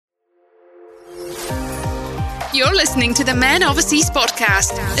You're listening to the Man Overseas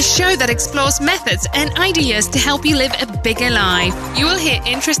podcast, a show that explores methods and ideas to help you live a bigger life. You will hear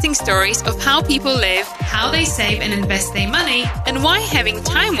interesting stories of how people live, how they save and invest their money, and why having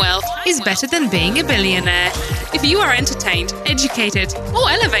time wealth is better than being a billionaire. If you are entertained, educated, or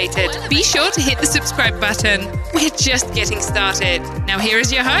elevated, be sure to hit the subscribe button. We're just getting started. Now here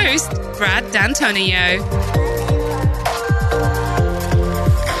is your host, Brad D'Antonio.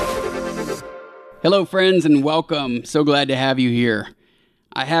 Hello, friends, and welcome. So glad to have you here.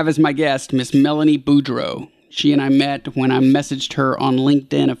 I have as my guest Miss Melanie Boudreau. She and I met when I messaged her on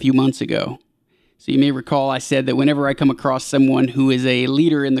LinkedIn a few months ago. So you may recall I said that whenever I come across someone who is a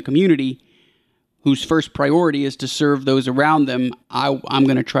leader in the community, whose first priority is to serve those around them, I'm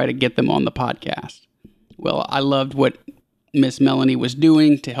going to try to get them on the podcast. Well, I loved what Miss Melanie was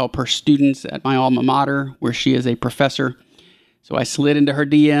doing to help her students at my alma mater, where she is a professor. So I slid into her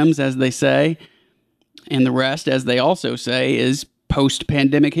DMs, as they say. And the rest, as they also say, is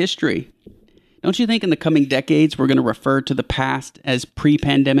post-pandemic history. Don't you think in the coming decades we're going to refer to the past as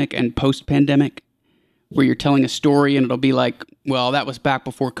pre-pandemic and post-pandemic? Where you're telling a story and it'll be like, well, that was back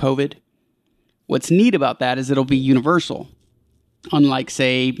before COVID. What's neat about that is it'll be universal. Unlike,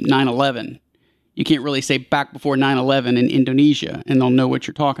 say, 9/11. You can't really say back before 9/11 in Indonesia and they'll know what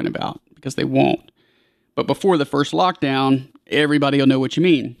you're talking about because they won't. But before the first lockdown, everybody will know what you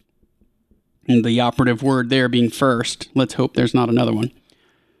mean. And the operative word there being first. Let's hope there's not another one.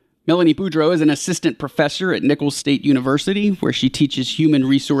 Melanie Boudreau is an assistant professor at Nicholls State University, where she teaches human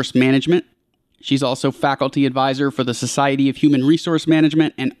resource management. She's also faculty advisor for the Society of Human Resource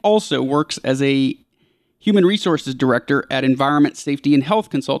Management and also works as a human resources director at Environment, Safety, and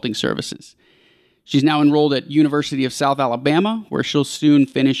Health Consulting Services. She's now enrolled at University of South Alabama, where she'll soon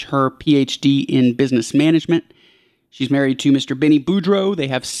finish her PhD in business management. She's married to Mr. Benny Boudreau. They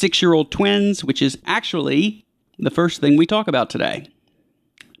have 6-year-old twins, which is actually the first thing we talk about today.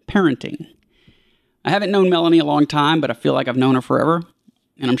 Parenting. I haven't known Melanie a long time, but I feel like I've known her forever.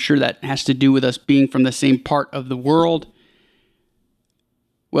 And I'm sure that has to do with us being from the same part of the world.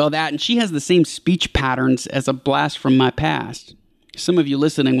 Well, that, and she has the same speech patterns as a blast from my past. Some of you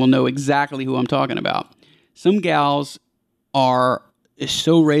listening will know exactly who I'm talking about. Some gals are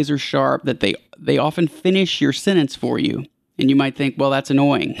so razor sharp that they often finish your sentence for you. And you might think, well, that's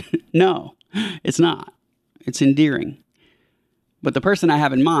annoying. No, it's not. It's endearing. But the person I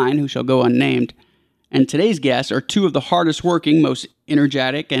have in mind, who shall go unnamed, and today's guests are two of the hardest working, most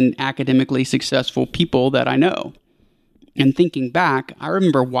energetic, and academically successful people that I know. And thinking back, I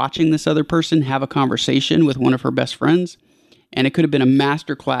remember watching this other person have a conversation with one of her best friends. And it could have been a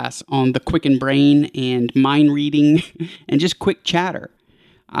masterclass on the quicken brain and mind reading and just quick chatter.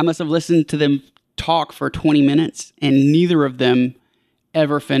 I must have listened to them talk for 20 minutes and neither of them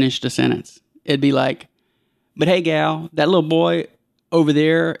ever finished a sentence. It'd be like, but hey, gal, that little boy over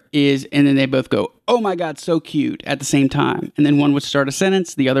there is, and then they both go, oh my God, so cute at the same time. And then one would start a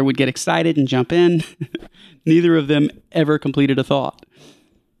sentence, the other would get excited and jump in. Neither of them ever completed a thought.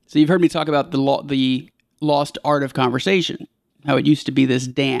 So you've heard me talk about the lost art of conversation. How it used to be this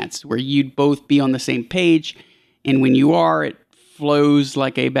dance where you'd both be on the same page, and when you are, it flows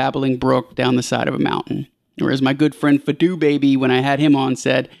like a babbling brook down the side of a mountain. Or as my good friend Fadu Baby, when I had him on,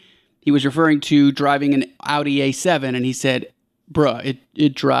 said, he was referring to driving an Audi A7, and he said, bruh,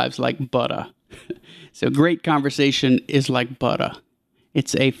 it drives like butter. So great conversation is like butter.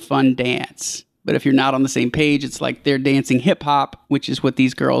 It's a fun dance. But if you're not on the same page, it's like they're dancing hip-hop, which is what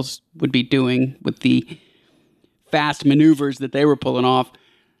these girls would be doing with the fast maneuvers that they were pulling off,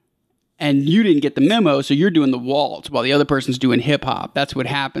 and you didn't get the memo, so you're doing the waltz while the other person's doing hip-hop. That's what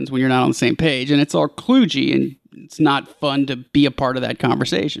happens when you're not on the same page, and it's all kludgy, and it's not fun to be a part of that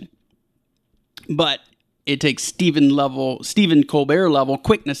conversation. But it takes Stephen Colbert level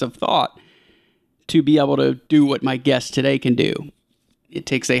quickness of thought to be able to do what my guest today can do. It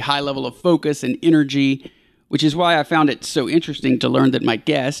takes a high level of focus and energy, which is why I found it so interesting to learn that my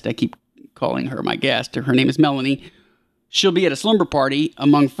guest, I keep calling her my guest, her name is Melanie, she'll be at a slumber party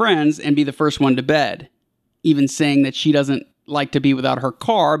among friends and be the first one to bed, even saying that she doesn't like to be without her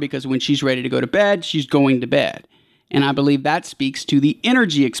car because when she's ready to go to bed, she's going to bed. And I believe that speaks to the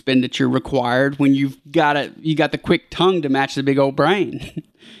energy expenditure required when you got the quick tongue to match the big old brain.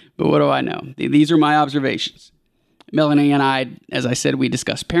 But what do I know? These are my observations. Melanie and I, as I said, we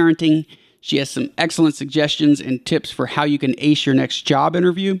discuss parenting. She has some excellent suggestions and tips for how you can ace your next job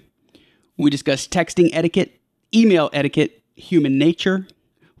interview. We discuss texting etiquette, email etiquette, human nature.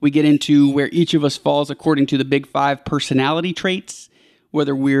 We get into where each of us falls according to the big 5 personality traits,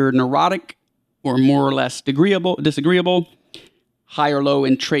 whether we're neurotic or more or less disagreeable, high or low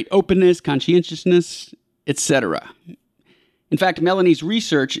in trait openness, conscientiousness, etc. In fact, Melanie's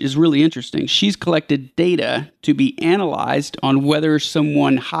research is really interesting. She's collected data to be analyzed on whether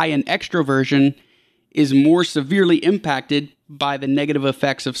someone high in extroversion is more severely impacted by the negative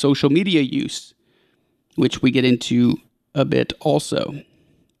effects of social media use, which we get into a bit also.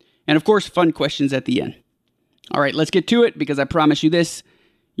 And of course, fun questions at the end. All right, let's get to it, because I promise you this,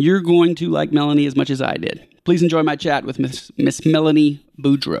 you're going to like Melanie as much as I did. Please enjoy my chat with Miss Melanie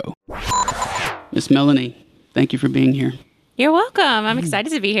Boudreau. Miss Melanie, thank you for being here. You're welcome. I'm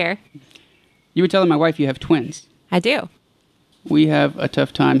excited to be here. You were telling my wife you have twins. I do. We have a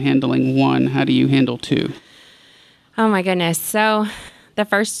tough time handling one. How do you handle two? Oh my goodness. So the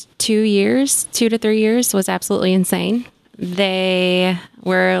first 2 to 3 years was absolutely insane. They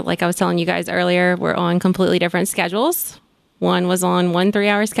were, like I was telling you guys earlier, were on completely different schedules. One was on 1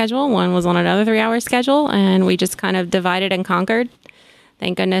 3-hour schedule. One was on another 3-hour schedule. And we just kind of divided and conquered.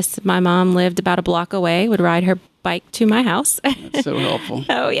 Thank goodness my mom lived about a block away, would ride her bike to my house. That's so helpful.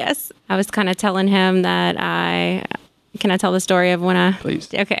 Oh, yes. I was kind of telling him that can I tell the story of when I...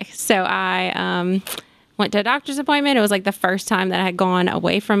 Please. Okay. So I went to a doctor's appointment. It was like the first time that I had gone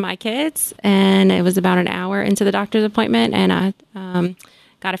away from my kids. And it was about an hour into the doctor's appointment. And I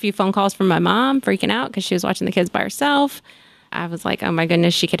got a few phone calls from my mom freaking out because she was watching the kids by herself. I was like, oh my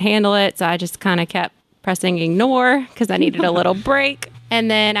goodness, she could handle it. So I just kind of kept pressing ignore because I needed a little break. And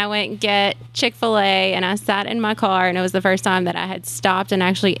then I went and get Chick-fil-A, and I sat in my car, and it was the first time that I had stopped and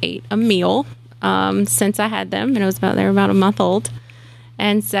actually ate a meal since I had them, and they were about a month old.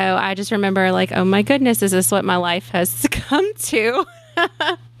 And so I just remember like, oh my goodness, is this what my life has come to?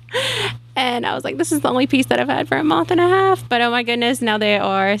 And I was like, this is the only piece that I've had for a month and a half. But oh my goodness, now they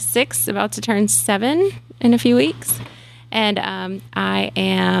are 6, about to turn 7 in a few weeks. And I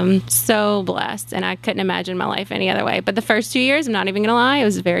am so blessed, and I couldn't imagine my life any other way. But the first 2 years, I'm not even going to lie, it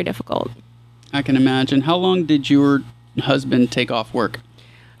was very difficult. I can imagine. How long did your husband take off work?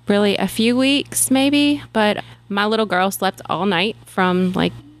 Really, a few weeks maybe. But my little girl slept all night from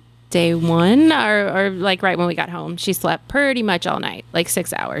like day one or like right when we got home. She slept pretty much all night, like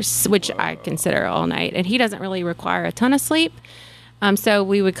 6 hours, which I consider all night. And he doesn't really require a ton of sleep. So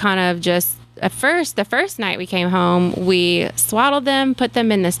we would kind of just... the first night we came home, we swaddled them, put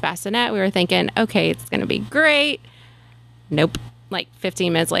them in this bassinet. We were thinking, okay, it's going to be great. Nope. Like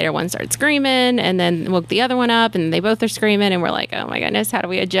 15 minutes later, one started screaming and then woke the other one up and they both are screaming. And we're like, oh my goodness, how do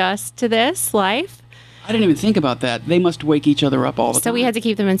we adjust to this life? I didn't even think about that. They must wake each other up all the time. So we had to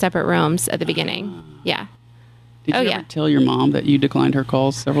keep them in separate rooms at the beginning. Yeah. Did you ever tell your mom that you declined her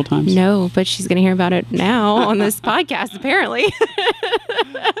calls several times? No, but she's going to hear about it now on this podcast, apparently.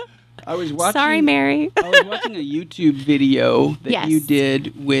 I was watching. Sorry, Mary. I was watching a YouTube video that you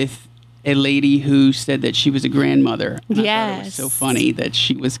did with a lady who said that she was a grandmother. And I thought it was so funny that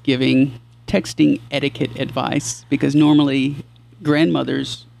she was giving texting etiquette advice, because normally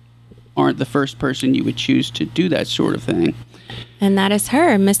grandmothers aren't the first person you would choose to do that sort of thing. And that is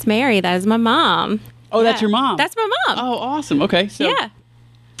her, Miss Mary. That is my mom. Oh, that's your mom? That's my mom. Oh, awesome. Okay. So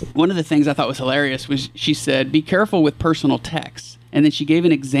one of the things I thought was hilarious was she said, be careful with personal texts. And then she gave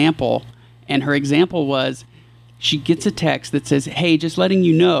an example, and her example was she gets a text that says, hey, just letting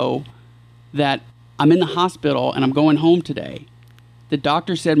you know that I'm in the hospital and I'm going home today. The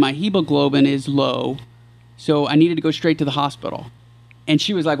doctor said my hemoglobin is low, so I needed to go straight to the hospital. And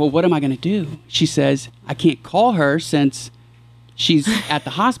she was like, well, what am I going to do? She says, I can't call her since she's at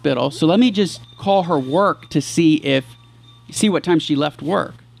the hospital, so let me just call her work to see what time she left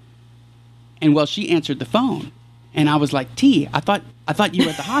work. And well, she answered the phone. And I was like, T, I thought you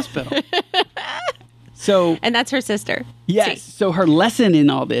were at the hospital. And that's her sister. Yes. T. So her lesson in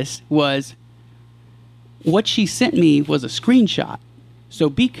all this was what she sent me was a screenshot. So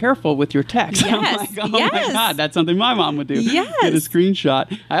be careful with your text. Yes. I'm like, oh my God, that's something my mom would do. Yes. Get a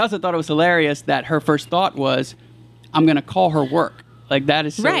screenshot. I also thought it was hilarious that her first thought was, I'm going to call her work. Like that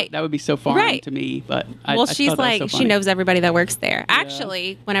is that would be so foreign to me, but she's like, she knows everybody that works there. Yeah.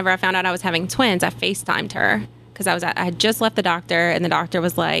 Actually, whenever I found out I was having twins, I FaceTimed her. Because I had just left the doctor, and the doctor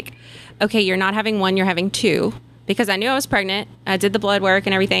was like, okay, you're not having 1, you're having 2. Because I knew I was pregnant. I did the blood work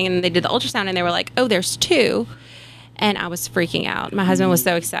and everything, and they did the ultrasound, and they were like, oh, there's 2. And I was freaking out. My husband was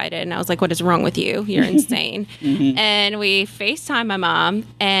so excited, and I was like, what is wrong with you? You're insane. And we FaceTime my mom,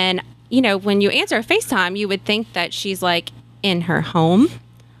 and, you know, when you answer a FaceTime, you would think that she's, like, in her home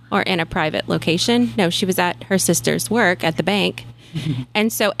or in a private location. No, she was at her sister's work at the bank.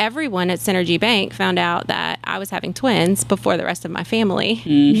 And so everyone at Synergy Bank found out that I was having twins before the rest of my family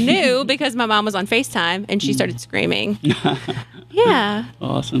knew, because my mom was on FaceTime and she started screaming. Yeah.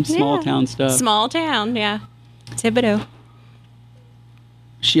 Awesome. Small town stuff. Small town, yeah. Thibodeau.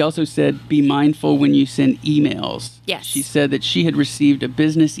 She also said, be mindful when you send emails. Yes. She said that she had received a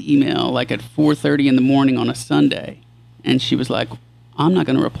business email like at 4:30 in the morning on a Sunday. And she was like, I'm not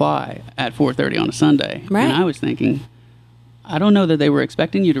going to reply at 4:30 on a Sunday. Right. And I was thinking, I don't know that they were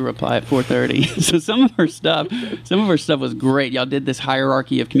expecting you to reply at 4:30. So some of her stuff was great. Y'all did this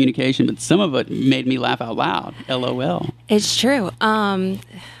hierarchy of communication, but some of it made me laugh out loud. LOL. It's true. And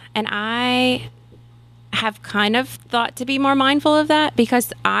I have kind of thought to be more mindful of that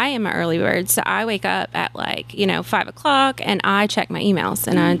because I am an early bird. So I wake up at 5 o'clock and I check my emails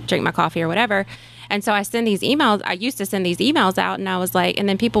and I drink my coffee or whatever. And so I send these emails. I used to send these emails out and I was like, and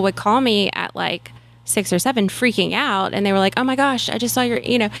then people would call me at 6 or 7 freaking out. And they were like, oh my gosh, I just saw your,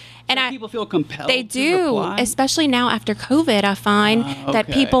 and people feel compelled they to do, reply? especially now after COVID. I find that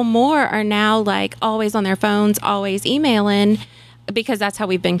people more are now always on their phones, always emailing, because that's how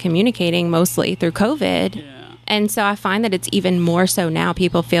we've been communicating mostly through COVID. Yeah. And so I find that it's even more so now.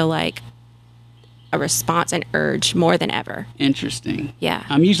 People feel like a response, an urge more than ever. Interesting. Yeah.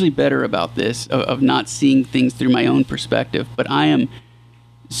 I'm usually better about this, of not seeing things through my own perspective, but I am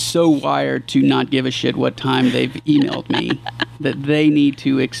so wired to not give a shit what time they've emailed me that they need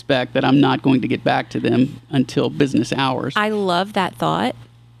to expect that I'm not going to get back to them until business hours. I love that thought,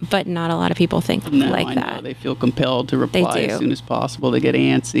 but not a lot of people think I that. know. They feel compelled to reply They do. as soon as possible. They get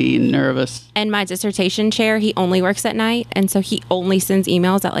antsy and nervous. And my dissertation chair, he only works at night, and so he only sends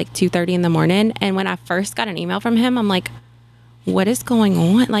emails at 2:30 in the morning. And when I first got an email from him, I'm like, what is going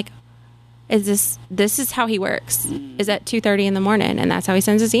on? Is this is how he works, is at 2:30 in the morning, and that's how he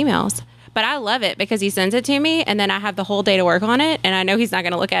sends his emails. But I love it because he sends it to me, and then I have the whole day to work on it, and I know he's not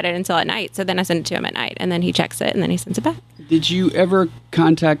going to look at it until at night. So then I send it to him at night, and then he checks it, and then he sends it back. Did you ever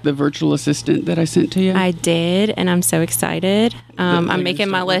contact the virtual assistant that I sent to you? I did, and I'm so excited. I'm making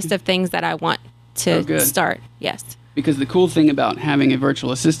my list working? of things that I want to start. Yes. Because the cool thing about having a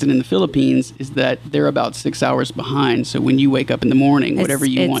virtual assistant in the Philippines is that they're about 6 hours behind. So when you wake up in the morning, whatever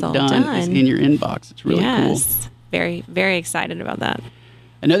you want all done is in your inbox. It's really cool. Very, very excited about that.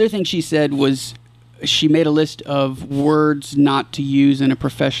 Another thing she said was she made a list of words not to use in a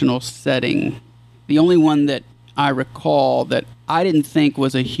professional setting. The only one that I recall that I didn't think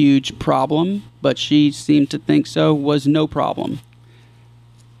was a huge problem, but she seemed to think so, was no problem.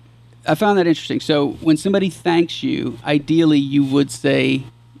 I found that interesting. So when somebody thanks you, ideally you would say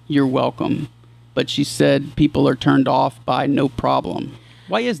you're welcome. But she said people are turned off by no problem.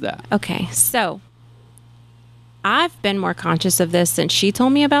 Why is that? Okay, so I've been more conscious of this since she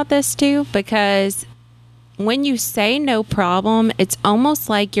told me about this too, because when you say no problem, it's almost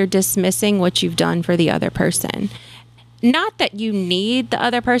like you're dismissing what you've done for the other person. Not that you need the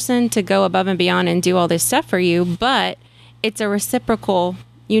other person to go above and beyond and do all this stuff for you, but it's a reciprocal.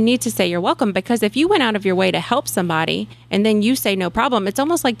 You need to say you're welcome, because if you went out of your way to help somebody and then you say no problem, it's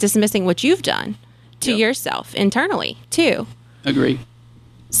almost like dismissing what you've done to yourself internally too. Agree.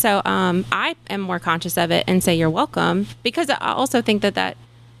 So I am more conscious of it and say you're welcome, because I also think that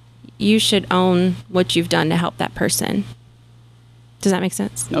you should own what you've done to help that person. Does that make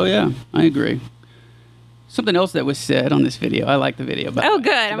sense? Oh, yeah. I agree. Something else that was said on this video. I like the video. Oh,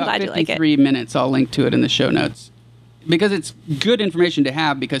 good. I'm glad you like it. 53 minutes. I'll link to it in the show notes. Because it's good information to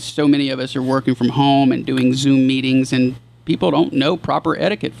have, because so many of us are working from home and doing Zoom meetings, and people don't know proper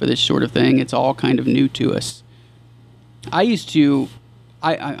etiquette for this sort of thing. It's all kind of new to us.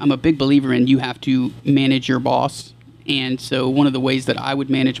 I'm a big believer in you have to manage your boss. And so one of the ways that I would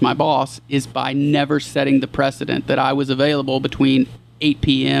manage my boss is by never setting the precedent that I was available between 8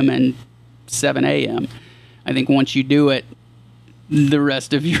 p.m. and 7 a.m. I think once you do it, the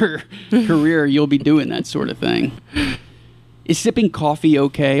rest of your career, you'll be doing that sort of thing. Is sipping coffee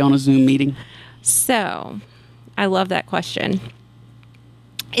okay on a Zoom meeting? So, I love that question.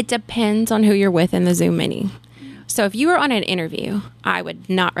 It depends on who you're with in the Zoom meeting. So, if you are on an interview, I would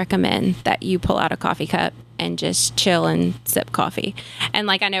not recommend that you pull out a coffee cup and just chill and sip coffee. And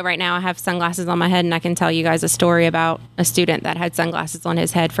I know right now I have sunglasses on my head, and I can tell you guys a story about a student that had sunglasses on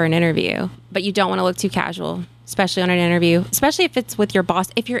his head for an interview. But you don't want to look too casual, especially on an interview, especially if it's with your boss.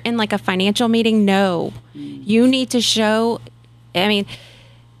 If you're in a financial meeting, no. You need to show, the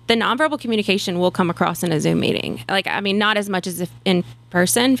nonverbal communication will come across in a Zoom meeting. Not as much as if in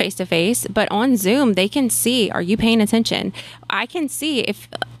person, face to face, but on Zoom, they can see, are you paying attention? I can see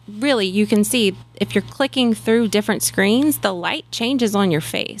you can see if you're clicking through different screens, the light changes on your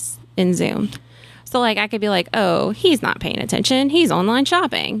face in Zoom. So I could be like, oh, he's not paying attention. He's online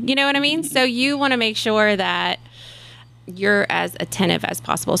shopping. You know what I mean? So you want to make sure that you're as attentive as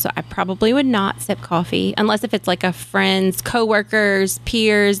possible. So I probably would not sip coffee unless if it's a friend's, coworkers,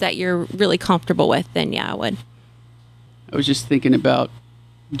 peers that you're really comfortable with, then yeah, I would. I was just thinking about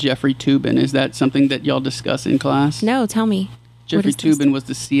Jeffrey Toobin. Is that something that y'all discuss in class? No, tell me. Jeffrey Toobin was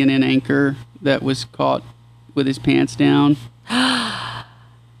the CNN anchor that was caught with his pants down,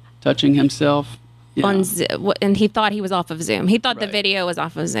 touching himself. Yeah. And he thought he was off of Zoom. He thought the video was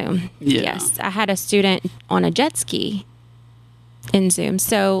off of Zoom. Yeah. Yes. I had a student on a jet ski in Zoom.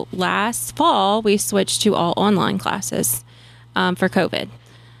 So last fall, we switched to all online classes for COVID.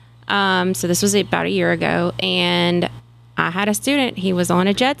 So this was about a year ago. And I had a student. He was on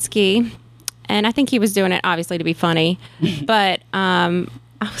a jet ski. And I think he was doing it, obviously, to be funny. But I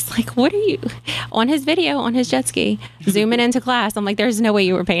was like, what are you... On his video, on his jet ski, zooming into class. I'm like, there's no way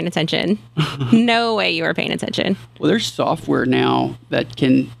you were paying attention. No way you were paying attention. Well, there's software now that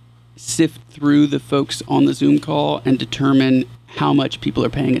can sift through the folks on the Zoom call and determine how much people are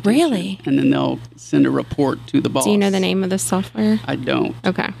paying attention. Really? And then they'll send a report to the boss. Do you know the name of the software? I don't.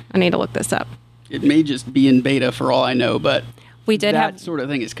 Okay. I need to look this up. It may just be in beta for all I know, but that sort of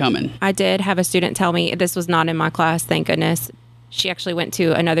thing is coming. I did have a student tell me, this was not in my class, thank goodness. She actually went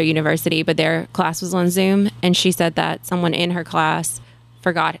to another university, but their class was on Zoom. And she said that someone in her class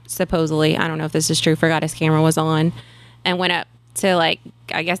forgot, supposedly, I don't know if this is true, forgot his camera was on and went up to, like,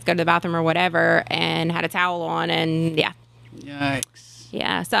 I guess go to the bathroom or whatever and had a towel on. And yeah. Yikes.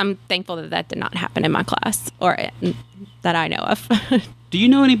 Yeah. So I'm thankful that that did not happen in my class or that I know of. Do you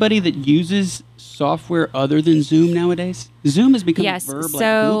know anybody that uses software other than Zoom nowadays? Zoom has become a verb like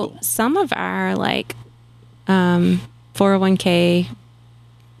Google. Some of our, like, 401k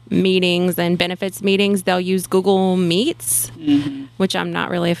meetings and benefits meetings, they'll use Google Meets, which I'm not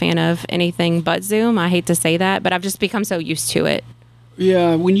really a fan of anything but Zoom. I hate to say that, but I've just become so used to it.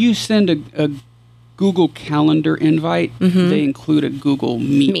 Yeah, when you send a Google Calendar invite, they include a Google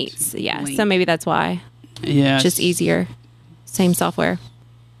Meets, yeah. link. So maybe that's why. Yeah. Just easier. Same software.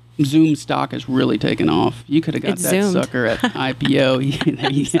 Zoom stock has really taken off. You could have got It's that zoomed. sucker at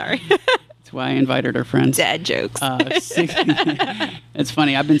IPO. Sorry. That's why I invited her friends. Dad jokes. It's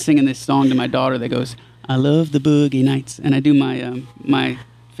funny. I've been singing this song to my daughter that goes, "I love the boogie nights," and I do my my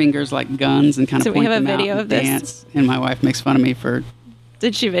fingers like guns and kind of point them out and dance. And my wife makes fun of me for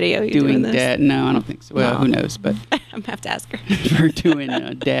Did she video you doing this? dad. No, I don't think so. Well, No. who knows? But I'm gonna have to ask her. for doing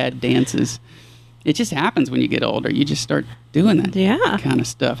dad dances. It just happens when you get older. You just start doing that kind of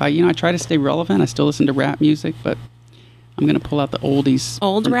stuff. I try to stay relevant. I still listen to rap music, but I'm going to pull out the oldies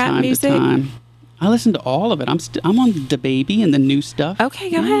Old from rap time music? to time. I listen to all of it. I'm on DaBaby and the new stuff. Okay,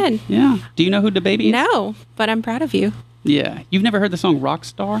 go ahead. Yeah. Do you know who DaBaby is? No, but I'm proud of you. Yeah. You've never heard the song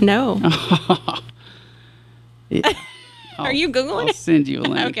Rockstar? No. Yeah. Are you Googling I'll it? send you a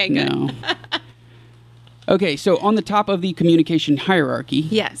link. Okay, good. No. Okay, so on the top of the communication hierarchy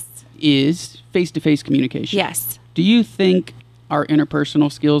Yes. is face-to-face communication. Yes. Do you think our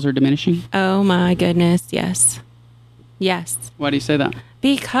interpersonal skills are diminishing? Oh my goodness. Yes. Yes. Why do you say that?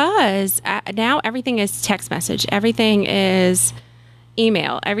 Because now everything is text message. Everything is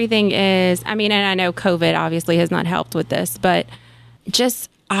email. Everything is, and I know COVID obviously has not helped with this, but just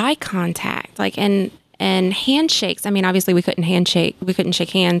eye contact, like, and handshakes. Obviously we couldn't shake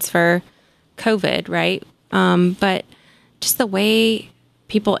hands for COVID, right? But just the way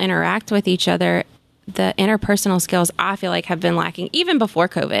people interact with each other, the interpersonal skills, I feel like have been lacking even before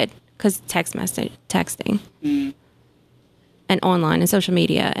COVID, because texting and online and social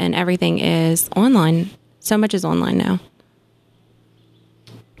media and everything is online. So much is online now.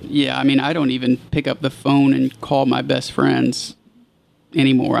 Yeah, I don't even pick up the phone and call my best friends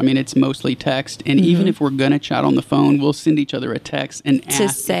anymore. It's mostly text. And even if we're going to chat on the phone, we'll send each other a text and to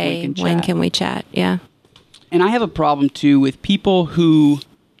ask say, if we can chat. when can we chat? Yeah. And I have a problem, too, with people who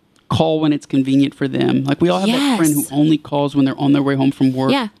call when it's convenient for them. Like, we all have that friend who only calls when they're on their way home from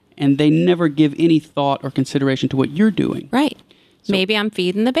work. Yeah. And they never give any thought or consideration to what you're doing. Right. Maybe I'm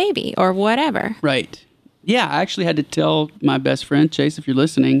feeding the baby or whatever. Right. Yeah, I actually had to tell my best friend, Chase, if you're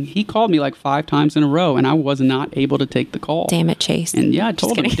listening, he called me like 5 times in a row, and I was not able to take the call. Damn it, Chase. And yeah, I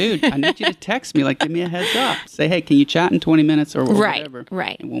told him, dude, I need you to text me, like, give me a heads up. Say, hey, can you chat in 20 minutes or whatever?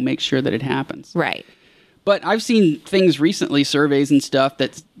 Right. And we'll make sure that it happens. Right. But I've seen things recently, surveys and stuff,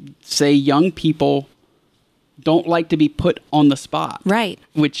 that say young people don't like to be put on the spot. Right.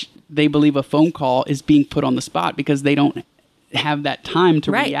 Which they believe a phone call is being put on the spot because they don't have that time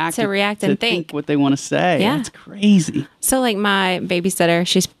to react and think what they want to say. Yeah. It's crazy. So, like, my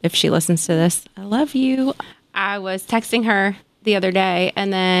babysitter, if she listens to this, I love you. I was texting her the other day,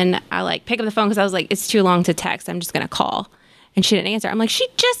 and then I pick up the phone because I was like, it's too long to text. I'm just going to call. And she didn't answer. I'm like, she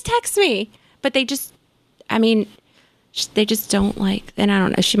just texted me. But they just don't like, and I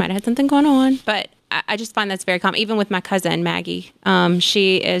don't know, she might have had something going on, but I just find that's very common. Even with my cousin, Maggie,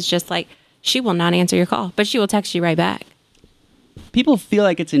 she is just like, she will not answer your call, but she will text you right back. people feel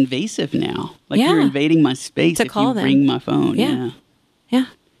like it's invasive now. Like you're invading my space to if call you them. ring my phone. Yeah.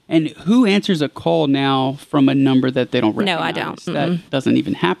 And who answers a call now from a number that they don't recognize? No, I don't. That doesn't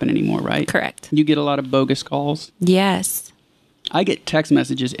even happen anymore, right? Correct. You get a lot of bogus calls? Yes. I get text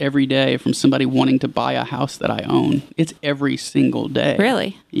messages every day from somebody wanting to buy a house that I own. It's every single day.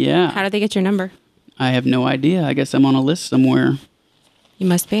 Really? Yeah. How did they get your number? I have no idea. I guess I'm on a list somewhere. You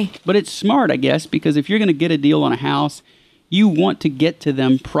must be. But it's smart, I guess, because if you're going to get a deal on a house, you want to get to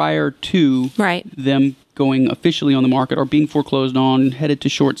them prior to them going officially on the market or being foreclosed on, headed to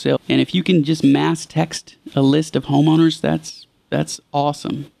short sale. And if you can just mass text a list of homeowners, that's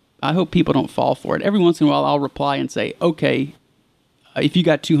awesome. I hope people don't fall for it. Every once in a while, I'll reply and say, okay, if you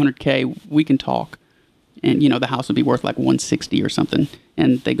got $200K, we can talk. And, the house would be worth like $160 or something,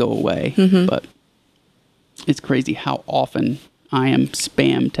 and they go away. But it's crazy how often I am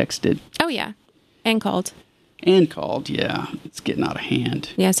spam texted. Oh, yeah. And called. And called, yeah. It's getting out of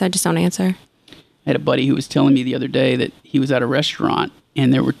hand. Yes, I just don't answer. I had a buddy who was telling me the other day that he was at a restaurant,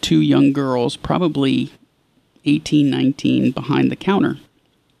 and there were two young girls, probably 18, 19, behind the counter.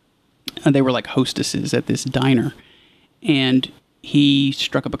 And they were like hostesses at this diner. And he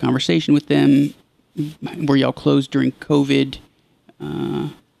struck up a conversation with them. Were y'all closed during COVID?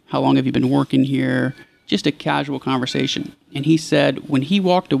 How long have you been working here? Just a casual conversation. And he said when he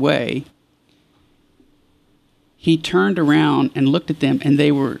walked away, he turned around and looked at them, and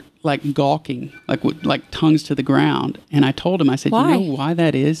they were like gawking, like tongues to the ground. And I told him, I said, why? You know why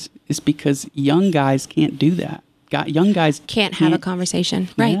that is? It's because young guys can't do that. Young guys can't have a conversation.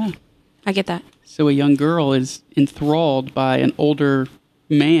 Right. Yeah. I get that. So a young girl is enthralled by an older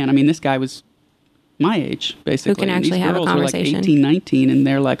man. I mean, this guy was my age, basically. Who can actually have a conversation. These girls are like 18, 19, and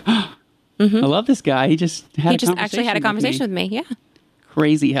they're like, oh, I love this guy. He just actually had a conversation with me. Yeah.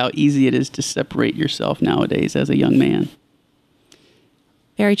 Crazy how easy it is to separate yourself nowadays as a young man.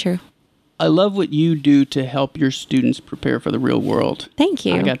 Very true. I love what you do to help your students prepare for the real world. Thank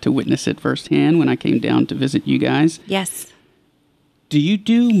you. I got to witness it firsthand when I came down to visit you guys. Yes. Do you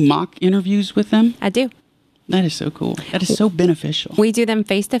do mock interviews with them? I do. That is so cool. That is so beneficial. We do them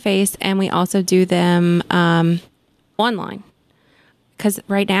face-to-face, and we also do them online. Because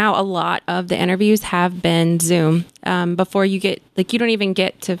right now, a lot of the interviews have been Zoom. Before you get, you don't even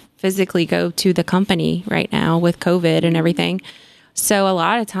get to physically go to the company right now with COVID and everything. So a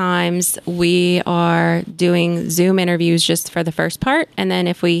lot of times we are doing Zoom interviews just for the first part. And then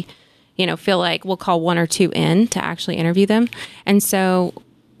if we, feel like we'll call one or two in to actually interview them. And so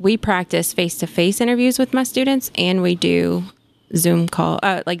we practice face-to-face interviews with my students, and we do Zoom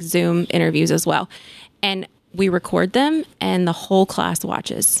Zoom interviews as well. And we record them, and the whole class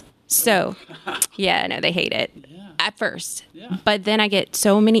watches. So, yeah, no, they hate it at first. Yeah. But then I get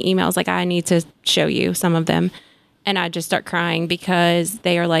so many emails, I need to show you some of them. And I just start crying because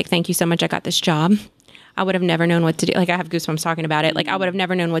they are like, thank you so much. I got this job. I would have never known what to do. I have goosebumps talking about it. I would have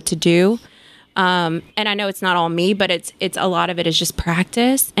never known what to do. And I know it's not all me, but it's a lot of it is just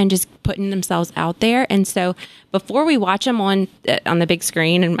practice and just putting themselves out there. And so before we watch them on the big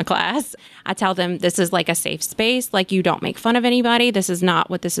screen in my class, I tell them this is like a safe space. You don't make fun of anybody. This is not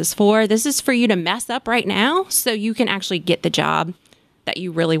what this is for. This is for you to mess up right now so you can actually get the job that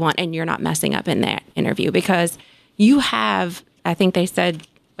you really want, and you're not messing up in that interview, because you have, I think they said,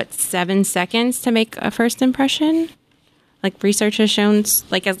 7 seconds to make a first impression? Research has shown as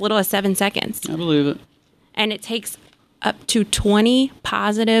little as 7 seconds. I believe it. And it takes up to 20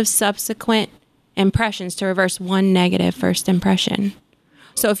 positive subsequent impressions to reverse one negative first impression.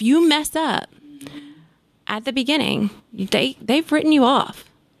 So if you mess up at the beginning, they've written you off.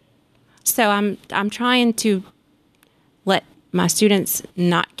 So I'm trying to let my students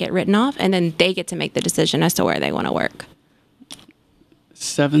not get written off, and then they get to make the decision as to where they want to work.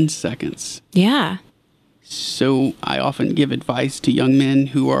 7 seconds. Yeah. So I often give advice to young men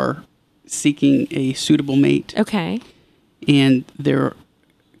who are seeking a suitable mate. Okay. And they're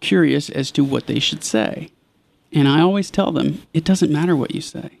curious as to what they should say. And I always tell them, it doesn't matter what you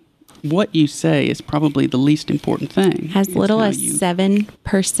say. What you say is probably the least important thing. As little as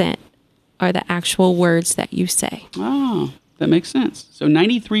 7% are the actual words that you say. Oh, that makes sense. So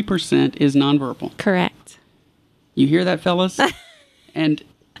 93% is nonverbal. Correct. You hear that, fellas? And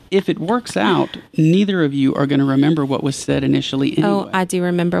if it works out, neither of you are going to remember what was said initially anyway. Oh, I do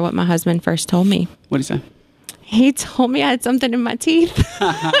remember what my husband first told me. What did he say? He told me I had something in my teeth.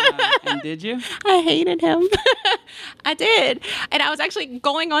 And did you? I hated him. I did. And I was actually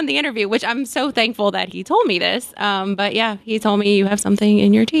going on the interview, which I'm so thankful that he told me this. But yeah, he told me you have something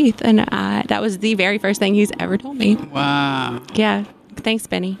in your teeth. And that was the very first thing he's ever told me. Wow. Yeah. Thanks,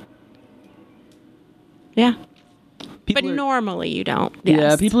 Benny. Yeah. But normally you don't. Yeah,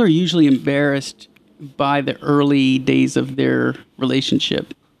 Yes. people are usually embarrassed by the early days of their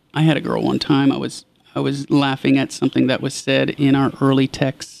relationship. I had a girl one time. I was laughing at something that was said in our early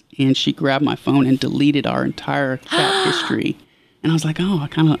texts, and she grabbed my phone and deleted our entire chat history. And I was like, oh,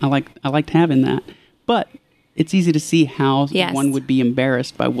 I liked having that. But it's easy to see how Yes. one would be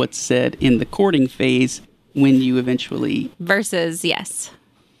embarrassed by what's said in the courting phase when you eventually. Versus, yes.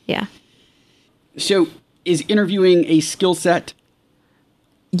 Yeah. So, is interviewing a skill set?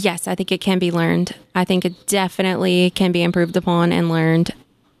 Yes, I think it can be learned. I think it definitely can be improved upon and learned.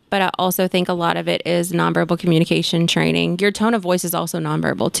 But I also think a lot of it is nonverbal communication training. Your tone of voice is also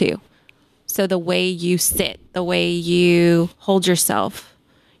nonverbal too. So the way you sit, the way you hold yourself,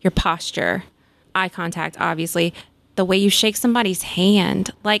 your posture, eye contact, obviously, the way you shake somebody's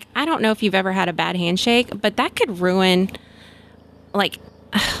hand. Like, I don't know if you've ever had a bad handshake, but that could ruin, like,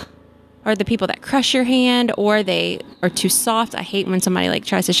 or the people that crush your hand, or they are too soft. I hate when somebody like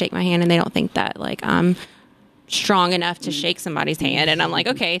tries to shake my hand and they don't think that like I'm strong enough to shake somebody's hand. And I'm like,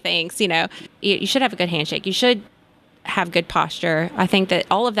 okay, thanks. You know, you should have a good handshake. You should have good posture. I think that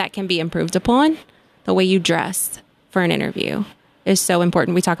all of that can be improved upon. The way you dress for an interview is so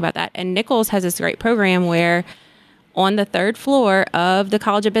important. We talk about that. And Nichols has this great program where on the 3rd floor of the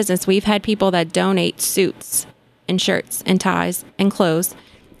College of Business, we've had people that donate suits and shirts and ties and clothes.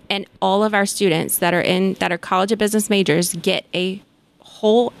 And all of our students that are College of Business majors get a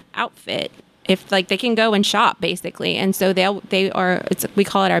whole outfit. If like they can go and shop basically. And so we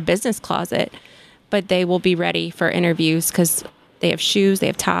call it our business closet, but they will be ready for interviews because they have shoes, they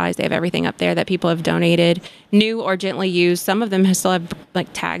have ties, they have everything up there that people have donated, new or gently used. Some of them still have like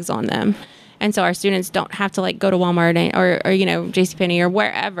tags on them. And so our students don't have to like go to Walmart or you know, JCPenney or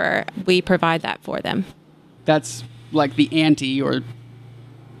wherever. We provide that for them. That's like the ante or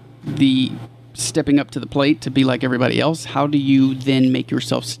the stepping up to the plate to be like everybody else. How do you then make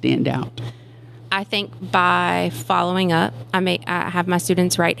yourself stand out? I think by following up, I have my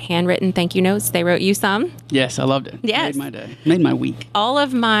students write handwritten thank you notes. They wrote you some. Yes, I loved it. Yes. Made my day. Made my week. All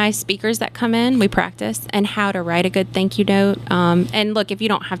of my speakers that come in, we practice and how to write a good thank you note. And look, if you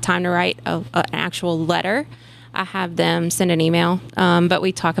don't have time to write an actual letter, I have them send an email. But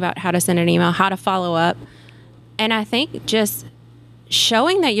we talk about how to send an email, how to follow up. And I think just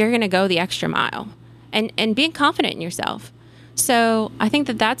showing that you're going to go the extra mile and being confident in yourself. So I think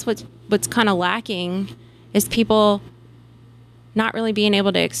that that's what's kind of lacking is people not really being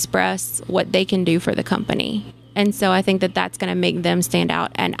able to express what they can do for the company. And so I think that that's going to make them stand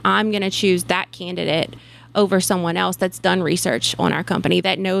out. And I'm going to choose that candidate over someone else that's done research on our company,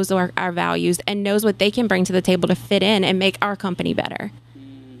 that knows our values and knows what they can bring to the table to fit in and make our company better.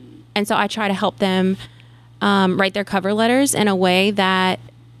 And so I try to help them write their cover letters in a way that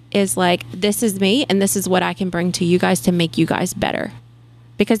is like, this is me and this is what I can bring to you guys to make you guys better.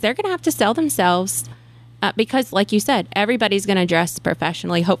 Because they're going to have to sell themselves because, like you said, everybody's going to dress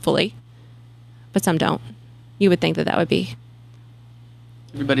professionally, hopefully, but some don't. You would think that would be.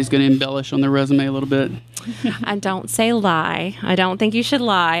 Everybody's going to embellish on their resume a little bit. I don't say lie. I don't think you should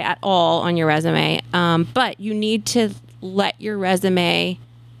lie at all on your resume. But you need to let your resume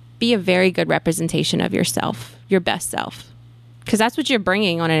be a very good representation of yourself, your best self. Because that's what you're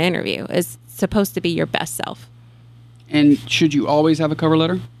bringing on an interview, is supposed to be your best self. And should you always have a cover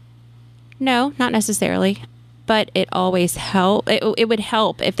letter? No, not necessarily. But it always help. It would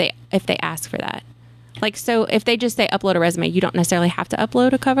help if they ask for that. Like, so if they just say upload a resume, you don't necessarily have to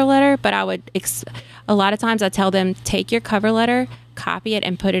upload a cover letter. But I would, a lot of times I tell them, take your cover letter, copy it,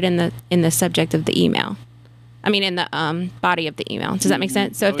 and put it in the subject of the email. I mean, in the body of the email. Does that make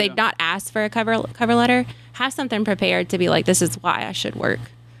sense? So if they not ask for a cover letter, have something prepared to be like, this is why I should work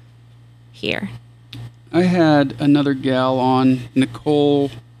here. I had another gal on,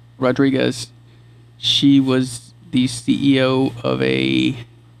 Nicole Rodriguez. She was the CEO of a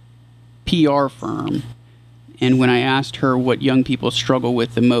PR firm. And when I asked her what young people struggle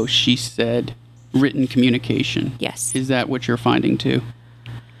with the most, she said written communication. Yes. Is that what you're finding too?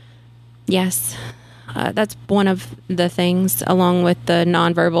 Yes. That's one of the things, along with the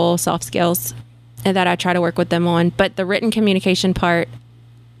nonverbal soft skills, that I try to work with them on. But the written communication part,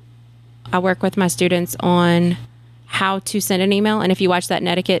 I work with my students on how to send an email. And if you watch that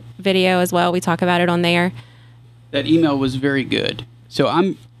Netiquette video as well, we talk about it on there. That email was very good. So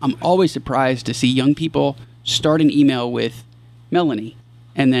I'm always surprised to see young people start an email with Melanie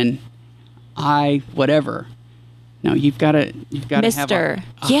and then whatever. No, you've got to have a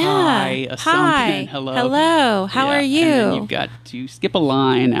hi, a something, hello, how are you? And then you've got to skip a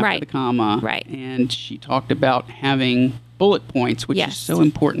line after Right. the comma. Right. And she talked about having bullet points, which Yes. is so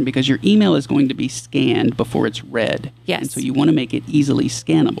important because your email is going to be scanned before it's read. Yes. And so you want to make it easily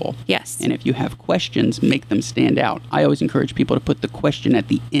scannable. Yes. And if you have questions, make them stand out. I always encourage people to put the question at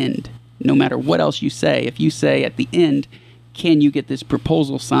the end, no matter what else you say. If you say at the end, can you get this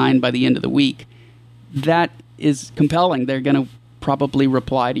proposal signed by the end of the week? That is compelling. They're going to probably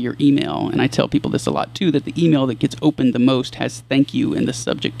reply to your email. And I tell people this a lot too, that the email that gets opened the most has thank you in the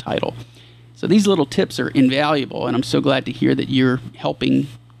subject title. So these little tips are invaluable, and I'm so glad to hear that you're helping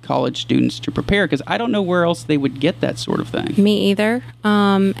college students to prepare, because I don't know where else they would get that sort of thing. Me either.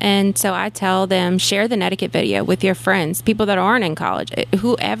 And so I tell them, share the netiquette video with your friends, people that aren't in college,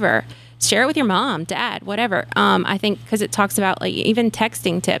 whoever. Share it with your mom, dad, whatever. I think because it talks about like even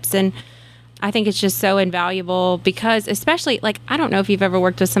texting tips, and I think it's just so invaluable because especially like, I don't know if you've ever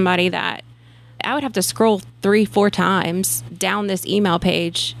worked with somebody that I would have to scroll 3-4 times down this email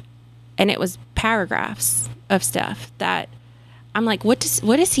page, and it was paragraphs of stuff that I'm like, what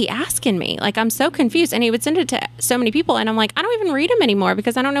is he asking me? Like, I'm so confused. And he would send it to so many people, and I'm like, I don't even read him anymore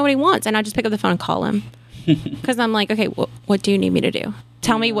because I don't know what he wants. And I just pick up the phone and call him because I'm like, okay, what do you need me to do?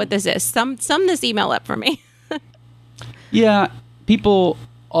 Tell me what this is. Sum this email up for me. Yeah, people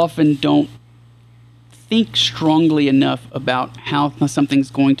often don't think strongly enough about how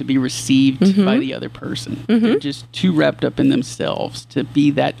something's going to be received by the other person. They're just too wrapped up in themselves to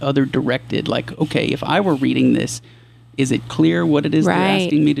be that other directed. Like, okay, if I were reading this, is it clear what it is they're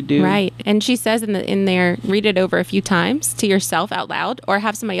asking me to do? Right. And she says in there, read it over a few times to yourself out loud, or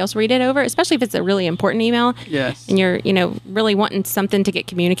have somebody else read it over, especially if it's a really important email. Yes. And you're, really wanting something to get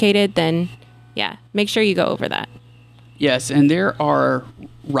communicated, then yeah, make sure you go over that. Yes, and there are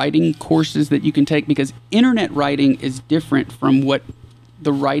writing courses that you can take, because internet writing is different from what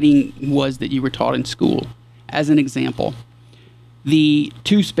the writing was that you were taught in school. As an example, the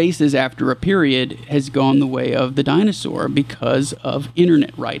 2 spaces after a period has gone the way of the dinosaur because of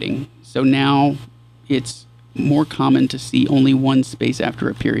internet writing. So now it's more common to see only 1 space after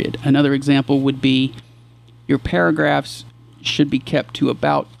a period. Another example would be your paragraphs should be kept to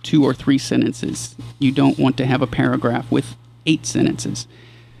about 2 or 3 sentences. You don't want to have a paragraph with 8 sentences.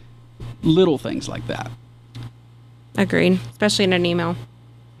 Little things like that. Agreed, especially in an email.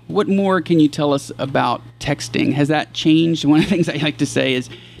 What more can you tell us about texting? Has that changed? One of the things I like to say is,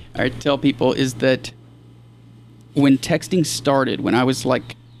 or tell people, is that when texting started, when I was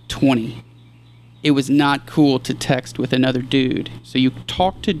like 20, it was not cool to text with another dude. So you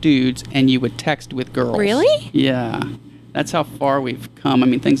talked to dudes and you would text with girls. Really? Yeah. That's how far we've come. I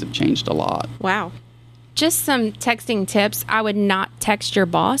mean, things have changed a lot. Wow. Just some texting tips. I would not text your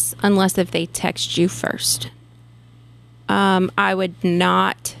boss unless if they text you first. I would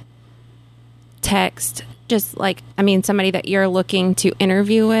not text somebody that you're looking to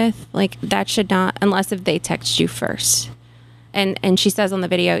interview with. Like, that should not, unless if they text you first. And she says on the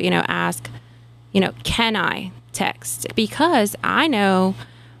video, ask, can I text? Because I know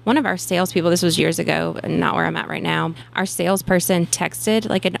one of our salespeople, this was years ago, not where I'm at right now, our salesperson texted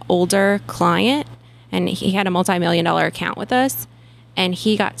like an older client, and he had a multi-million-dollar account with us. And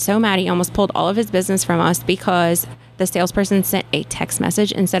he got so mad, he almost pulled all of his business from us because the salesperson sent a text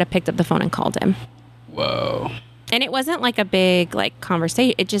message instead of picked up the phone and called him. Whoa. And it wasn't like a big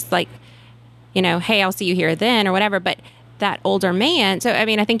conversation. It just hey, I'll see you here then or whatever. But that older man, so I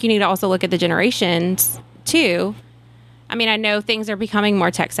mean, I think you need to also look at the generations too. I mean, I know things are becoming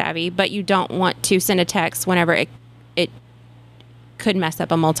more tech savvy, but you don't want to send a text whenever it could mess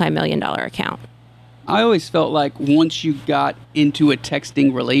up a multi-million-dollar account. I always felt like once you got into a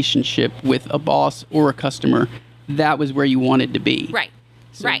texting relationship with a boss or a customer, that was where you wanted to be. Right.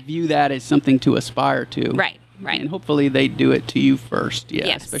 So right. view that as something to aspire to. Right. Right. And hopefully they do it to you first. Yeah.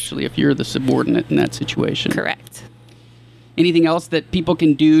 Yes. Especially if you're the subordinate in that situation. Correct. Anything else that people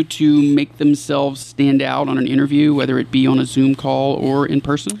can do to make themselves stand out on an interview, whether it be on a Zoom call or in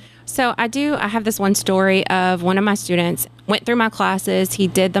person? So I have this one story of one of my students went through my classes. He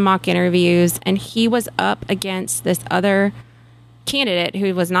did the mock interviews, and he was up against this other candidate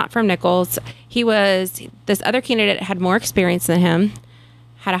who was not from Nichols. This other candidate had more experience than him,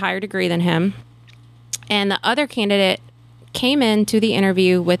 had a higher degree than him. And the other candidate came into the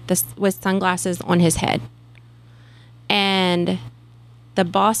interview with sunglasses on his head. And the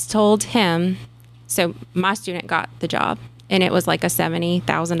boss told him, so my student got the job, and it was like a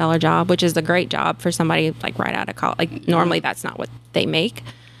 $70,000 job, which is a great job for somebody like right out of college. Like normally that's not what they make.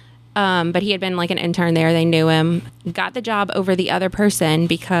 But he had been like an intern there. They knew him, got the job over the other person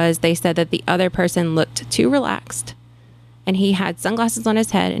because they said that the other person looked too relaxed, and he had sunglasses on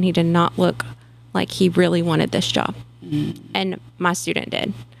his head, and he did not look like he really wanted this job. And my student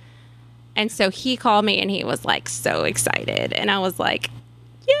did. And so he called me and he was like so excited. And I was like,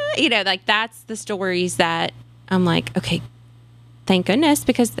 yeah, like that's the stories that I'm like, okay, thank goodness,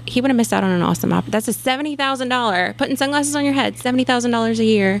 because he would have missed out on an awesome opportunity. That's a $70,000, putting sunglasses on your head, $70,000 a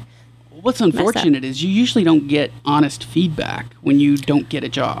year. What's unfortunate is you usually don't get honest feedback when you don't get a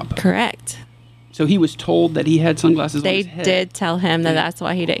job. Correct. So he was told that he had sunglasses on his head. They did tell him that that's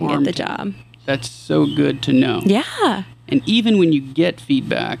why he didn't get the job. That's so good to know. Yeah. And even when you get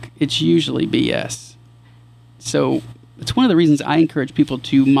feedback, it's usually BS. So it's one of the reasons I encourage people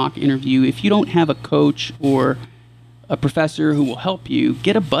to mock interview. If you don't have a coach or a professor who will help you,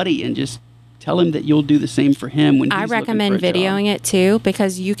 get a buddy and just tell him that you'll do the same for him when he's I recommend looking for a videoing job. it too,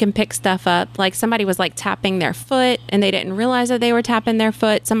 because you can pick stuff up. Like somebody was like tapping their foot and they didn't realize that they were tapping their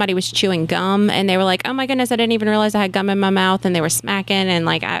foot. Somebody was chewing gum and they were like, oh my goodness, I didn't even realize I had gum in my mouth, and they were smacking, and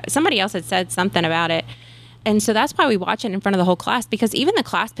like somebody else had said something about it. And so that's why we watch it in front of the whole class, because even the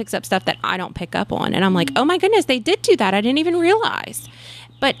class picks up stuff that I don't pick up on. And I'm like, oh my goodness, they did do that. I didn't even realize.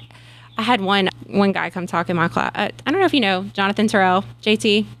 But I had one guy come talk in my class. I don't know if you know Jonathan Terrell,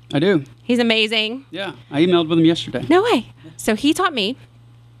 JT. I do. He's amazing. Yeah. I emailed with him yesterday. No way. So he taught me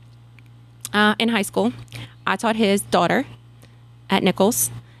in high school. I taught his daughter at Nichols.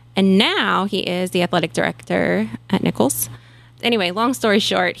 And now he is the athletic director at Nichols. Anyway, long story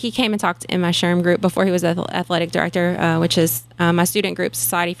short, he came and talked in my SHRM group before he was athletic director, which is my student group,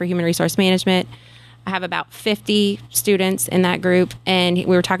 Society for Human Resource Management. I have about 50 students in that group, and we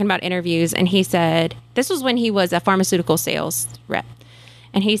were talking about interviews, and he said, this was when he was a pharmaceutical sales rep,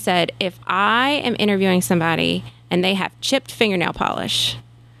 and he said, if I am interviewing somebody and they have chipped fingernail polish,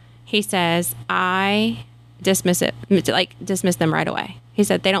 he says, I dismiss them right away. He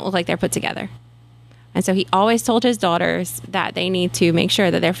said, they don't look like they're put together. And so he always told his daughters that they need to make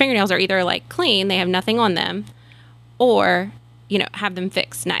sure that their fingernails are either like clean, they have nothing on them, or have them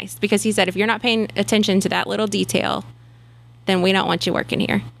fixed nice. Because he said, if you're not paying attention to that little detail, then we don't want you working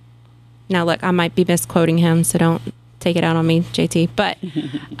here. Now, look, I might be misquoting him, so don't take it out on me, JT. But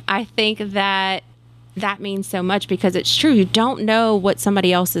I think that means so much, because it's true. You don't know what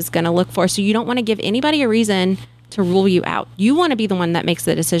somebody else is going to look for. So you don't want to give anybody a reason to rule you out. You want to be the one that makes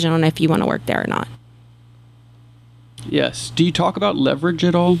the decision on if you want to work there or not. Yes. Do you talk about leverage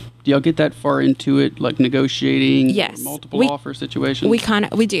at all? Do y'all get that far into it, like negotiating? Yes. Multiple offer situations?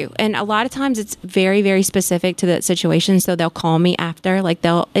 We do. And a lot of times it's very, very specific to that situation. So they'll call me after, like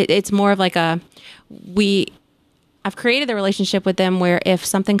it's more of like I've created the relationship with them where if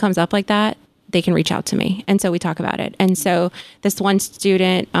something comes up like that, they can reach out to me. And so we talk about it. And so this one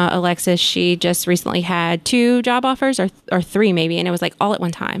student, Alexis, she just recently had 2 job offers or 3 maybe. And it was like all at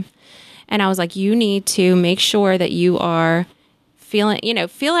one time. And I was like, you need to make sure that you are feel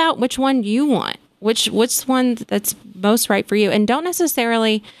out which one you want, which one that's most right for you. And don't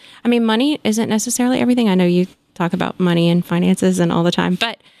necessarily, money isn't necessarily everything. I know you talk about money and finances and all the time,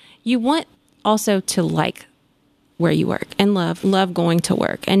 but you want also to like where you work and love going to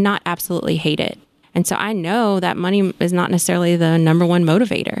work and not absolutely hate it. And so I know that money is not necessarily the number one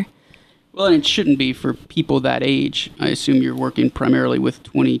motivator. Well, and it shouldn't be for people that age. I assume you're working primarily with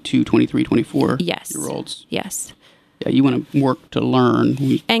 22, 23, 24-year-olds. Yes. Yeah, you want to work to learn.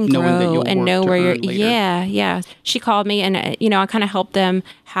 And grow and know where you're... Later. Yeah. She called me and, I kind of helped them.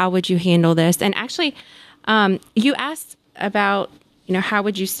 How would you handle this? And actually, you asked about, how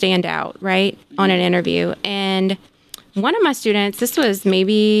would you stand out, right, on an interview? And one of my students, this was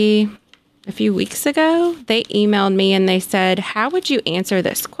maybe a few weeks ago, they emailed me and they said, how would you answer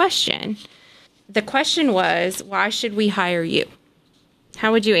this question? The question was, why should we hire you?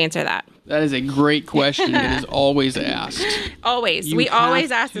 How would you answer that? That is a great question. It is always asked. Always. We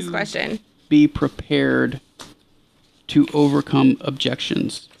always ask this question. Be prepared to overcome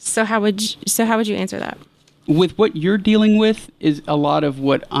objections. So how would you answer that? With what you're dealing with is a lot of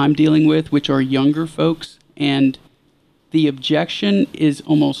what I'm dealing with, which are younger folks, and the objection is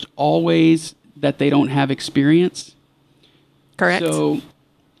almost always that they don't have experience. Correct. So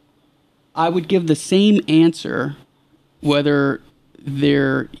I would give the same answer whether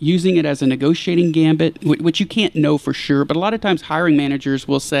they're using it as a negotiating gambit, which you can't know for sure, but a lot of times hiring managers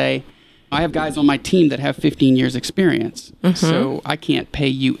will say, I have guys on my team that have 15 years experience, so I can't pay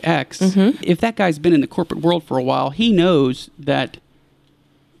you X. If that guy's been in the corporate world for a while, he knows that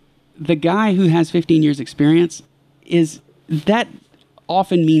the guy who has 15 years experience that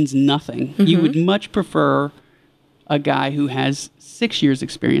often means nothing. You would much prefer a guy who has 6 years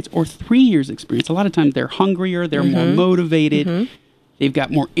experience or 3 years experience. A lot of times they're hungrier, they're more motivated, they've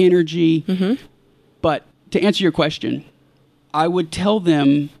got more energy. But to answer your question, I would tell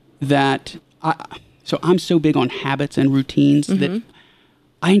them that, so I'm so big on habits and routines that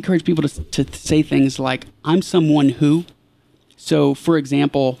I encourage people to say things like, I'm someone who. So, for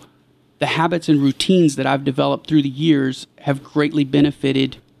example, the habits and routines that I've developed through the years have greatly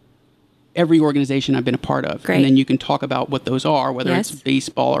benefited every organization I've been a part of. Great. And then you can talk about what those are, whether Yes. it's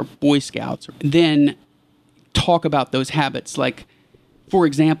baseball or Boy Scouts. Then talk about those habits. Like, for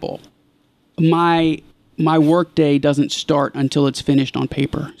example, my work day doesn't start until it's finished on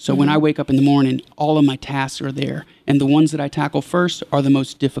paper. So when I wake up in the morning, all of my tasks are there. And the ones that I tackle first are the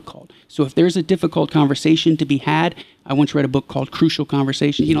most difficult. So if there's a difficult conversation to be had, I once read a book called Crucial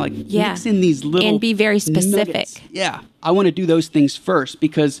Conversation. You know, like mix in these little And be very specific. nuggets. Yeah. I want to do those things first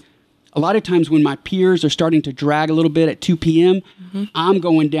because a lot of times when my peers are starting to drag a little bit at 2 p.m., I'm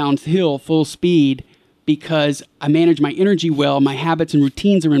going downhill full speed because I manage my energy well. My habits and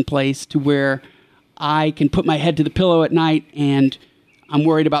routines are in place to where I can put my head to the pillow at night and I'm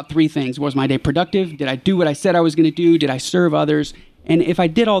worried about three things. Was my day productive? Did I do what I said I was going to do? Did I serve others? And if I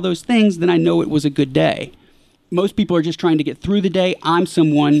did all those things, then I know it was a good day. Most people are just trying to get through the day. I'm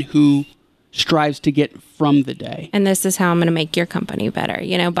someone who strives to get from the day. And this is how I'm going to make your company better,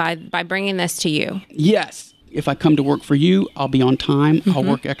 you know, by bringing this to you. Yes. If I come to work for you, I'll be on time. I'll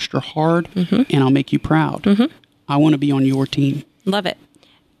work extra hard and I'll make you proud. I want to be on your team. Love it.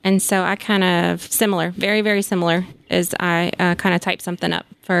 And so I kind of very, very similar, is I kind of typed something up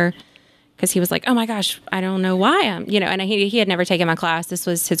because he was like, oh my gosh, I don't know why I'm, you know, and he had never taken my class. This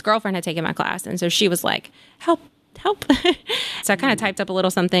was his girlfriend had taken my class. And so she was like, help. So I kind of typed up a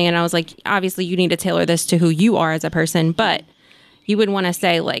little something and I was like, obviously you need to tailor this to who you are as a person, but you would want to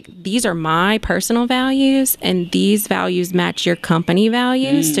say like, these are my personal values and these values match your company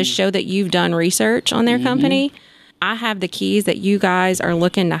values to show that you've done research on their company. I have the keys that you guys are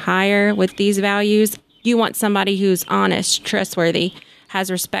looking to hire with these values. You want somebody who's honest, trustworthy, has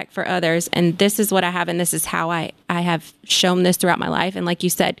respect for others. And this is what I have. And this is how I have shown this throughout my life. And like you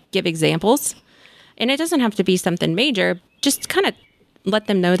said, give examples. And it doesn't have to be something major. Just kind of let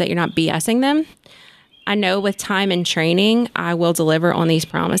them know that you're not BSing them. I know with time and training, I will deliver on these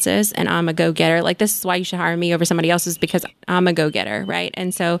promises and I'm a go-getter. Like this is why you should hire me over somebody else's because I'm a go-getter, right?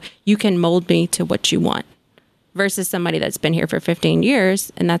 And so you can mold me to what you want. Versus somebody that's been here for 15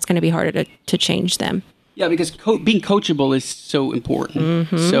 years, and that's going to be harder to change them. Yeah, because being coachable is so important.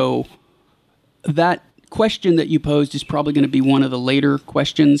 So that question that you posed is probably going to be one of the later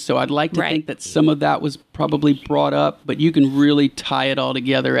questions. So I'd like to think that some of that was probably brought up, but you can really tie it all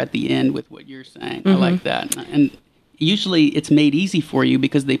together at the end with what you're saying. I like that. And usually it's made easy for you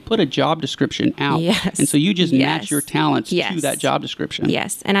because they put a job description out. Yes. And so you just match your talents to that job description.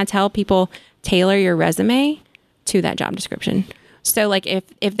 Yes. And I tell people, tailor your resume to that job description. So like if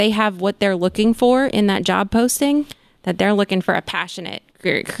they have what they're looking for in that job posting, that they're looking for a passionate,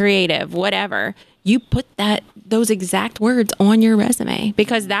 creative, whatever, you put those exact words on your resume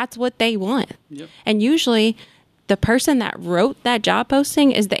because that's what they want. Yep. And usually the person that wrote that job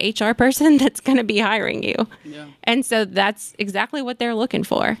posting is the HR person that's going to be hiring you. Yeah. And so that's exactly what they're looking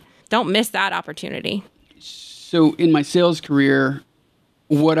for. Don't miss that opportunity. So in my sales career,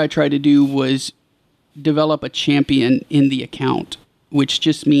 what I tried to do was develop a champion in the account, which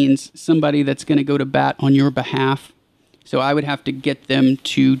just means somebody that's going to go to bat on your behalf. So I would have to get them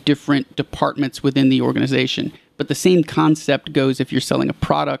to different departments within the organization. But the same concept goes if you're selling a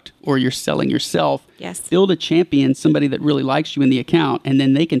product or you're selling yourself. Yes. Build a champion, somebody that really likes you in the account, and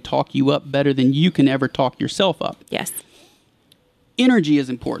then they can talk you up better than you can ever talk yourself up. Yes. Energy is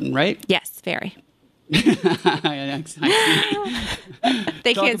important, right? Yes, very. They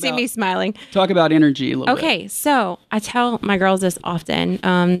can't see me smiling. Talk about energy a little bit. Okay, so I tell my girls this often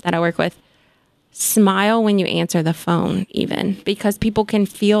that I work with. Smile when you answer the phone, even, because people can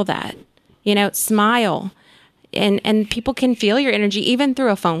feel that. You know, smile. And people can feel your energy even through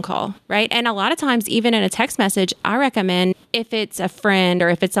a phone call, right? And a lot of times, even in a text message, I recommend if it's a friend or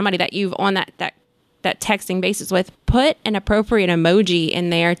if it's somebody that you've on that texting basis with, put an appropriate emoji in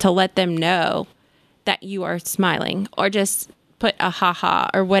there to let them know that you are smiling, or just put a haha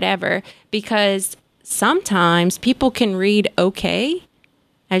or whatever, because sometimes people can read okay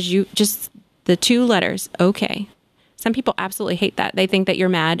as you just the two letters okay. Some people absolutely hate that. They think that you're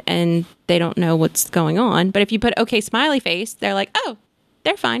mad and they don't know what's going on. But if you put okay smiley face, they're like, oh,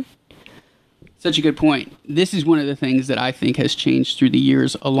 they're fine. Such a good point. This is one of the things that I think has changed through the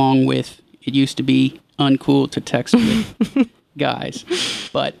years, along with it used to be uncool to text with guys,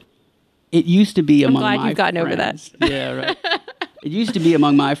 but it used to be among my friends. I'm glad you've gotten over that. Yeah, right. It used to be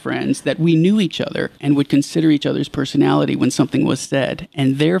among my friends that we knew each other and would consider each other's personality when something was said.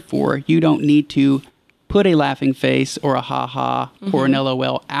 And therefore, you don't need to put a laughing face or a ha-ha or an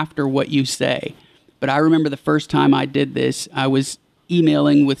LOL after what you say. But I remember the first time I did this, I was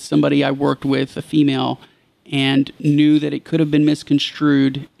emailing with somebody I worked with, a female, and knew that it could have been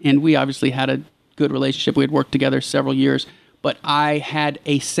misconstrued. And we obviously had a good relationship. We had worked together several years. But I had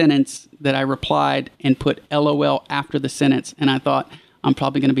a sentence that I replied and put LOL after the sentence. And I thought, I'm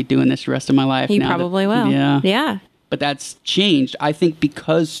probably going to be doing this the rest of my life. You probably will. Yeah. Yeah. But that's changed. I think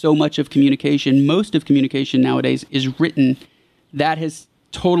because so much of communication, most of communication nowadays is written, that has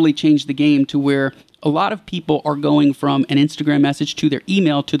totally changed the game to where a lot of people are going from an Instagram message to their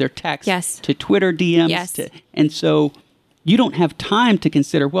email to their text Yes. to Twitter DMs. Yes. And so you don't have time to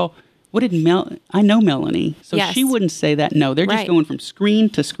consider, well, what did I know Melanie, so Yes. she wouldn't say that. No, they're just Right. going from screen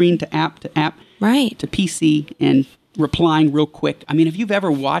to app Right. to PC and replying real quick. I mean, if you've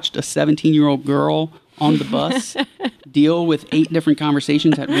ever watched a 17-year-old girl on the bus deal with 8 different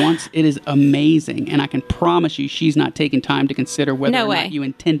conversations at once, it is amazing. And I can promise you she's not taking time to consider whether No or way. not you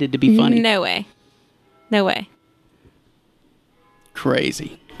intended to be funny. No way. No way.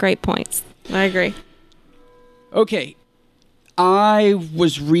 Crazy. Great points. I agree. Okay. I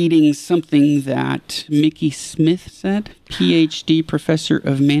was reading something that Mickey Smith said, PhD professor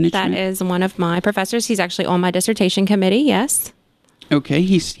of management. That is one of my professors. He's actually on my dissertation committee. Yes, Okay,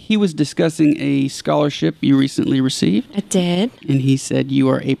 he was discussing a scholarship you recently received, I did. and he said you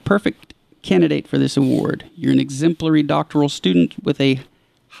are a perfect candidate for this award. You're an exemplary doctoral student with a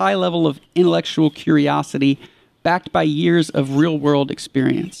high level of intellectual curiosity backed by years of real-world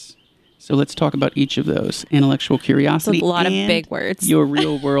experience. So let's talk about each of those. Intellectual curiosity It's a lot of and big words. your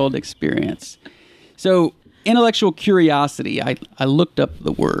real-world experience. So intellectual curiosity, I looked up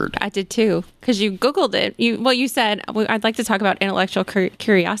the word. I did too, because you Googled it. You said, I'd like to talk about intellectual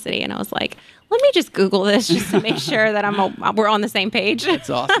curiosity. And I was like, let me just Google this just to make sure that we're on the same page. It's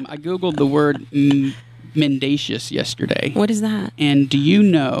awesome. I Googled the word mendacious yesterday. What is that? And do you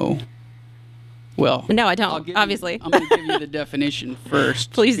know... Well, No, I don't, obviously. I'm going to give you the definition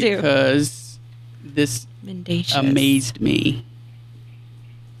first. Please do. Because this Mendacious. amazed me.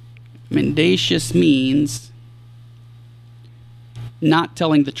 Mendacious means not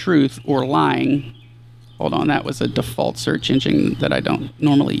telling the truth or lying. Hold on, that was a default search engine that I don't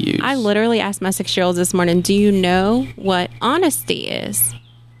normally use. I literally asked my 6-year-olds this morning, do you know what honesty is?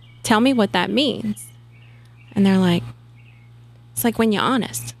 Tell me what that means. And they're like, it's like when you're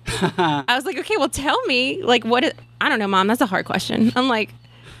honest. I was like, okay, well, tell me, like, I don't know, Mom, that's a hard question. I'm like,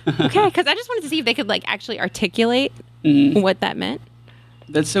 okay, because I just wanted to see if they could, like, actually articulate what that meant.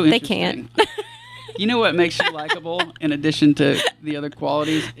 That's so They interesting. can't. You know what makes you likable, in addition to the other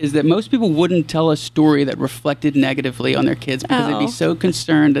qualities, is that most people wouldn't tell a story that reflected negatively on their kids because they'd be Oh. so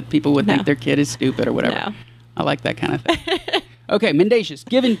concerned that people would No. think their kid is stupid or whatever. No. I like that kind of thing. Okay, mendacious,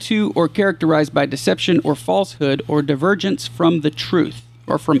 given to or characterized by deception or falsehood or divergence from the truth,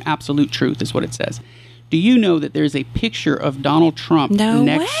 or from absolute truth is what it says. Do you know that there's a picture of Donald Trump No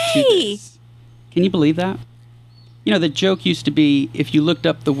next to way. this? Can you believe that? You know, the joke used to be if you looked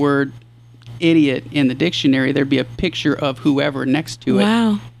up the word idiot in the dictionary, there'd be a picture of whoever next to it.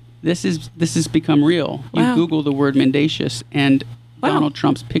 Wow. This has become real. You Wow. Google the word mendacious, and Wow. Donald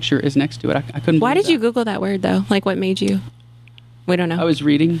Trump's picture is next to it. I couldn't. Why believe did you that. Google that word, though? Like, what made you? We don't know. I was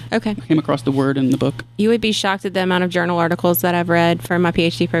reading. Okay. I came across the word in the book. You would be shocked at the amount of journal articles that I've read for my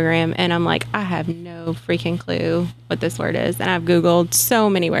PhD program. And I'm like, I have no freaking clue what this word is. And I've Googled so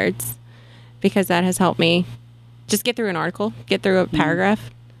many words because that has helped me just get through an article, get through a paragraph.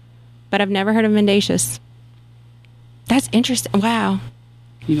 But I've never heard of mendacious. That's interesting. Wow.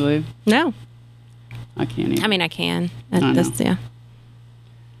 Can you believe? No. I can't even. I mean, I can. I know. Yeah.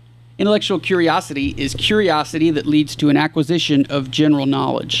 Intellectual curiosity is curiosity that leads to an acquisition of general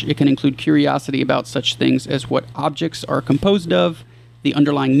knowledge. It can include curiosity about such things as what objects are composed of, the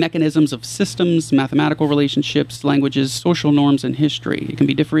underlying mechanisms of systems, mathematical relationships, languages, social norms, and history. It can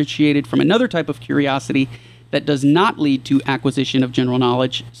be differentiated from another type of curiosity that does not lead to acquisition of general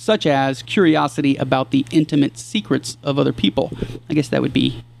knowledge, such as curiosity about the intimate secrets of other people. I guess that would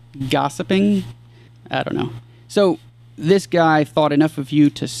be gossiping. I don't know. So this guy thought enough of you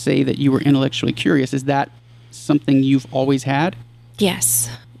to say that you were intellectually curious. Is that something you've always had? Yes.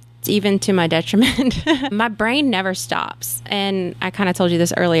 It's even to my detriment. My brain never stops. And I kind of told you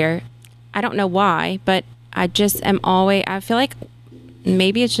this earlier. I don't know why, but I just am always, I feel like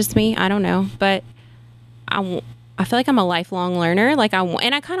maybe it's just me. I don't know. But I feel like I'm a lifelong learner. Like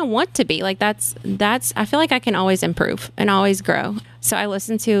and I kind of want to be like, that's, I feel like I can always improve and always grow. So I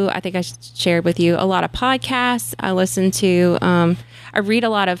listen to, I think I shared with you, a lot of podcasts. I listen to, I read a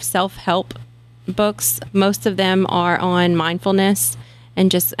lot of self-help books. Most of them are on mindfulness. And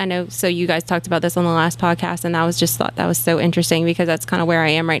just, I know, so you guys talked about this on the last podcast, and I was just thought that was so interesting because that's kind of where I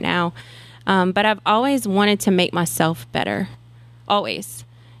am right now. But I've always wanted to make myself better. always.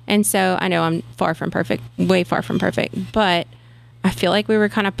 And so I know I'm far from perfect, way far from perfect, but I feel like we were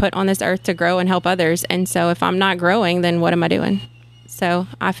kind of put on this earth to grow and help others. And so if I'm not growing, then what am I doing? So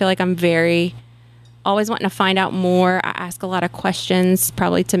I feel like I'm always wanting to find out more. I ask a lot of questions,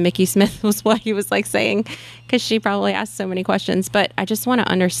 probably to Mickey Smith was what he was like saying, because she probably asked so many questions, but I just want to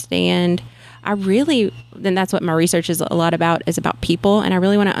understand. Then that's what my research is a lot about, is about people. And I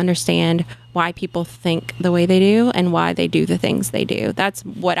really want to understand why people think the way they do and why they do the things they do. That's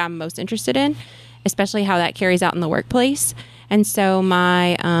what I'm most interested in, especially how that carries out in the workplace. And so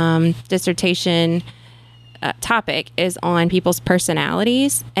my dissertation topic is on people's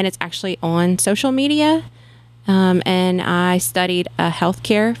personalities, and it's actually on social media. And I studied a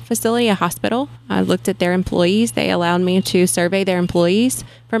healthcare facility, a hospital. I looked at their employees. They allowed me to survey their employees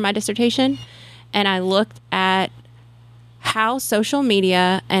for my dissertation. And I looked at how social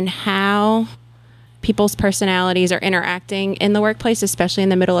media and how people's personalities are interacting in the workplace, especially in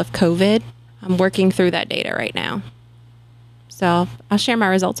the middle of COVID. I'm working through that data right now. So I'll share my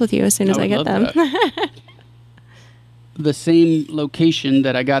results with you as soon as I get them. The same location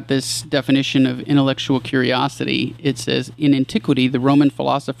that I got this definition of intellectual curiosity, it says, in antiquity, the Roman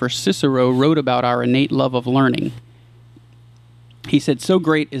philosopher Cicero wrote about our innate love of learning. He said, so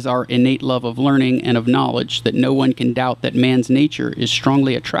great is our innate love of learning and of knowledge that no one can doubt that man's nature is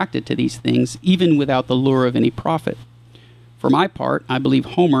strongly attracted to these things, even without the lure of any profit. For my part, I believe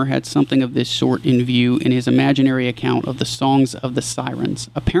Homer had something of this sort in view in his imaginary account of the songs of the sirens.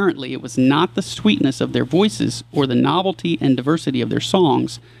 Apparently, it was not the sweetness of their voices or the novelty and diversity of their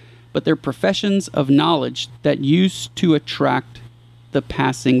songs, but their professions of knowledge that used to attract the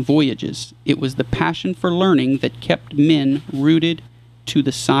passing voyages. It was the passion for learning that kept men rooted to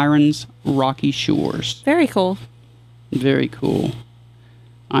the sirens' rocky shores. Very cool. Very cool.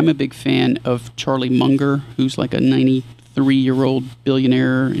 I'm a big fan of Charlie Munger, who's like a 93-year-old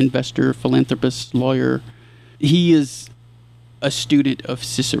billionaire, investor, philanthropist, lawyer. He is a student of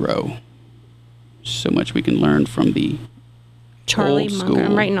Cicero. So much we can learn from the Charlie old Munger.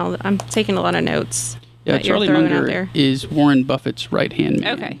 school. I'm taking a lot of notes. Yeah, that you're Charlie throwing out Munger there. is Warren Buffett's right-hand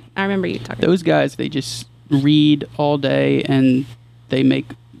man. Okay, I remember you talking. Those guys, they just read all day and they make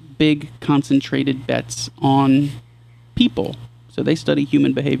big concentrated bets on people. So they study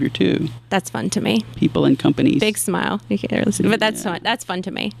human behavior too. That's fun to me. People and companies. Big smile. You can't listen, but that's fun. That's fun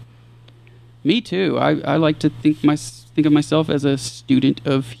to me. Me too. I like to think of myself as a student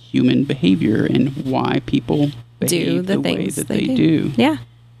of human behavior and why people behave the way that they do. Yeah.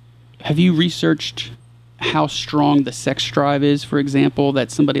 Have you researched how strong the sex drive is, for example,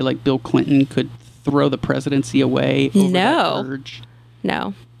 that somebody like Bill Clinton could throw the prpresidency away over that urge?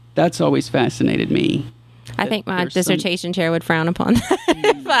 No. That's always fascinated me. I think my dissertation chair would frown upon that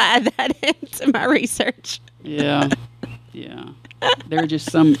if I add that into my research. Yeah. There are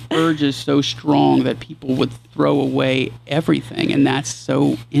just some urges so strong that people would throw away everything, and that's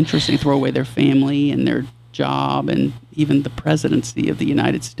so interesting. Throw away their family and their job and even the presidency of the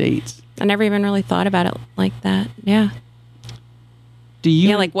United States. I never even really thought about it like that. Yeah.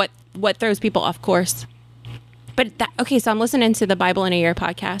 Like what throws people off course. But so I'm listening to the Bible in a Year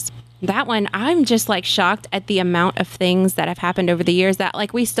podcast. That one, I'm just like shocked at the amount of things that have happened over the years that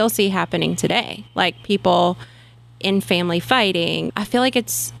like we still see happening today. Like people in family fighting. I feel like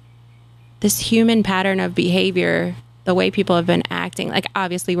it's this human pattern of behavior, the way people have been acting. Like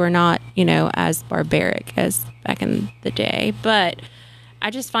obviously we're not, as barbaric as back in the day, but I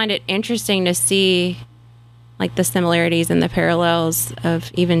just find it interesting to see like the similarities and the parallels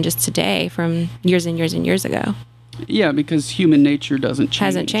of even just today from years and years and years ago. Yeah, because human nature hasn't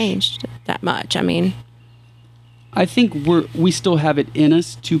changed that much. I mean, I think we still have it in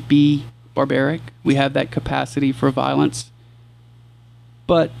us to be barbaric. We have that capacity for violence.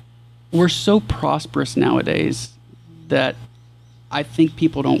 But we're so prosperous nowadays that I think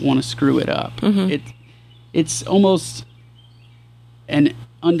people don't want to screw it up. Mm-hmm. It's almost an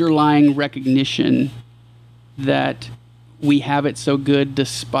underlying recognition that we have it so good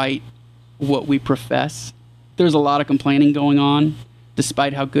despite what we profess. There's a lot of complaining going on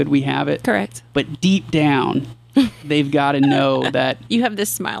despite how good we have it. Correct. But deep down, they've got to know that... You have this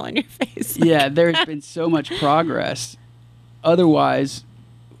smile on your face. Yeah, there's been so much progress. Otherwise,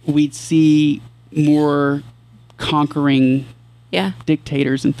 we'd see more conquering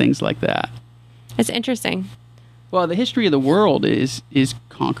dictators and things like that. It's interesting. Well, the history of the world is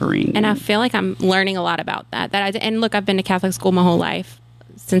conquering. And I feel like I'm learning a lot about that. And look, I've been to Catholic school my whole life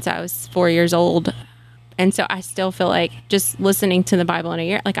since I was 4 years old. And so I still feel like just listening to the Bible in a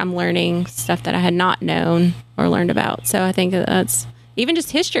year, like I'm learning stuff that I had not known or learned about. So I think that's even just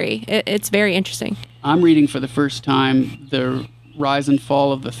history. It's very interesting. I'm reading for the first time the rise and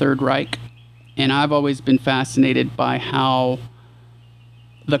fall of the Third Reich, and I've always been fascinated by how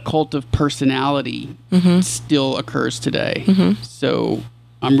the cult of personality still occurs today. So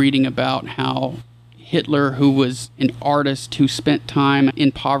I'm reading about how Hitler, who was an artist who spent time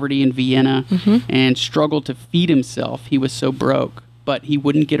in poverty in Vienna and struggled to feed himself. He was so broke, but he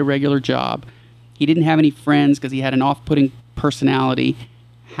wouldn't get a regular job. He didn't have any friends because he had an off-putting personality.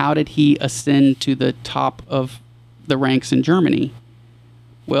 How did he ascend to the top of the ranks in Germany?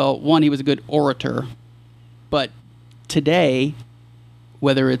 Well, one, he was a good orator. But today,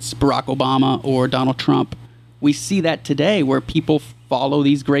 whether it's Barack Obama or Donald Trump, we see that today where people follow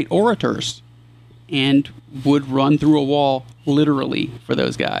these great orators and would run through a wall literally for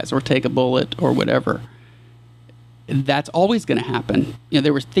those guys or take a bullet or whatever. That's always going to happen. You know,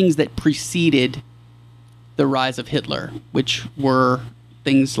 there were things that preceded the rise of Hitler, which were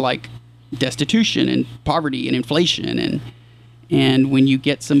things like destitution and poverty and inflation. And when you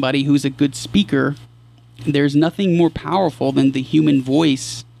get somebody who's a good speaker, there's nothing more powerful than the human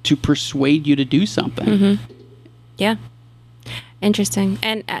voice to persuade you to do something. Yeah. Interesting.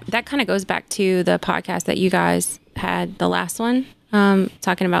 And that kind of goes back to the podcast that you guys had, the last one,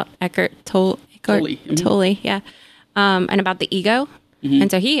 talking about Eckhart Tolle. Yeah. And about the ego.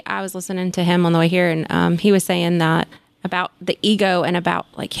 And so I was listening to him on the way here, and he was saying that about the ego and about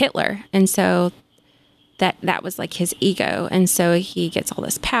like Hitler. And so that was like his ego. And so he gets all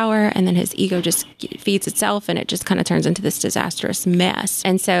this power, and then his ego just feeds itself, and it just kind of turns into this disastrous mess.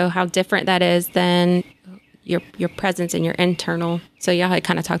 And so how different that is than your presence and your internal. So y'all had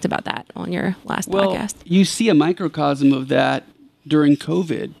kind of talked about that on your last podcast. You see a microcosm of that during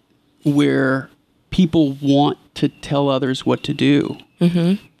COVID, where people want to tell others what to do.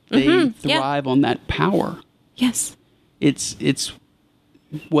 They thrive on that power. Yes. It's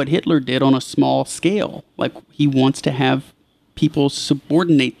what Hitler did on a small scale. Like, he wants to have people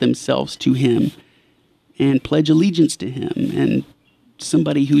subordinate themselves to him and pledge allegiance to him. And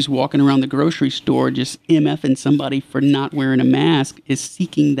somebody who's walking around the grocery store just MFing somebody for not wearing a mask is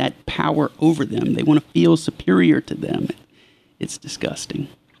seeking that power over them. They want to feel superior to them. It's disgusting.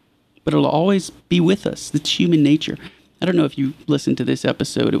 But it'll always be with us. It's human nature. I don't know if you listened to this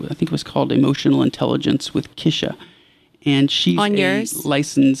episode. I think it was called Emotional Intelligence with Kisha. And she's a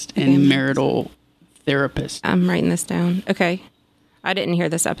licensed and marital therapist. I'm writing this down. Okay. I didn't hear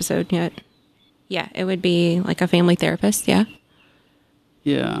this episode yet. Yeah, it would be like a family therapist, yeah?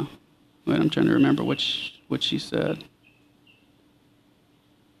 Yeah. Wait, I'm trying to remember what she said.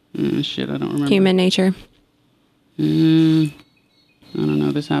 Shit, I don't remember. Human nature. I don't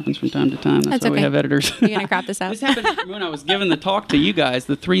know. This happens from time to time. That's why we have editors. You're going to crop this out? This happened when I was giving the talk to you guys,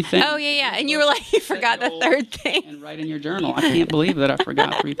 the 3 things. Oh, yeah. And you were like, you forgot the third thing. And write in your journal. I can't believe that I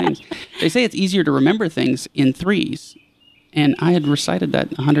forgot 3 things. They say it's easier to remember things in 3s. And I had recited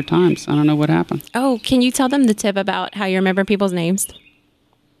that 100 times. I don't know what happened. Oh, can you tell them the tip about how you remember people's names?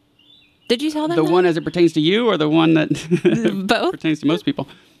 Did you tell them the one as it pertains to you, or the one that both pertains to most people?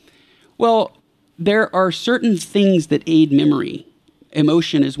 Well, there are certain things that aid memory.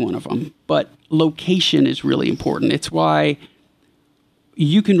 Emotion is one of them, but location is really important. It's why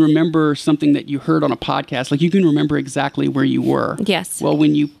you can remember something that you heard on a podcast. Like, you can remember exactly where you were. Yes. Well,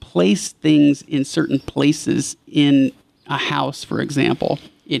 when you place things in certain places in a house, for example,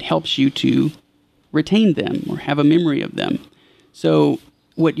 it helps you to retain them or have a memory of them. So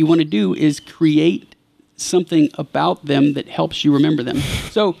what you want to do is create something about them that helps you remember them.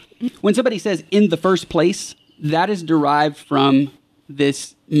 So when somebody says "in the first place," that is derived from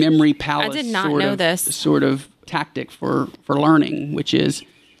this memory palace. I did not know this sort of tactic for learning, which is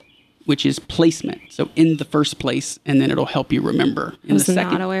placement. So in the first place, and then it'll help you remember. I was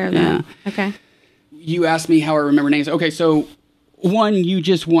not aware of that. Okay. You asked me how I remember names. Okay, so one, you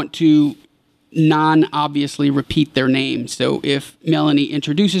just want to non-obviously repeat their name. So if Melanie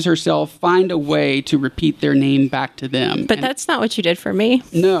introduces herself, find a way to repeat their name back to them. But that's not what you did for me.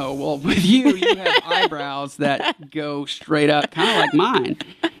 No. Well, with you have eyebrows that go straight up, kind of like mine.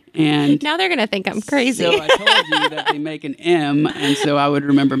 And now they're going to think I'm crazy. So I told you that they make an M, and so I would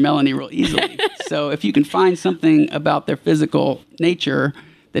remember Melanie real easily. So if you can find something about their physical nature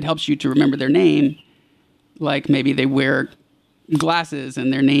that helps you to remember their name, like maybe they wear glasses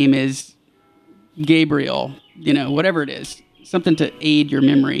and their name is Gabriel, whatever it is, something to aid your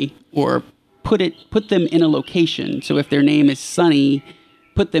memory, or put them in a location. So if their name is Sunny,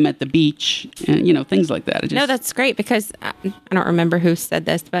 put them at the beach, and things like that. No, that's great, because I don't remember who said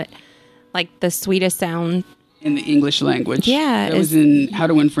this, but like the sweetest sound in the English language. Yeah. That was in How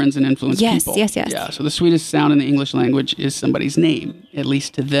to Win Friends and Influence People. Yes. Yeah. So the sweetest sound in the English language is somebody's name, at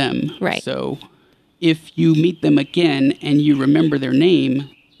least to them. Right. So if you meet them again and you remember their name,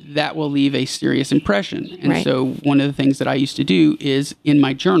 that will leave a serious impression. And Right. so one of the things that I used to do is in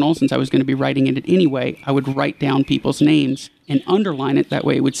my journal, since I was going to be writing in it anyway, I would write down people's names and underline it. That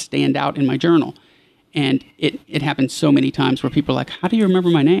way it would stand out in my journal. And it happened so many times where people are like, how do you remember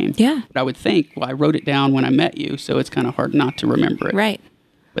my name? Yeah. But I would think, well, I wrote it down when I met you, so it's kind of hard not to remember it. Right.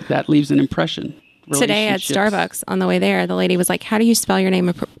 But that leaves an impression. Today at Relationships. Starbucks on the way there, the lady was like, how do you spell your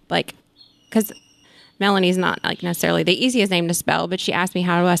name? Like, because Melanie's not like necessarily the easiest name to spell, but she asked me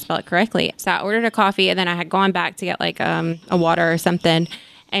how do I spell it correctly. So I ordered a coffee, and then I had gone back to get like a water or something,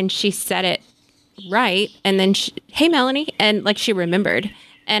 and she said it right. And then hey, Melanie. And like she remembered.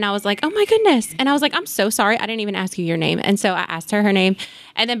 And I was like, oh my goodness. And I was like, I'm so sorry. I didn't even ask you your name. And so I asked her name.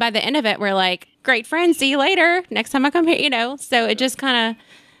 And then by the end of it, we're like, great friends. See you later. Next time I come here, So it just kind of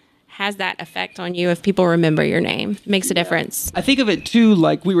has that effect on you if people remember your name. It makes a difference. I think of it too,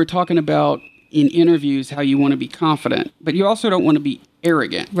 like we were talking about in interviews, how you want to be confident, but you also don't want to be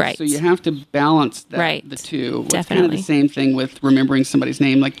arrogant. Right. So you have to balance that, Right. the two. It's kind of Definitely. the same thing with remembering somebody's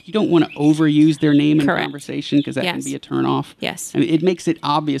name. Like you don't want to overuse their name in Correct. conversation because that can Yes. be a turnoff. Yes. I mean, it makes it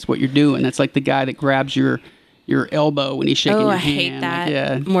obvious what you're doing. That's like the guy that grabs your elbow when he's shaking Oh, your I hand. hate that Like,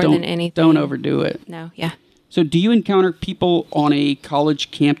 yeah, more don't- than anything. Don't overdo it. No. Yeah. So do you encounter people on a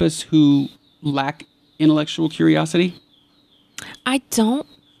college campus who lack intellectual curiosity? I don't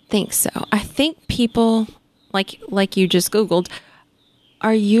think so. I think people like you just Googled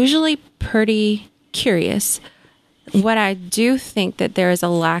are usually pretty curious. What I do think that there is a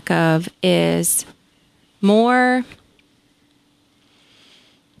lack of is more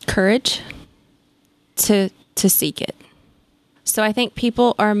courage to seek it. So I think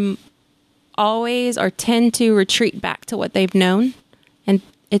people are always or tend to retreat back to what they've known, and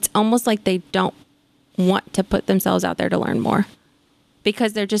it's almost like they don't want to put themselves out there to learn more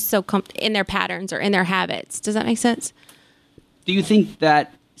because they're just so in their patterns or in their habits. Does that make sense? Do you think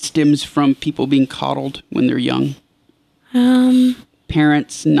that stems from people being coddled when they're young?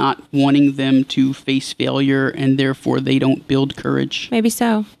 Parents not wanting them to face failure and therefore they don't build courage? Maybe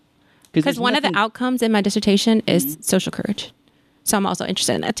so. Because there's one of the nothing- outcomes in my dissertation is social courage. So I'm also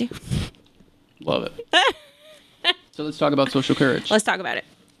interested in that too. Love it. So let's talk about social courage. Let's talk about it.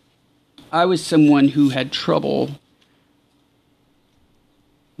 I was someone who had trouble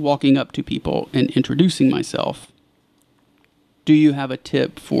walking up to people and introducing myself. Do you have a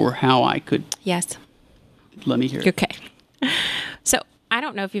tip for how I could? Yes. Let me hear it. Okay. So I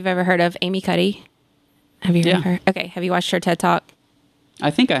don't know if you've ever heard of Amy Cuddy. Have you heard of Yeah. her? Okay. Have you watched her TED Talk I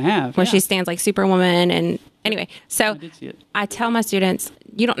think I have. where yeah. she stands like Superwoman? And anyway, so I did see it. I tell my students,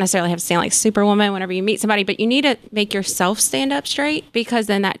 you don't necessarily have to stand like Superwoman whenever you meet somebody, but you need to make yourself stand up straight because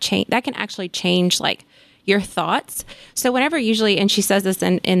then that can actually change like your thoughts. So whenever usually, and she says this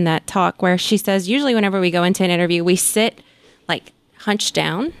in that talk where she says, usually whenever we go into an interview, we sit like hunched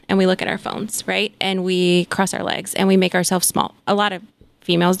down and we look at our phones, right? And we cross our legs and we make ourselves small. A lot of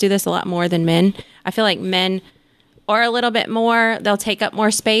females do this a lot more than men. I feel like men are a little bit more, they'll take up more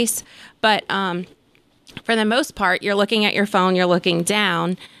space, but, for the most part, you're looking at your phone, you're looking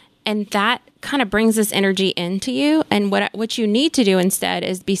down, and that kind of brings this energy into you. And what you need to do instead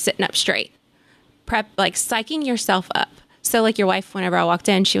is be sitting up straight, like psyching yourself up. So like your wife, whenever I walked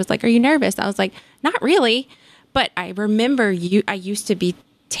in, she was like, "Are you nervous?" I was like, "Not really," but I remember I used to be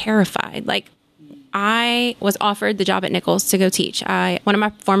terrified. Like I was offered the job at Nichols to go teach. One of my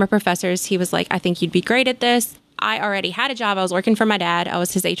former professors, he was like, "I think you'd be great at this." I already had a job. I was working for my dad. I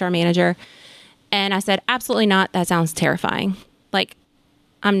was his HR manager. And I said, absolutely not. That sounds terrifying. Like,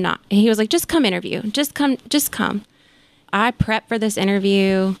 I'm not. And he was like, just come interview. Just come. I prepped for this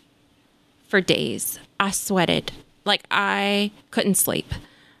interview for days. I sweated. Like, I couldn't sleep.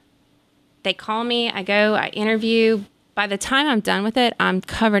 They call me. I go. I interview. By the time I'm done with it, I'm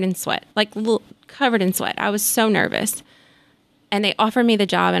covered in sweat. Like, covered in sweat. I was so nervous. And they offered me the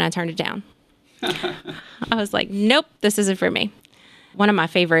job, and I turned it down. I was like, nope, this isn't for me. One of my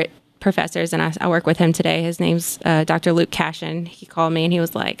favorite professors, and I work with him today. His name's Dr. Luke Cashin. He called me and he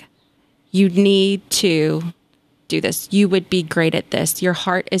was like, you need to do this. You would be great at this. Your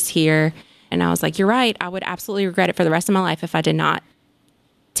heart is here. And I was like, you're right. I would absolutely regret it for the rest of my life if I did not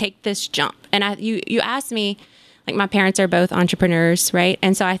take this jump. And you asked me, like my parents are both entrepreneurs, right?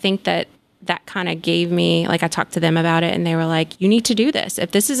 And so I think that kind of gave me, like I talked to them about it and they were like, you need to do this.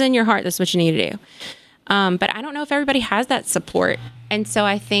 If this is in your heart, this is what you need to do. But I don't know if everybody has that support. And so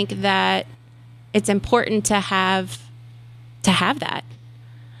I think that it's important to have that.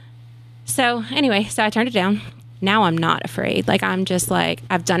 So anyway, so I turned it down. Now I'm not afraid. Like, I'm just like,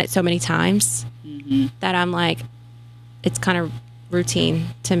 I've done it so many times that I'm like, it's kind of routine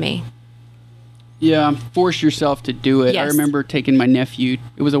to me. Yeah, force yourself to do it. Yes. I remember taking my nephew.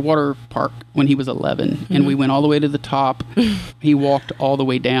 It was a water park when he was 11, and we went all the way to the top. He walked all the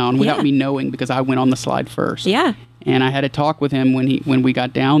way down without me knowing because I went on the slide first. Yeah. And I had a talk with him when we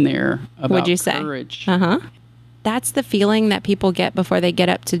got down there about What'd you courage. say? That's the feeling that people get before they get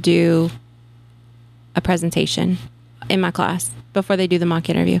up to do a presentation in my class, before they do the mock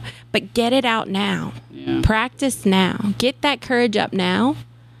interview. But get it out now. Yeah. Practice now. Get that courage up now.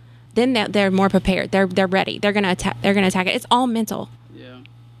 Then they're more prepared. They're ready. They're gonna attack. They're gonna attack it. It's all mental. Yeah.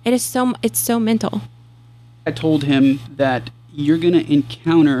 It's so mental. I told him that you're going to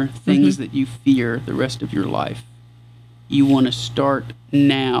encounter things that you fear the rest of your life. You want to start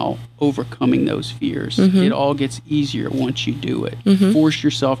now overcoming those fears. It all gets easier once you do it. Force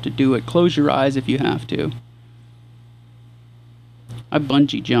yourself to do it. Close your eyes if you have to. I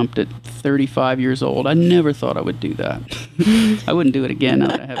bungee jumped at 35 years old. I never thought I would do that. I wouldn't do it again now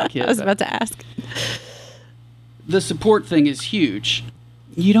that I have a kid. I was about to ask. The support thing is huge.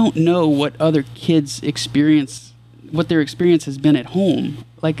 You don't know what other kids experience, what their experience has been at home.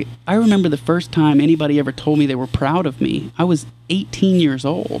 Like, I remember the first time anybody ever told me they were proud of me. I was 18 years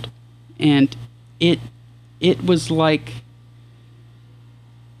old. And it was like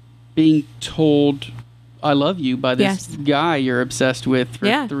being told, I love you by this guy you're obsessed with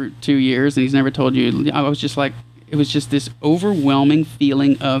for 2 years, and he's never told you. I was just like, it was just this overwhelming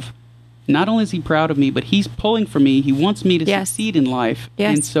feeling of, not only is he proud of me, but he's pulling for me. He wants me to succeed in life.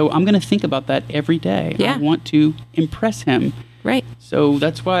 And so I'm going to think about that every day. I want to impress him. Right. So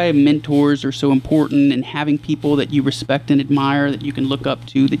that's why mentors are so important, and having people that you respect and admire, that you can look up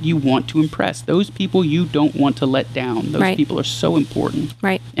to, that you want to impress. Those people you don't want to let down. Those people are so important.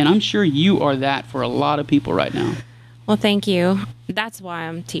 Right. And I'm sure you are that for a lot of people right now. Well, thank you. That's why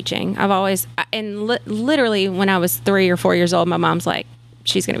I'm teaching. I've always, and literally when I was 3 or 4 years old, my mom's like,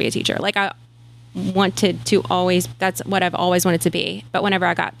 she's going to be a teacher. Like, I wanted to always, that's what I've always wanted to be. But whenever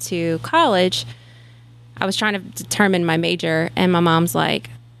I got to college, I was trying to determine my major, and my mom's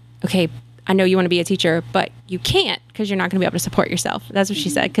like, okay, I know you want to be a teacher, but you can't because you're not going to be able to support yourself. That's what she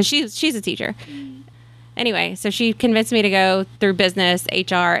said, because she's a teacher. Anyway, so she convinced me to go through business,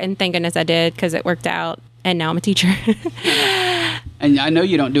 HR, and thank goodness I did, because it worked out, and now I'm a teacher. And I know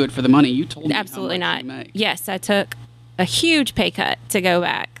you don't do it for the money. You told me Absolutely how much not. you make. Yes, I took a huge pay cut to go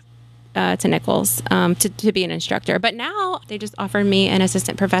back to Nichols to be an instructor. But now they just offered me an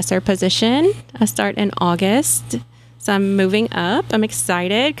assistant professor position. I start in August. So I'm moving up. I'm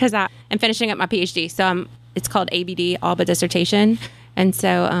excited because I'm finishing up my PhD. So it's called ABD, all but dissertation. And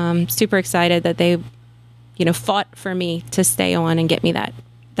so I'm super excited that they, fought for me to stay on and get me that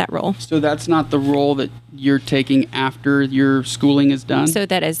role. So that's not the role that you're taking after your schooling is done? So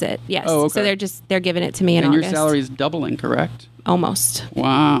that is it, yes. Oh, okay. So they're giving it to me in and August. And your salary is doubling, correct? Almost.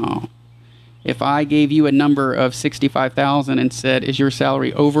 Wow. If I gave you a number of $65,000 and said, is your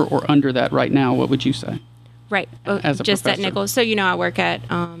salary over or under that right now, what would you say? Right. As a just professor. at Nichols. So, I work at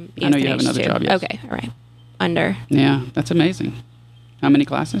ESNH I know you have another too. job, yes. Okay, all right. Under. Yeah, that's amazing. How many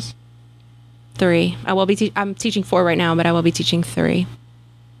classes? 3. I will be. I'm teaching 4 right now, but I will be teaching 3.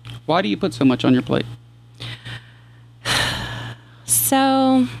 Why do you put so much on your plate?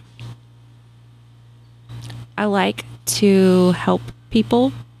 So, I like to help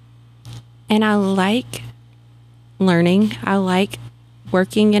people, and I like learning. I like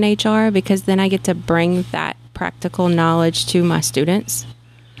working in HR because then I get to bring that practical knowledge to my students.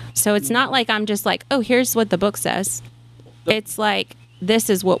 So it's not like I'm just like, oh, here's what the book says. It's like, this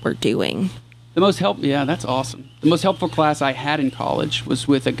is what we're doing. Yeah, that's awesome. The most helpful class I had in college was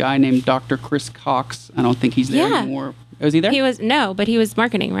with a guy named Dr. Chris Cox. I don't think he's there anymore. Was he there? But he was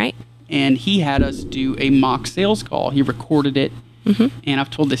marketing, right? And he had us do a mock sales call. He recorded it. And I've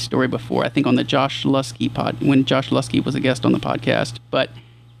told this story before, I think on the Josh Lusky when Josh Lusky was a guest on the podcast. But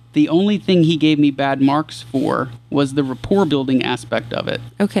the only thing he gave me bad marks for was the rapport building aspect of it.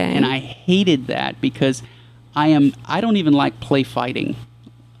 Okay. And I hated that because I don't even like play fighting.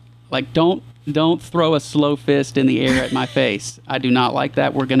 Like, don't throw a slow fist in the air at my face. I do not like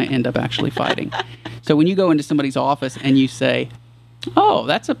that. We're going to end up actually fighting. So when you go into somebody's office and you say, oh,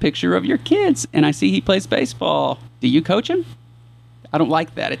 that's a picture of your kids, and I see he plays baseball. Do you coach him? I don't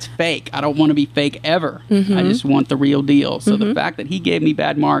like that. It's fake. I don't want to be fake ever. I just want the real deal. So the fact that he gave me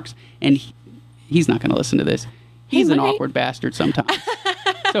bad marks, and he's not going to listen to this. He's an awkward bastard sometimes.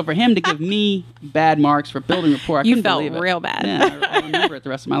 So for him to give me bad marks for building rapport, I couldn't believe it. You felt real bad. Yeah, I remember it the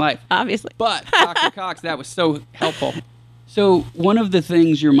rest of my life. Obviously. But Dr. Cox, that was so helpful. So one of the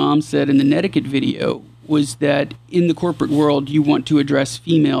things your mom said in the Netiquette video was that in the corporate world, you want to address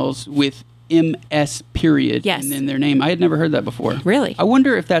females with MS period Yes. in their name. I had never heard that before. Really? I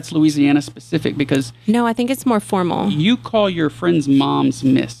wonder if that's Louisiana specific because No, I think it's more formal. you call your friends' moms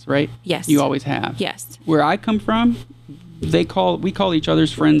Miss, right? Yes. You always have. Yes. Where I come from, we call each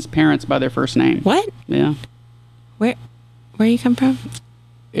other's friends' parents by their first name. What? Yeah. Where you come from?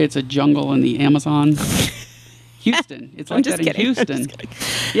 It's a jungle in the Amazon. Houston. It's like just that in kidding. I'm Houston.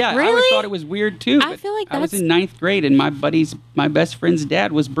 Yeah, I always Really? thought it was weird too. I but feel like I was that's- in 9th grade and my best friend's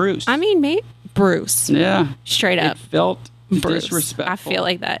dad was Bruce. I mean, Bruce. yeah. Straight up. It felt Bruce. disrespectful. I feel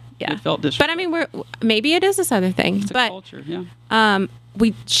like that. Yeah. It felt But I disrespectful. mean, maybe it is this other thing. It's a But culture, yeah.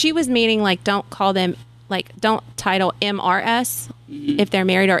 she was meaning like don't call them like don't title MRS if they're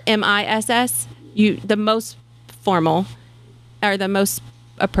married or MISS. The most formal or the most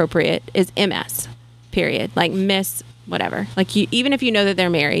appropriate is MS. Period. Like Miss whatever. Like even if you know that they're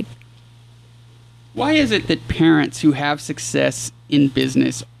married. Why is it that parents who have success in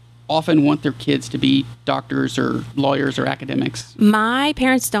business often want their kids to be doctors or lawyers or academics? My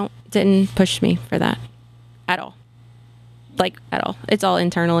parents didn't push me for that at all. Like at all. It's all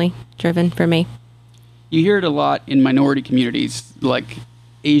internally driven for me. You hear it a lot in minority communities, like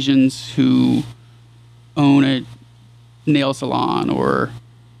Asians who own a nail salon or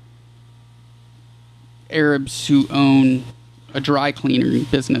Arabs who own a dry cleaner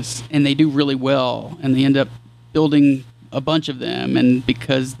business, and they do really well, and they end up building a bunch of them, and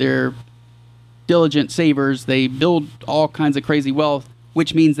because they're diligent savers, they build all kinds of crazy wealth,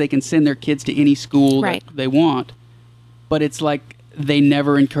 which means they can send their kids to any school Right. that they want. But it's like they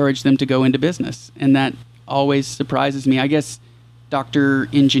never encourage them to go into business, and that always surprises me. I guess doctor,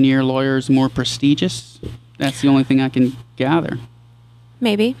 engineer, lawyer is more prestigious. That's the only thing I can gather.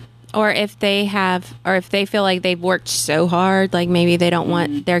 Maybe. Or if they feel like they've worked so hard, like maybe they don't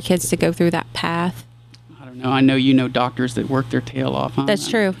want their kids to go through that path. I don't know. I know you know doctors that work their tail off. Huh? That's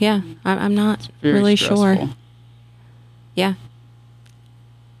true. Yeah. I'm not Very really stressful. sure. Yeah.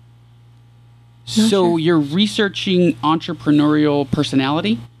 So sure. you're researching entrepreneurial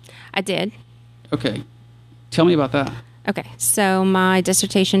personality? I did. Okay. Tell me about that. Okay. So my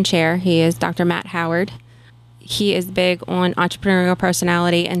dissertation chair, he is Dr. Matt Howard. He is big on entrepreneurial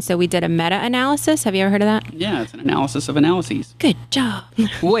personality. And so we did a meta-analysis. Have you ever heard of that? Yeah, it's an analysis of analyses. Good job.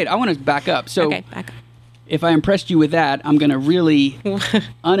 Wait, I want to back up. So Okay, back up. if I impressed you with that, I'm going to really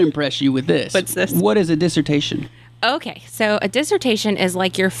unimpress you with this. What's this? What is a dissertation? Okay, so a dissertation is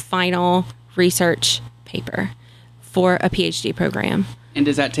like your final research paper for a PhD program. And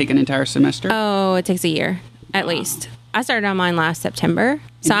does that take an entire semester? Oh, it takes a year at least. I started on mine last September,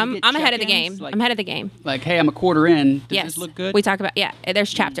 so And you get I'm ahead of the check-ins? game. Like- I'm ahead of the game. Like, hey, I'm a quarter in. Does Yes, this look good? we talk about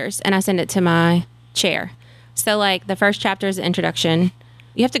there's chapters, and I send it to my chair. So like the first chapter is the introduction.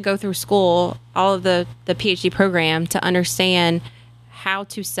 You have to go through school, all of the PhD program to understand how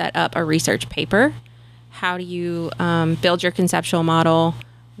to set up a research paper. How do you build your conceptual model?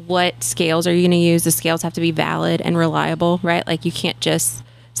 What scales are you going to use? The scales have to be valid and reliable, right? Like you can't just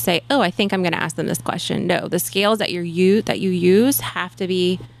say, "Oh, I think I'm going to ask them this question." No, the scales that you use have to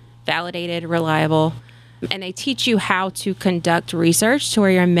be validated, reliable, and they teach you how to conduct research to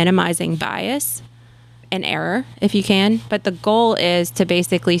where you're minimizing bias and error if you can. But the goal is to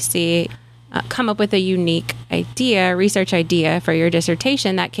basically come up with a unique research idea for your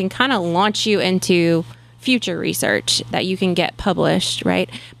dissertation that can kind of launch you into future research that you can get published, right?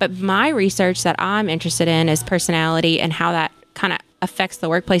 But my research that I'm interested in is personality and how that kind of affects the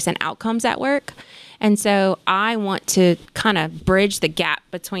workplace and outcomes at work. And so I want to kind of bridge the gap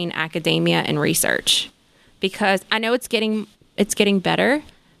between academia and research because I know it's getting better,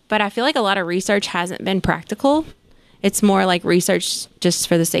 but I feel like a lot of research hasn't been practical. It's more like research just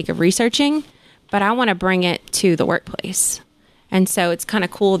for the sake of researching, but I want to bring it to the workplace. And so it's kind of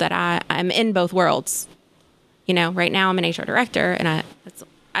cool that I'm in both worlds. You know, right now I'm an HR director and I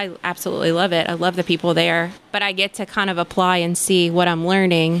absolutely love it. I love the people there, but I get to kind of apply and see what I'm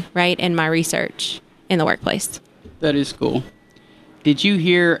learning, right, in my research in the workplace. That is cool. Did you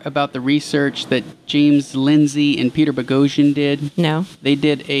hear about the research that James Lindsay and Peter Boghossian did? No. They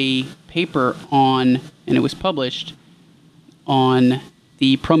did a paper on, and it was published, on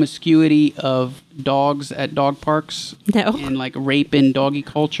the promiscuity of dogs at dog parks. No. And like rape in doggy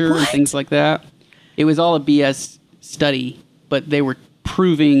culture and things like that. It was all a BS study, but they were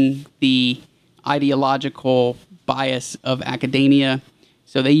proving the ideological bias of academia.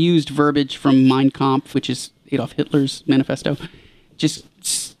 So they used verbiage from Mein Kampf, which is Adolf Hitler's manifesto.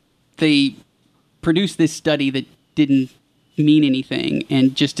 They produced this study that didn't mean anything,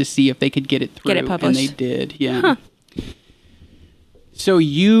 and just to see if they could get it through. Get it published. And they did, yeah. Huh. So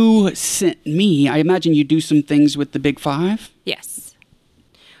you sent me, I imagine you do some things with the Big Five? Yes.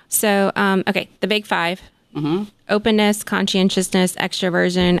 So, okay, the big five. Openness, conscientiousness,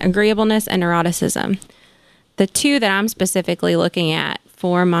 extroversion, agreeableness, and neuroticism. The two that I'm specifically looking at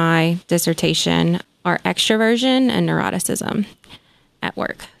for my dissertation are extroversion and neuroticism at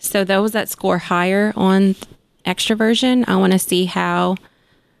work. So those that score higher on extroversion, I want to see how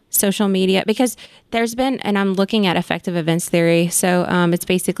social media, because there's been, and I'm looking at effective events theory. So it's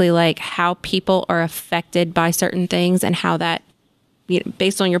basically like how people are affected by certain things and how that,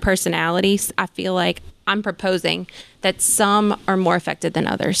 based on your personalities, I feel like I'm proposing that some are more affected than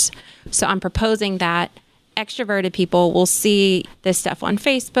others. So I'm proposing that extroverted people will see this stuff on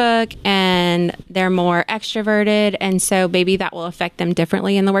Facebook and they're more extroverted. And so maybe that will affect them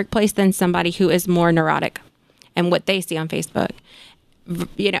differently in the workplace than somebody who is more neurotic and what they see on Facebook,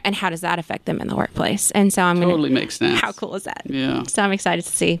 and how does that affect them in the workplace? And so I'm totally makes sense. How cool is that? Yeah. So I'm excited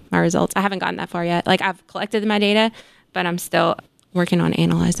to see my results. I haven't gotten that far yet. Like I've collected my data, but I'm still working on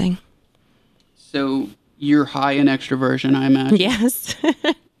analyzing. So you're high in extroversion, I imagine. Yes.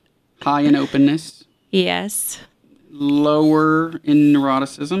 High in openness. Yes. Lower in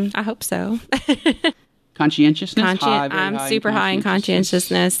neuroticism. I hope so. Conscientiousness. I'm super high in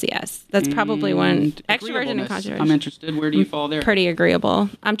conscientiousness. Yes. That's probably one. Extroversion and conscientiousness. I'm interested. Where do you fall there? Pretty agreeable.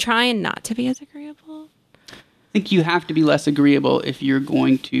 I'm trying not to be as agreeable. I think you have to be less agreeable if you're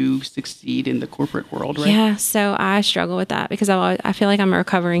going to succeed in the corporate world, right? Yeah. So I struggle with that because I feel like I'm a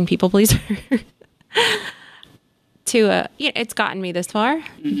recovering people pleaser. It's gotten me this far,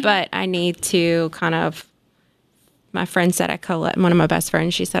 but I need to kind of, my friend said I collect, one of my best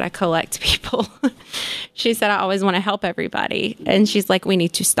friends, she said I collect people. She said I always want to help everybody. And she's like, we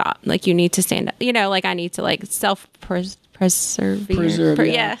need to stop. Like you need to stand up, like I need to like preserve.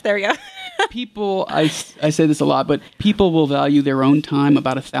 Yeah, there we go. People, I say this a lot, but people will value their own time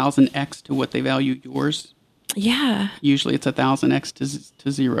about 1,000x to what they value yours. Yeah. Usually it's 1,000x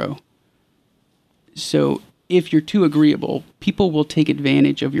to 0. So if you're too agreeable, people will take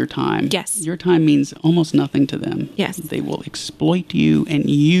advantage of your time. Yes. Your time means almost nothing to them. Yes. They will exploit you and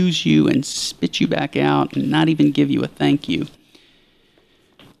use you and spit you back out and not even give you a thank you.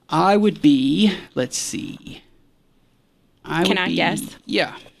 I would be, let's see. Can I guess?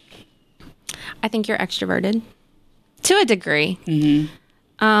 Yeah. I think you're extroverted to a degree.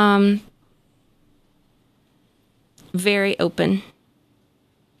 Very open.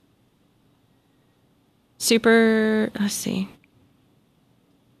 Let's see.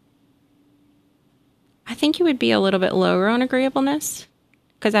 I think you would be a little bit lower on agreeableness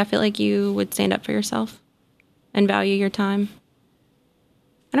because I feel like you would stand up for yourself and value your time.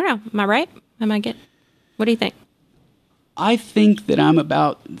 I don't know. Am I right? What do you think? I think that I'm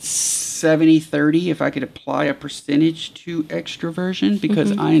about 70-30 if I could apply a percentage to extroversion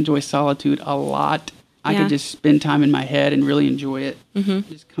because I enjoy solitude a lot. I could just spend time in my head and really enjoy it.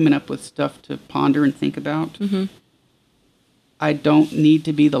 Just coming up with stuff to ponder and think about. I don't need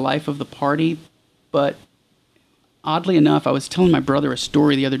to be the life of the party, but oddly enough, I was telling my brother a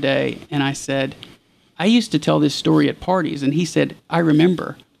story the other day, and I said, I used to tell this story at parties, and he said, I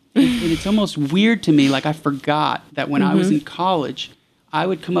remember. And it's almost weird to me, like I forgot that when I was in college, I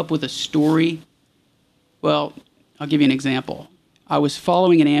would come up with a story. Well, I'll give you an example. I was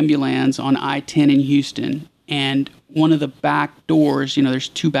following an ambulance on I-10 in Houston, and one of the back doors, there's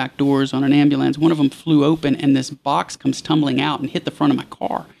 2 back doors on an ambulance. One of them flew open, and this box comes tumbling out and hit the front of my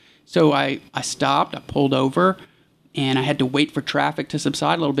car. So I stopped, I pulled over, and I had to wait for traffic to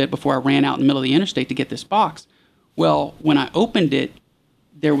subside a little bit before I ran out in the middle of the interstate to get this box. Well, when I opened it,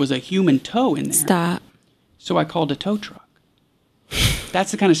 there was a human toe in there. Stop. So I called a tow truck. That's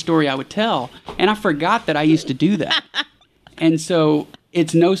the kind of story I would tell. And I forgot that I used to do that. And so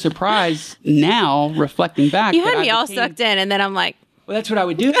it's no surprise now, reflecting back. You had me all sucked in, and then I'm like... Well, that's what I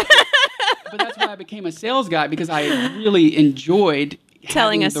would do. But that's why I became a sales guy, because I really enjoyed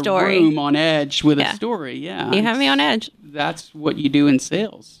telling a story. The room on edge with a story. Yeah. You have me on edge. That's what you do in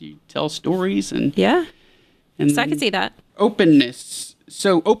sales. You tell stories and... Yeah. And so I can see that. Openness.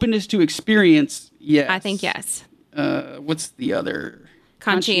 So openness to experience, yes. I think yes. What's the other?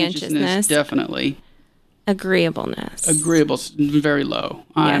 Conscientiousness. Definitely. Agreeableness. Agreeable, very low.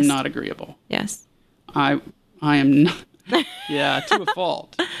 I am not agreeable. Yes. I am not. Yeah, to a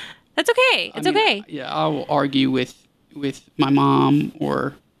fault. That's okay. It's okay. Yeah, I will argue with my mom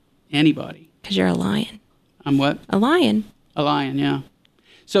or anybody. Because you're a lion. I'm what? A lion. A lion, yeah.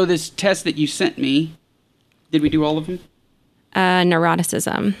 So this test that you sent me, did we do all of them?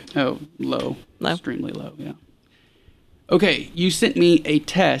 Neuroticism. Oh, low. Low. Extremely low, yeah. Okay, you sent me a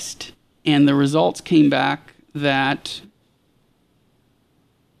test, and the results came back that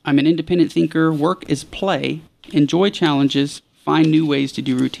I'm an independent thinker, work is play, enjoy challenges, find new ways to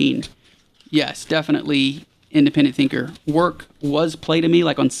do routine. Yes, definitely independent thinker. Work was play to me.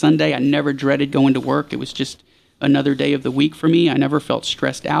 Like on Sunday, I never dreaded going to work. It was just another day of the week for me. I never felt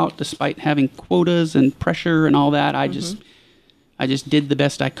stressed out despite having quotas and pressure and all that. I just did the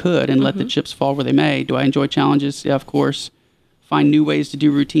best I could and let the chips fall where they may. Do I enjoy challenges? Yeah, of course. Find new ways to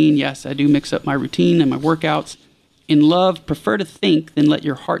do routine? Yes, I do mix up my routine and my workouts. In love, prefer to think than let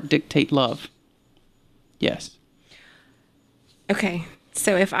your heart dictate love. Yes. Okay.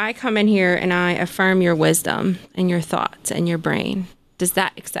 So if I come in here and I affirm your wisdom and your thoughts and your brain, does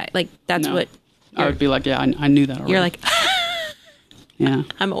that excite? Like, that's No. what I would be like, yeah, I knew that already. you're like, yeah.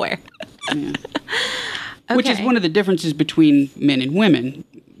 I'm aware. Yeah. Which is Okay. one of the differences between men and women.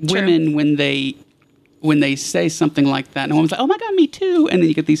 True. Women, when they say something like that, and a woman's like, oh my God, me too. And then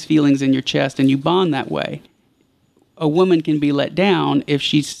you get these feelings in your chest and you bond that way. A woman can be let down if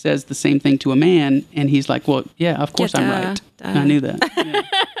she says the same thing to a man and he's like, well, yeah, of course I'm right. I knew that. Yeah.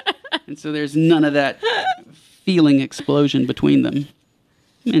 And so there's none of that feeling explosion between them.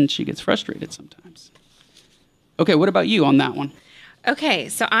 And she gets frustrated sometimes. Okay, what about you on that one? Okay.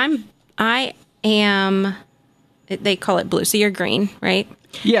 So I am, they call it blue. So you're green, right?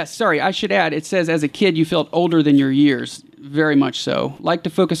 Yes, sorry, I should add, it says as a kid you felt older than your years. Very much so. Like to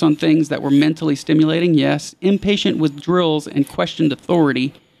focus on things that were mentally stimulating, yes. Impatient with drills and questioned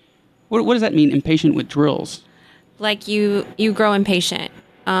authority. What does that mean, impatient with drills? Like you grow impatient.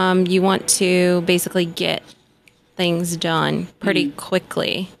 You want to basically get things done pretty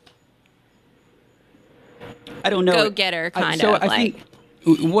quickly. I don't know. Go-getter kind of. I think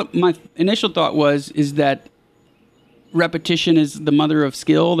what my initial thought is that repetition is the mother of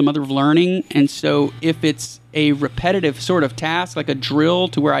skill, the mother of learning. And so if it's a repetitive sort of task, like a drill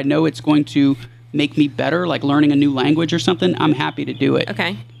to where I know it's going to make me better, like learning a new language or something, I'm happy to do it.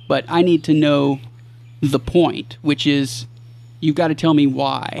 Okay. But I need to know the point, which is you've got to tell me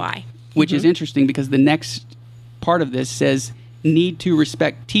why. Why? Which is interesting because the next part of this says need to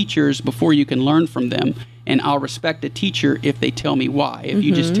respect teachers before you can learn from them. And I'll respect a teacher if they tell me why. If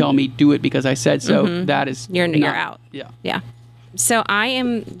you just tell me do it because I said so, that is You're out. Yeah. Yeah. So I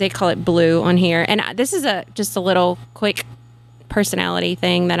am, they call it blue on here. And this is just a little quick personality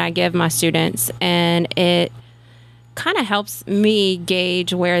thing that I give my students. And it kind of helps me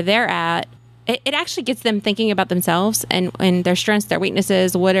gauge where they're at. It actually gets them thinking about themselves and their strengths, their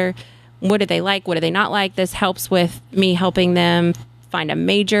weaknesses. What do they like? What do they not like? This helps with me helping them find a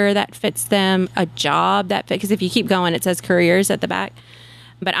major that fits them, a job that fits. Because if you keep going, it says careers at the back.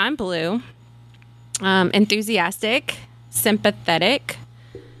 But I'm blue, enthusiastic, sympathetic,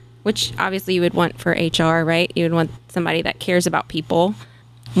 which obviously you would want for HR, right? You would want somebody that cares about people.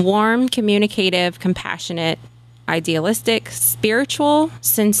 Warm, communicative, compassionate, idealistic, spiritual,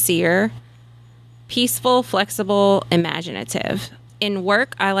 sincere, peaceful, flexible, imaginative. In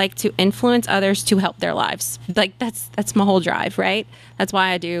work, I like to influence others to help their lives. Like that's my whole drive, right? That's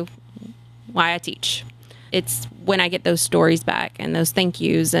why I teach. It's when I get those stories back and those thank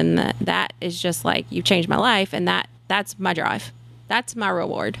yous, and that is just like, you changed my life, and that's my drive. That's my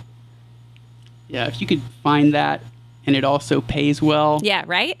reward. Yeah, if you could find that and it also pays well. Yeah,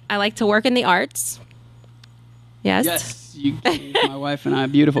 right? I like to work in the arts. Yes. Yes. You gave my wife and I a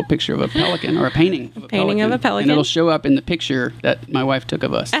beautiful picture of a pelican, or a painting of a painting of a pelican. And it'll show up in the picture that my wife took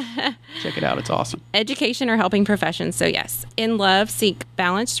of us. Check it out. It's awesome. Education or helping professions. So yes, in love, seek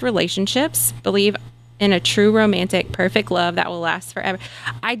balanced relationships. Believe in a true romantic, perfect love that will last forever.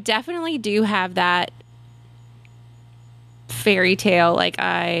 I definitely do have that fairy tale,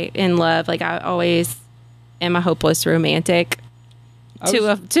 in love. Like I always am a hopeless romantic.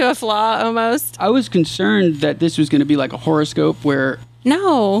 To a flaw, almost. I was concerned that this was going to be like a horoscope where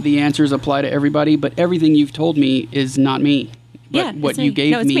no, the answers apply to everybody, but everything you've told me is not me. But yeah, what me. you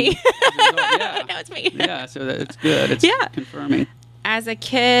gave no, it's me. Yeah. No, it's me. Yeah, so that's good. It's confirming. As a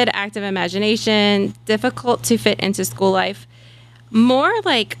kid, active imagination, difficult to fit into school life. More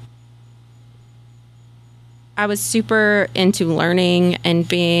like I was super into learning and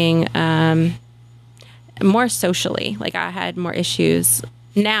being more socially. Like I had more issues.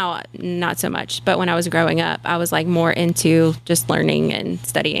 Now, not so much. But when I was growing up, I was like more into just learning and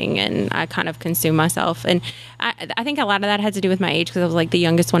studying, and I kind of consumed myself. And I think a lot of that had to do with my age, because I was like the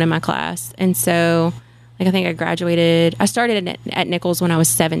youngest one in my class. And so like I think I started at Nichols when I was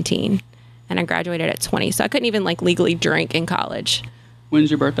 17, and I graduated at 20. So I couldn't even like legally drink in college.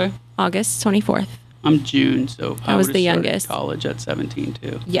 When's your birthday? August 24th. I'm June, so I was the youngest. College at 17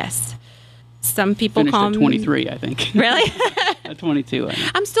 too. Yes. Some people Finished call at me 23, I think. Really? At 22, I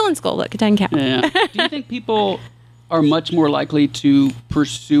think. I'm still in school. Look, it doesn't count. Yeah. Do you think people are much more likely to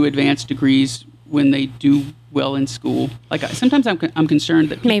pursue advanced degrees when they do well in school. Like sometimes I'm concerned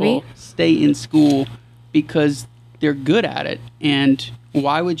that people Maybe. stay in school because they're good at it. And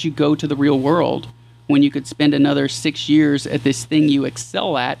why would you go to the real world when you could spend another 6 years at this thing you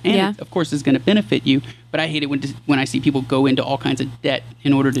excel at? And Yeah. it, of course, is going to benefit you. But I hate it when I see people go into all kinds of debt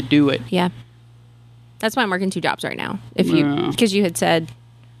in order to do it. Yeah. That's why I'm working 2 jobs right now. Yeah. Because you had said,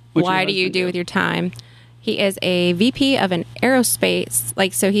 What's your why do you husband do do? with your time? He is a VP of an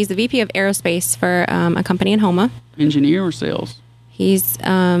aerospace, so he's the VP of aerospace for a company in Homa. Engineer or sales? He's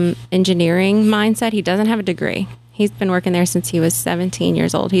engineering mindset. He doesn't have a degree. He's been working there since he was 17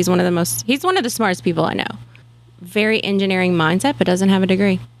 years old. He's one of the smartest people I know. Very engineering mindset, but doesn't have a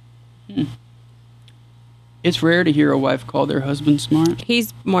degree. It's rare to hear a wife call their husband smart.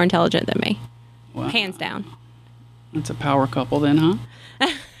 He's more intelligent than me, Wow. hands down. That's a power couple then, huh?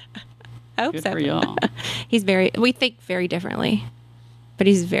 I hope Good so. for y'all. We think very differently, but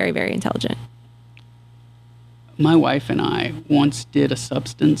he's very, very intelligent. My wife and I once did a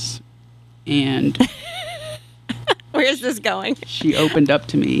substance, and Where is this going? she opened up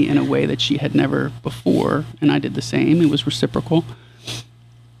to me in a way that she had never before, and I did the same. It was reciprocal.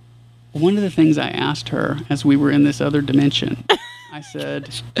 One of the things I asked her as we were in this other dimension, I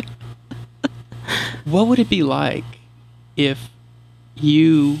said, what would it be like if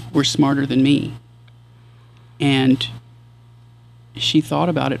you were smarter than me? And she thought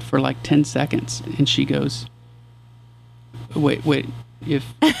about it for like 10 seconds, and she goes, wait, if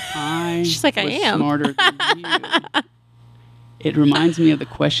I She's like, I was am. smarter than you. It reminds me of the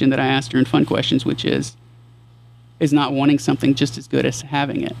question that I asked her in Fun Questions, which is not wanting something just as good as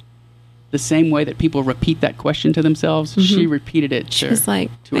having it. The same way that people repeat that question to themselves, she repeated it to She's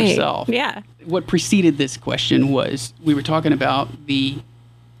like, wait, herself. yeah. What preceded this question was we were talking about the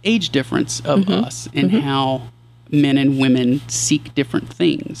age difference of us and how men and women seek different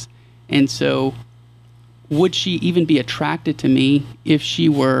things. And so would she even be attracted to me if she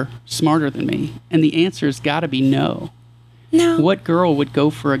were smarter than me? And the answer's got to be no. No. What girl would go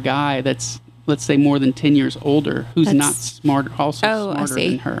for a guy that's, let's say, more than 10 years older, who's That's- not smarter, also Oh, I smarter see.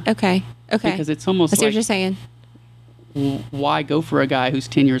 than her? Okay. Because it's almost I see what like, you're saying. why go for a guy who's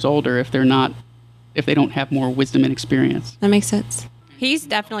 10 years older if they don't have more wisdom and experience? That makes sense. He's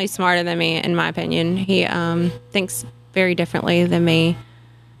definitely smarter than me, in my opinion. He thinks very differently than me.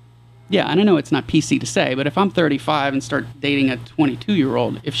 Yeah, and I know it's not PC to say, but if I'm 35 and start dating a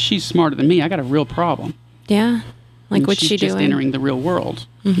 22-year-old, if she's smarter than me, I got a real problem. Yeah. Like, And what's she's she just doing? entering the real world,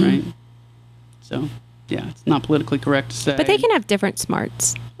 right? So, yeah, it's not politically correct to say. But they can have different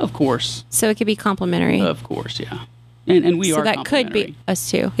smarts. Of course. So it could be complementary. Of course, yeah. And we so are that could complementary. be us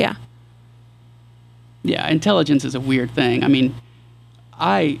too. Yeah. Yeah, intelligence is a weird thing. I mean,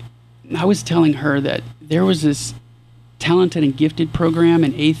 I was telling her that there was this talented and gifted program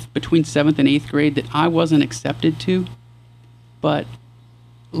between 7th and 8th grade that I wasn't accepted to. But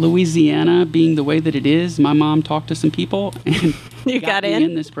Louisiana being the way that it is, my mom talked to some people and You got me in?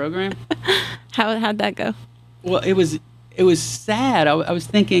 in this program. How'd that go? Well, it was sad. I was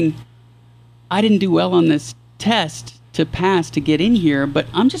thinking I didn't do well on this test to pass to get in here, but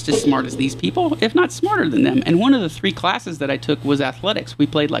I'm just as smart as these people, if not smarter than them. And one of the 3 classes that I took was athletics. We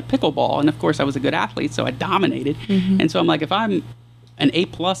played like pickleball, and of course I was a good athlete, so I dominated. And so I'm like, if I'm an A+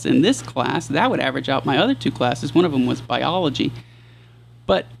 in this class, that would average out my other 2 classes. One of them was biology.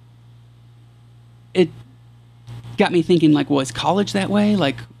 But it got me thinking, like, well, is college that way?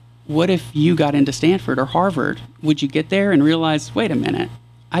 Like, what if you got into Stanford or Harvard? Would you get there and realize, wait a minute,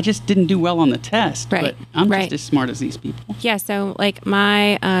 I just didn't do well on the test, Right, but I'm right. just as smart as these people. Yeah. So, like,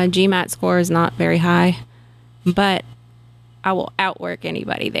 my GMAT score is not very high, but I will outwork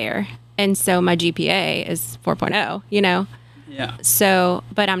anybody there. And so my GPA is 4.0, you know? Yeah. So,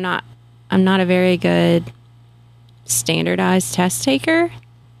 but I'm not a very good standardized test taker,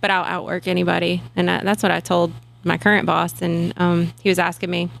 but I'll outwork anybody. And that's what I told my current boss. And he was asking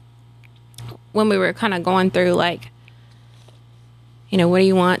me when we were kind of going through, like, you know, what do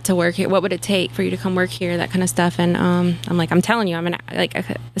you want to work here? What would it take for you to come work here? That kind of stuff. And I'm like, I'm telling you,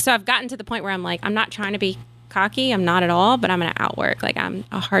 so I've gotten to the point where I'm like, I'm not trying to be cocky. I'm not at all, but I'm going to outwork. Like, I'm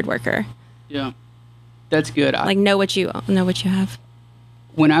a hard worker. Yeah. That's good. Like, know what you have.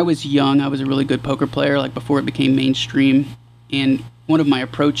 When I was young, I was a really good poker player, like before it became mainstream. And one of my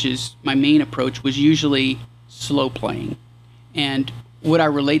main approach was usually slow playing. And what I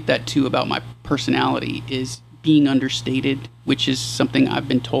relate that to about my personality is being understated, which is something I've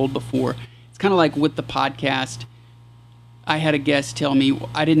been told before. It's kind of like with the podcast. I had a guest tell me,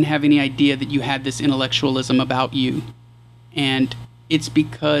 I didn't have any idea that you had this intellectualism about you. And it's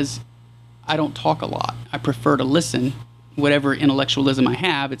because I don't talk a lot. I prefer to listen. Whatever intellectualism I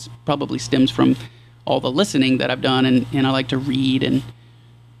have, it's probably stems from all the listening that I've done, and I like to read, and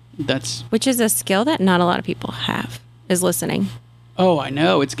that's... Which is a skill that not a lot of people have, is listening. Oh, I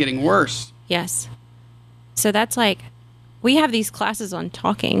know. It's getting worse. Yes. So that's like, we have these classes on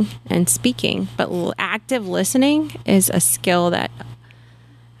talking and speaking, but active listening is a skill that,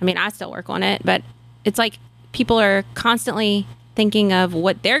 I mean, I still work on it, but it's like people are constantly thinking of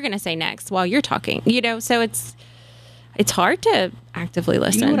what they're going to say next while you're talking, so it's hard to actively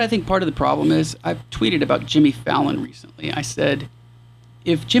listen. You know what I think part of the problem is? I've tweeted about Jimmy Fallon recently. I said,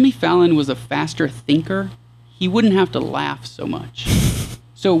 if Jimmy Fallon was a faster thinker, he wouldn't have to laugh so much.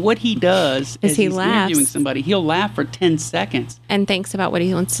 So what he does is he's interviewing somebody, he'll laugh for 10 seconds. And thinks about what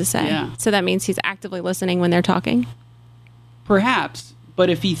he wants to say. Yeah. So that means he's actively listening when they're talking? Perhaps.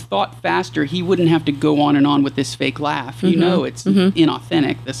 But if he thought faster, he wouldn't have to go on and on with this fake laugh. You know it's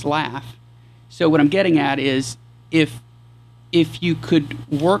inauthentic, this laugh. So what I'm getting at is if you could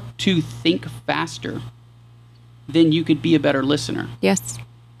work to think faster, then you could be a better listener. Yes.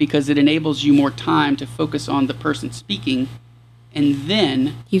 Because it enables you more time to focus on the person speaking, and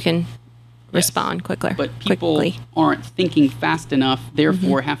then you can respond quicker. But people aren't thinking fast enough,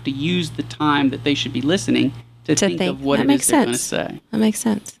 therefore have to use the time that they should be listening to think of what it is they're going to say. That makes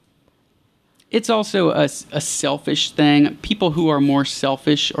sense. It's also a selfish thing. People who are more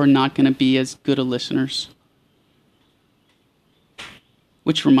selfish are not going to be as good of listeners.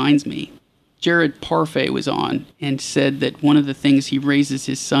 Which reminds me, Jared Parfait was on and said that one of the things he raises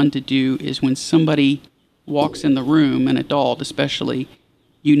his son to do is when somebody walks in the room, an adult especially,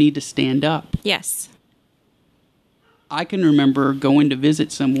 you need to stand up. Yes. I can remember going to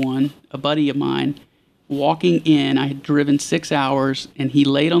visit someone, a buddy of mine, walking in. I had driven 6 hours, and he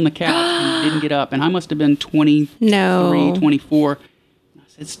laid on the couch and didn't get up. And I must have been 23, 24. I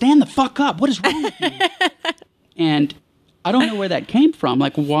said, stand the fuck up. What is wrong with you? And I don't know where that came from.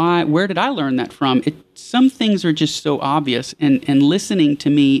 Like, why? Where did I learn that from? Some things are just so obvious, and listening to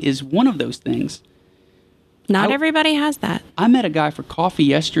me is one of those things. Not everybody has that. I met a guy for coffee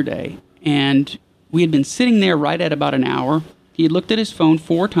yesterday, and we had been sitting there right at about an hour. He had looked at his phone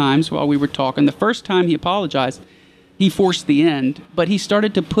 4 times while we were talking. The first time he apologized, he forced the end, but he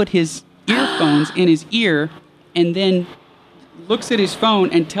started to put his earphones in his ear and then looks at his phone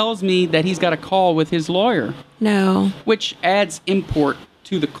and tells me that he's got a call with his lawyer. No. Which adds import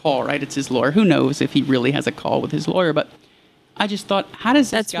to the call, right? It's his lawyer. Who knows if he really has a call with his lawyer, but I just thought, how does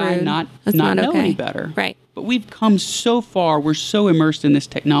this guy not know any better? Right. But we've come so far. We're so immersed in this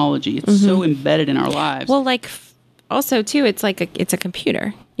technology. It's so embedded in our lives. Well, like, also, too, it's like it's a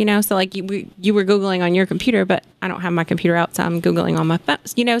computer, So, like, you were Googling on your computer, but I don't have my computer out, so I'm Googling on my phone,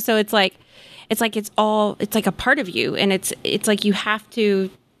 So it's like it's like a part of you. And it's like you have to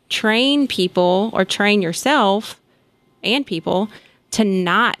train people or train yourself and people to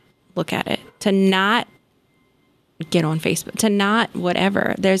not look at it, to not get on Facebook, to not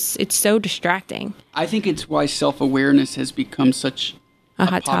whatever. It's so distracting. I think it's why self-awareness has become such a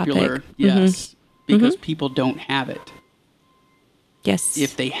hot popular topic. Yes, because people don't have it. Yes.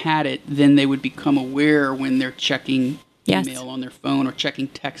 If they had it, then they would become aware when they're checking email on their phone or checking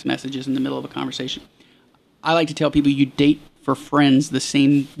text messages in the middle of a conversation. I like to tell people you date for friends the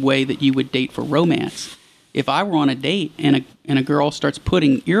same way that you would date for romance. If I were on a date and a girl starts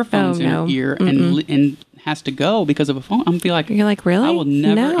putting earphones in her ear and has to go because of a phone, I'm going to be like, you're like, really? I will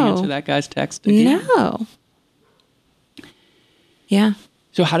never answer that guy's text again. No. Yeah.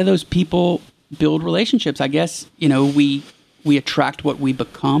 So how do those people build relationships? I guess, we attract what we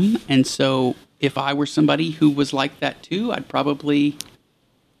become. And so if I were somebody who was like that too, I'd probably...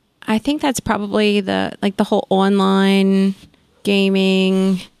 I think that's probably the whole online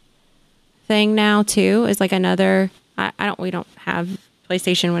gaming thing now too is like another, we don't have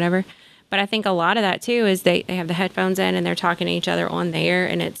PlayStation, whatever. But I think a lot of that too is they have the headphones in and they're talking to each other on there,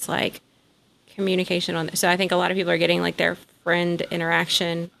 and it's like communication on there. So I think a lot of people are getting like their friend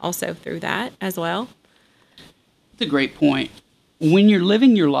interaction also through that as well. That's a great point. When you're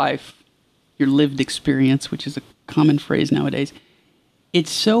living your life, your lived experience, which is a common phrase nowadays,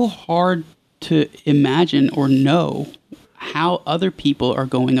 it's so hard to imagine or know how other people are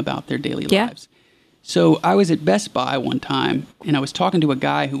going about their daily lives. So I was at Best Buy one time, and I was talking to a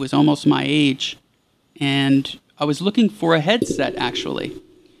guy who was almost my age, and I was looking for a headset, actually.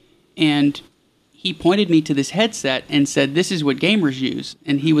 And he pointed me to this headset and said, this is what gamers use.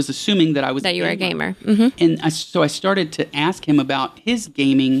 And he was assuming that I was that you were a gamer. Mm-hmm. And so I started to ask him about his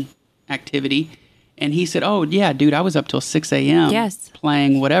gaming activity, and he said, oh, yeah, dude, I was up till 6 a.m.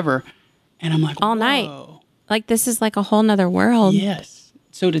 playing whatever. And I'm like, all night. Like, this is like a whole nother world. Yes.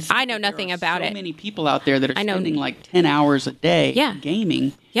 So to I know nothing about so it. many people out there that are I know. spending like 10 hours a day Yeah.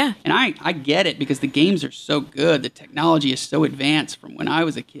 gaming. Yeah. And I get it because the games are so good. The technology is so advanced from when I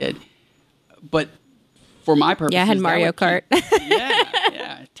was a kid. But for my purposes, Yeah, I had that Mario would Kart.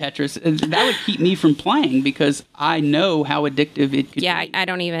 yeah, Tetris. That would keep me from playing because I know how addictive it could Yeah, be. I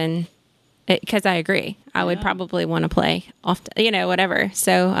don't even, because I agree. I would probably want to play often, whatever.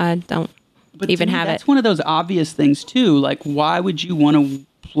 So I don't But to even me, have that's it. one of those obvious things too. Like, why would you want to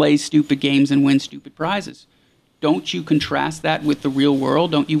play stupid games and win stupid prizes? Don't you contrast that with the real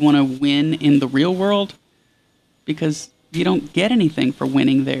world? Don't you want to win in the real world? Because you don't get anything for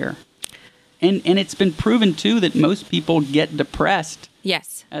winning there. And it's been proven too that most people get depressed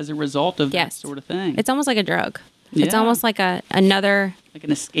Yes. as a result of that Yes. sort of thing. It's almost like a drug. It's Yeah. almost like another, like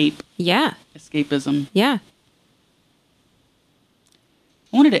an escapism. yeah.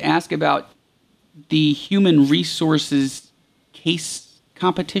 I wanted to ask about the human resources case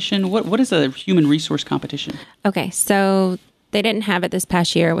competition. What is a human resource competition? Okay, so they didn't have it this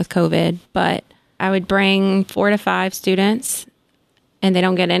past year with COVID, but I would bring 4 to 5 students, and they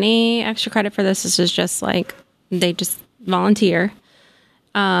don't get any extra credit for this. This is just like they just volunteer.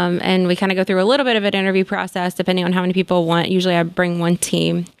 And we kind of go through a little bit of an interview process depending on how many people want. Usually I bring one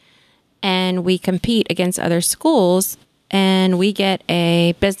team, and we compete against other schools, and we get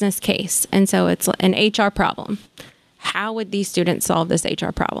a business case. And so it's an HR problem. How would these students solve this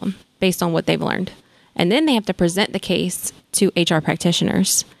HR problem based on what they've learned? And then they have to present the case to HR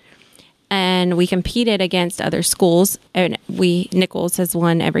practitioners. And we competed against other schools. And Nichols has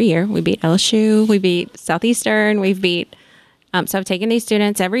won every year. We beat LSU, we beat Southeastern, we've beat. So I've taken these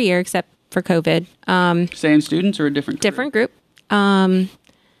students every year except for COVID. Same students or a different group? Different group.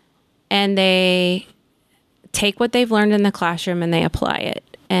 And they take what they've learned in the classroom and they apply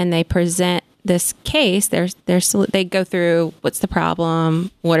it. And they present this case. They go through what's the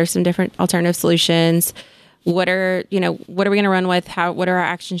problem, what are some different alternative solutions, what are we going to run with, what are our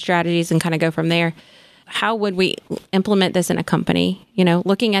action strategies, and kind of go from there. How would we implement this in a company?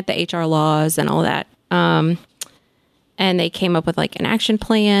 Looking at the HR laws and all that. And they came up with like an action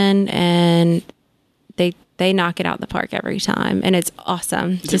plan, and they knock it out the park every time, and it's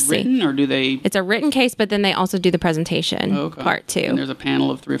awesome to Is it see. written or do they? It's a written case, but then they also do the presentation part too. And there's a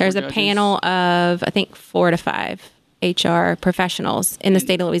panel of 3 or 4 There's a judges? panel of, I think, 4 to 5 HR professionals in the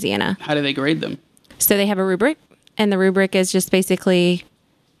state of Louisiana. How do they grade them? So they have a rubric, and the rubric is just basically,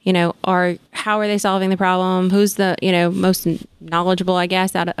 how are they solving the problem? Who's the, most knowledgeable, I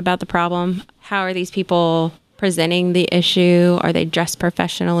guess, about the problem? How are these people presenting the issue? Are they dressed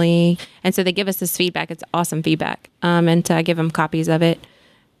professionally? And so they give us this feedback. It's awesome feedback. And I give them copies of it.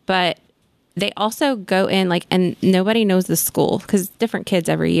 But they also go in and nobody knows the school because it's different kids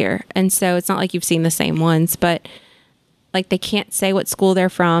every year. And so it's not like you've seen the same ones, but they can't say what school they're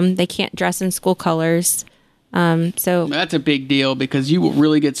from. They can't dress in school colors. So That's a big deal because you will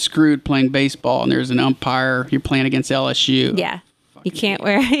really get screwed playing baseball and there's an umpire. You're playing against LSU. yeah, you can't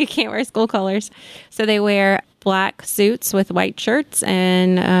wear school colors. So they wear black suits with white shirts,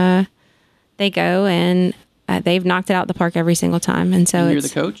 and they go and they've knocked it out the park every single time. And so And you're it's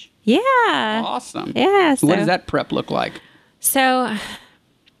the coach? yeah, Awesome. yeah. So, What does that prep look like? So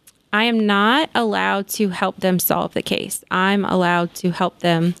I am not allowed to help them solve the case. I'm allowed to help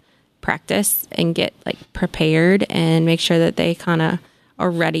them practice and get prepared and make sure that they kind of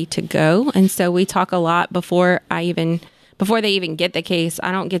are ready to go. And so we talk a lot before they even get the case.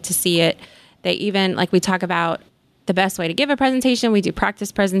 I don't get to see it. They even we talk about the best way to give a presentation. We do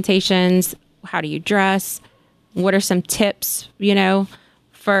practice presentations. How do you dress? What are some tips,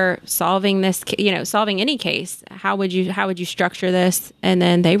 for solving this, solving any case? How would you structure this? And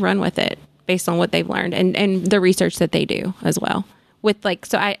then they run with it based on what they've learned and the research that they do as well.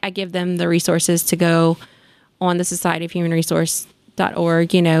 So I give them the resources to go on the Society of Human Resource.org.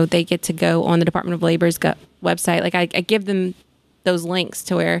 They get to go on the Department of Labor's website. I give them those links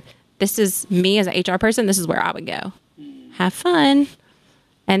to where this is me as an HR person. This is where I would go. Have fun.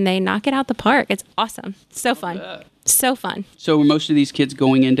 And they knock it out the park. It's awesome. So fun. So fun. So are most of these kids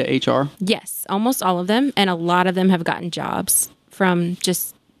going into HR? Yes, almost all of them. And a lot of them have gotten jobs from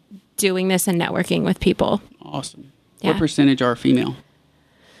just doing this and networking with people. Awesome. Yeah. What percentage are female?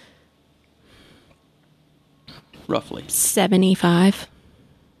 Roughly. 75.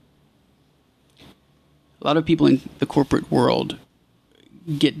 A lot of people in the corporate world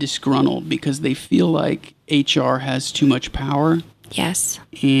get disgruntled because they feel like HR has too much power Yes.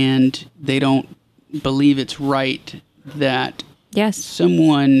 and they don't believe it's right that Yes.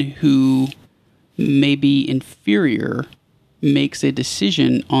 someone who may be inferior makes a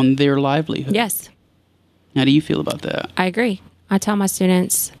decision on their livelihood. Yes. How do you feel about that? I agree I tell my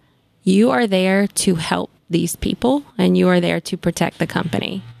students, you are there to help these people and you are there to protect the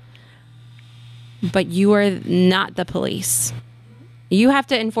company. But you are not the police. You have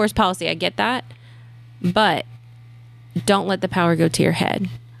to enforce policy. I get that. But don't let the power go to your head,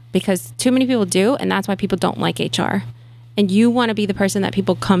 because too many people do. And that's why people don't like HR. And you want to be the person that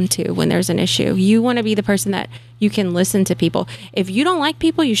people come to when there's an issue. You want to be the person that you can listen to people. If you don't like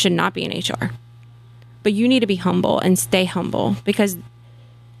people, you should not be in HR. But you need to be humble and stay humble, because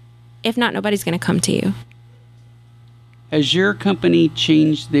if not, nobody's going to come to you. Has your company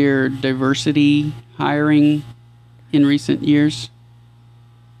changed their diversity hiring in recent years?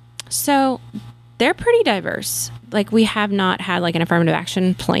 So they're pretty diverse. Like, we have not had like an affirmative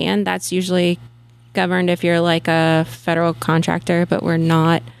action plan. That's usually governed if you're like a federal contractor, but we're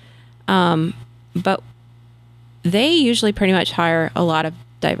not. But they usually pretty much hire a lot of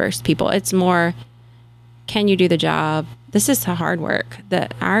diverse people. It's more, can you do the job? This is hard work.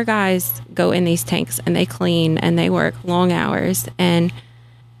 Our guys go in these tanks and they clean and they work long hours, and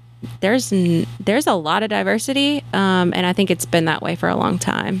there's a lot of diversity. And I think it's been that way for a long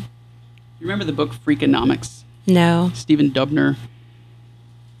time. You remember the book Freakonomics? No. Stephen Dubner.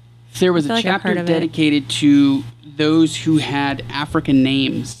 There was a chapter dedicated to those who had African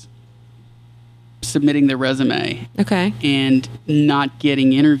names submitting their resume. Okay. And not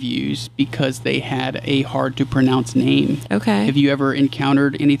getting interviews because they had a hard to pronounce name. Okay. Have you ever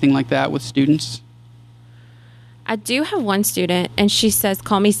encountered anything like that with students? I do have one student, and she says,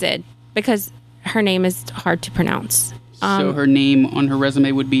 call me Sid, because her name is hard to pronounce. So her name on her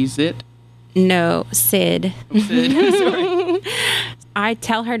resume would be Zit? No, Sid. Oh, Sid. Sorry. I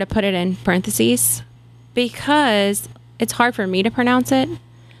tell her to put it in parentheses because it's hard for me to pronounce it.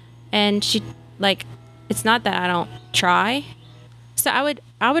 And she, like, it's not that I don't try. So I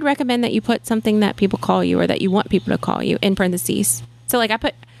would recommend that you put something that people call you or that you want people to call you in parentheses. So like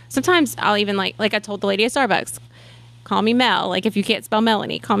sometimes I'll even like I told the lady at Starbucks, call me Mel. Like, if you can't spell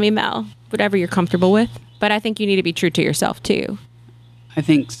Melanie, call me Mel, whatever you're comfortable with. But I think you need to be true to yourself too. I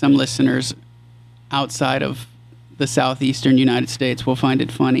think some listeners outside of the southeastern United States will find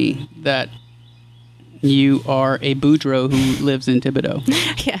it funny that you are a Boudreaux who lives in Thibodaux.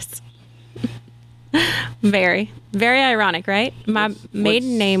 Yes. Very, very ironic, right? My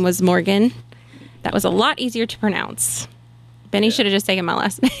maiden name was Morgan. That was a lot easier to pronounce. Benny should have just taken my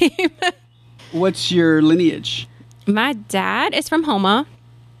last name. What's your lineage? My dad is from Houma.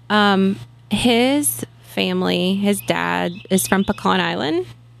 His family, his dad is from Pecan Island,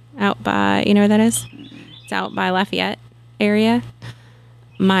 out by, you know where that is? It's out by Lafayette area.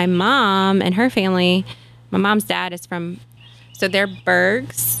 My mom and her family, my mom's dad is from, so they're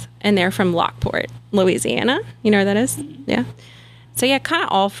Bergs, and they're from Lockport, Louisiana. You know where that is? Yeah. So yeah, kind of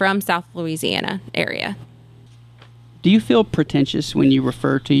all from South Louisiana area. Do you feel pretentious when you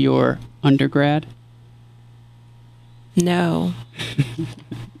refer to your undergrad? No.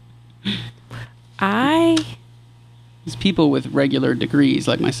 These people with regular degrees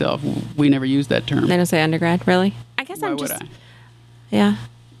like myself, we never use that term. They don't say undergrad, really? I guess Why would I? Yeah.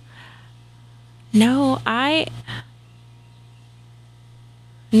 No, I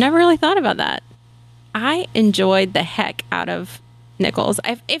never really thought about that. I enjoyed the heck out of Nichols.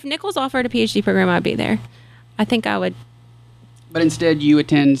 If Nichols offered a PhD program, I'd be there. I think I would. But instead, you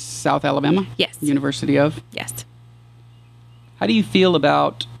attend South Alabama? Yes. University of? Yes. How do you feel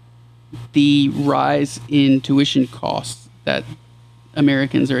about the rise in tuition costs that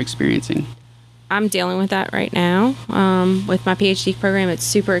Americans are experiencing? I'm dealing with that right now. With my PhD program, it's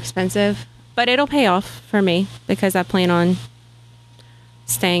super expensive, but it'll pay off for me because I plan on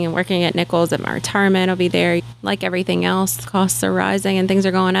staying and working at Nichols. At my retirement, I'll be there. Like everything else, costs are rising and things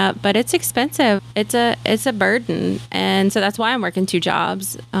are going up, but it's expensive. It's a burden, and so that's why I'm working 2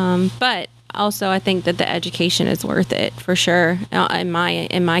 jobs. But also, I think that the education is worth it for sure. In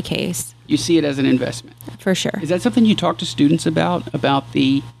my case, You see it as an investment. for sure. Is that something you talk to students about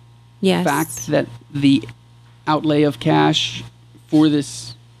the Yes. fact that the outlay of cash for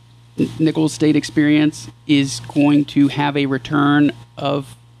this Nichols State experience is going to have a return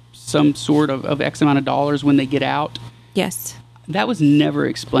of some sort of X amount of dollars when they get out? Yes. That was never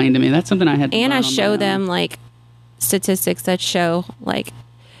explained to me. That's something I had to And learn I on my show own. them like statistics that show like,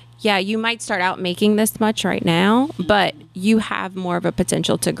 yeah, you might start out making this much right now, but you have more of a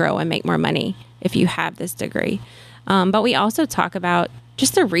potential to grow and make more money if you have this degree. But we also talk about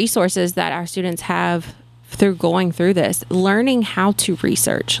just the resources that our students have through going through this, learning how to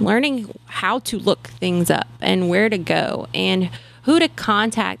research, learning how to look things up and where to go and who to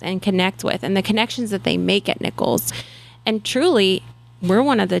contact and connect with and the connections that they make at Nichols. And truly, we're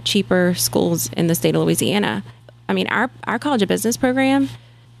one of the cheaper schools in the state of Louisiana. I mean, our College of Business program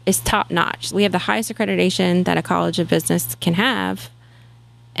is top notch. We have the highest accreditation that a College of Business can have.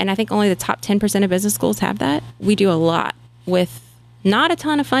 And I think only the top 10% of business schools have that. We do a lot with not a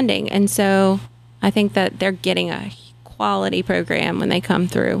ton of funding. And so I think that they're getting a quality program when they come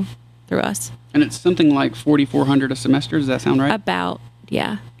through us. And it's something like $4,400 a semester. Does that sound right? About,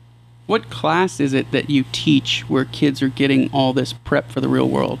 yeah. What class is it that you teach where kids are getting all this prep for the real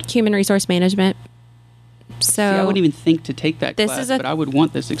world? Human resource management. So See, I wouldn't even think to take that class, but I would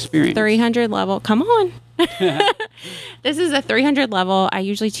want this experience. 300 level. Come on. This is a 300 level. I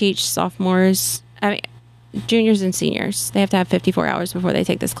usually teach sophomores, juniors and seniors. They have to have 54 hours before they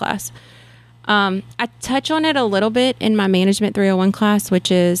take this class. I touch on it a little bit in my Management 301 class,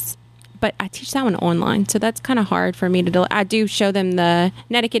 but I teach that one online. So that's kind of hard for me to do. I do show them the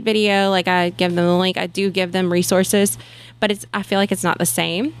Netiquette video. Like I give them the link. I do give them resources, but I feel like it's not the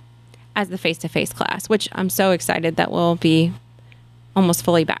same as the face-to-face class, which I'm so excited that we'll be almost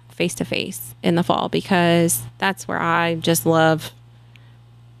fully back face-to-face in the fall, because that's where I just love.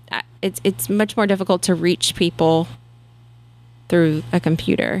 It's much more difficult to reach people through a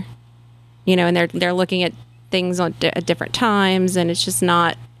computer, and they're looking at things at different times, and it's just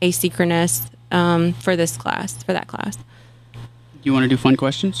not asynchronous for that class. You want to do fun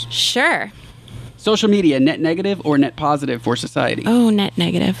questions? Sure. Social media, net negative or net positive for society? Oh, net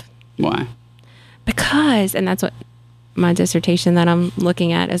negative. Why? Because, and that's what my dissertation that I'm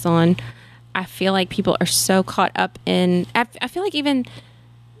looking at is on, I feel like people are so caught up in, I feel like even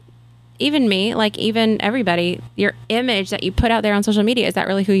me, like even everybody, your image that you put out there on social media, is that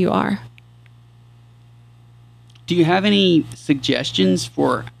really who you are? Do you have any suggestions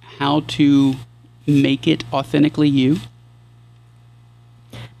for how to make it authentically you?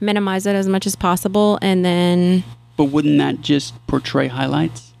 Minimize it as much as possible, and then... But wouldn't that just portray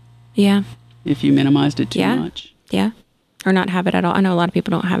highlights? Yeah. If you minimized it too much? Yeah. Or not have it at all. I know a lot of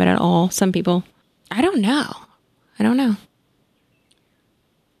people don't have it at all. Some people... I don't know.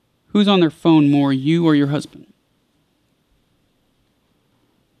 Who's on their phone more, you or your husband?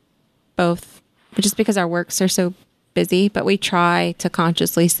 Both. Just because our works are so busy, but we try to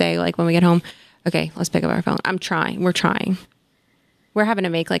consciously say, like when we get home, okay, let's pick up our phone. We're trying. We're having to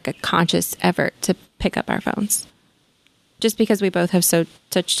make like a conscious effort to pick up our phones. Just because we both have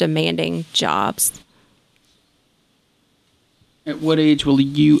such demanding jobs. At what age will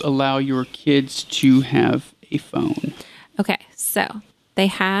you allow your kids to have a phone? Okay, so they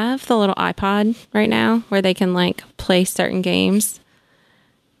have the little iPod right now where they can like play certain games.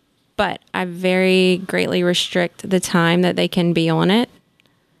 But I very greatly restrict the time that they can be on it.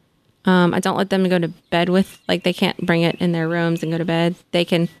 I don't let them go to bed with, like they can't bring it in their rooms and go to bed. They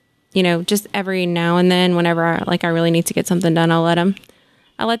can, just every now and then whenever I really need to get something done, I'll let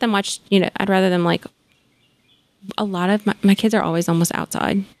them watch, I'd rather them like, a lot of my kids are always almost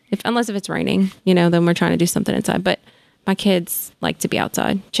outside. Unless if it's raining, then we're trying to do something inside. But my kids like to be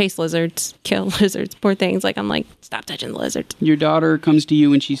outside, chase lizards, kill lizards, poor things. Like, I'm like, stop touching the lizards. Your daughter comes to you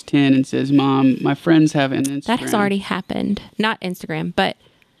when she's 10 and says, Mom, my friends have an Instagram. That has already happened. Not Instagram, but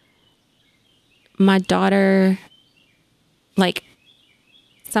my daughter, like,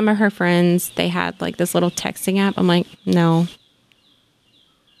 some of her friends, they had like this little texting app. I'm like, no.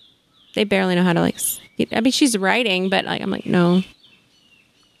 They barely know how to she's writing, but like, I'm like, no.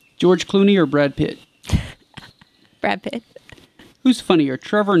 George Clooney or Brad Pitt? Brad Pitt. Who's funnier,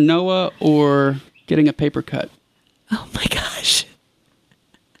 Trevor Noah or getting a paper cut? Oh my gosh.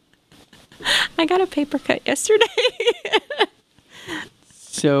 I got a paper cut yesterday.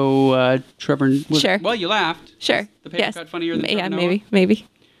 So, Trevor... Sure. Well, you laughed. Sure. The paper cut funnier than Trevor Noah? Yeah, maybe.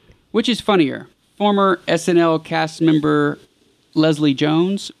 Which is funnier, former SNL cast member Leslie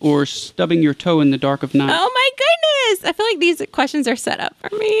Jones or stubbing your toe in the dark of night? Oh my goodness! I feel like these questions are set up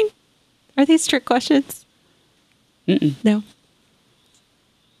for me. Are these trick questions? Mm-mm. No.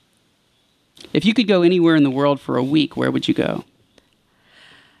 If you could go anywhere in the world for a week, where would you go?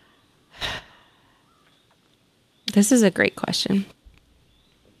 This is a great question.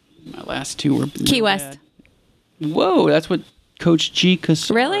 My last two were Key West. Bad. Whoa, that's what Coach G.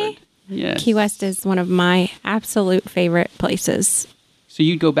 Cassard. Really? Yes. Key West is one of my absolute favorite places. So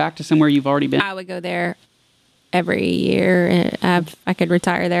you'd go back to somewhere you've already been? I would go there every year. I could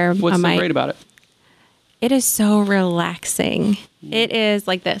retire there. What's so great about it? It is so relaxing. It is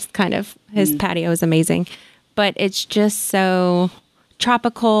like this kind of. His patio is amazing, but it's just so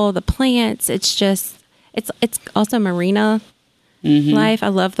tropical. The plants. It's also marina life. I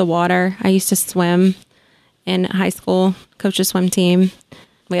love the water. I used to swim in high school. Coach a swim team.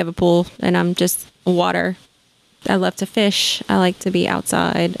 We have a pool, and I'm just a water I love to fish. I like to be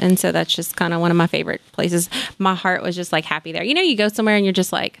outside. And so that's just kind of one of my favorite places. My heart was just like happy there. You know, you go somewhere and you're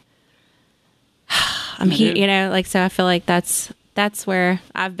just like, I'm here, you know, like, so I feel like that's where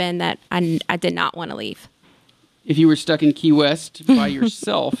I've been that I did not want to leave. If you were stuck in Key West by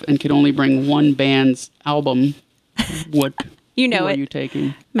yourself and could only bring one band's album, what who are you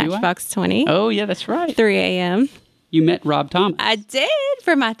taking? Matchbox 20. Oh, yeah, that's right. 3 a.m. You met Rob Thomas. I did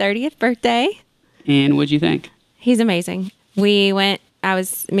for my 30th birthday. And what'd you think? He's amazing. Me and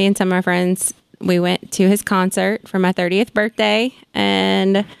some of my friends, we went to his concert for my 30th birthday,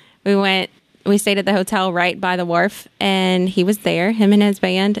 and we stayed at the hotel right by the wharf, and he was there, him and his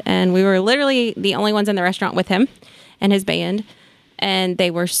band, and we were literally the only ones in the restaurant with him and his band, and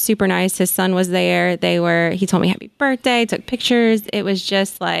they were super nice. His son was there. He told me happy birthday, took pictures. It was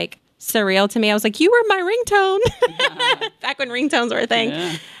just like surreal to me. I was like, you were my ringtone. Back when ringtones were a thing.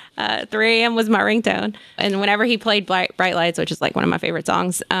 Yeah. 3 a.m. was my ringtone. And whenever he played Bright Lights, which is like one of my favorite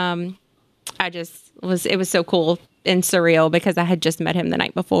songs, it was so cool and surreal because I had just met him the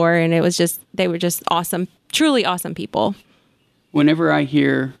night before, and they were just awesome, truly awesome people. Whenever I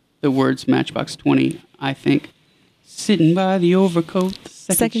hear the words Matchbox 20, I think sitting by the overcoat,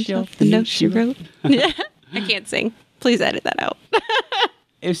 the second shelf, the note she wrote. I can't sing. Please edit that out.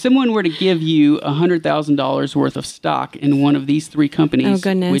 If someone were to give you $100,000 worth of stock in one of these three companies, oh,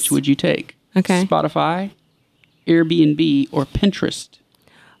 goodness, which would you take? Okay. Spotify, Airbnb, or Pinterest?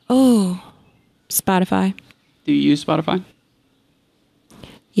 Oh, Spotify. Do you use Spotify?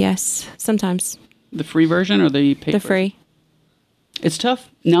 Yes, sometimes. The free version or the paid version? The free. It's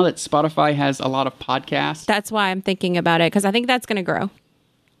tough now that Spotify has a lot of podcasts. That's why I'm thinking about it, because I think that's going to grow.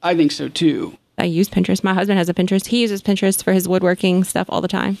 I think so, too. I use Pinterest. My husband has a Pinterest. He uses Pinterest for his woodworking stuff all the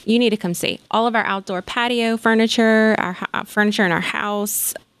time. You need to come see all of our outdoor patio furniture, our furniture in our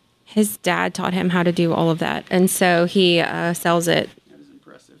house. His dad taught him how to do all of that, and so he sells it. That is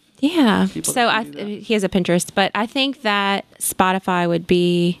impressive. Yeah. So he has a Pinterest, but I think that Spotify would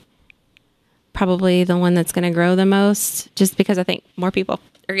be probably the one that's going to grow the most, just because I think more people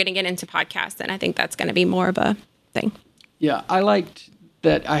are going to get into podcasts, and I think that's going to be more of a thing. Yeah, I liked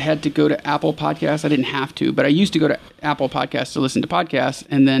that I had to go to Apple Podcasts. I didn't have to, but I used to go to Apple Podcasts to listen to podcasts,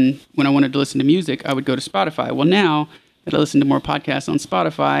 and then when I wanted to listen to music, I would go to Spotify. Well, now that I listen to more podcasts on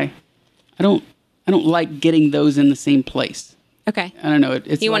Spotify, I don't like getting those in the same place. Okay. I don't know.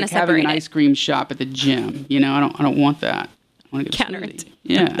 It's you like having an ice cream shop at the gym. You know, I don't want that. I want to get counter a it.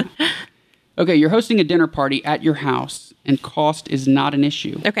 Yeah. Okay, you're hosting a dinner party at your house, and cost is not an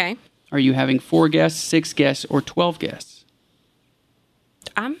issue. Okay. Are you having 4 guests, 6 guests, or 12 guests?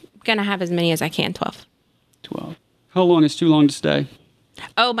 I'm going to have as many as I can, 12. 12. How long is too long to stay?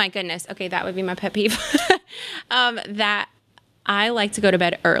 Oh, my goodness. Okay, that would be my pet peeve. That I like to go to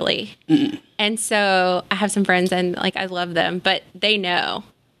bed early. Mm-mm. And so I have some friends, and like I love them, but they know.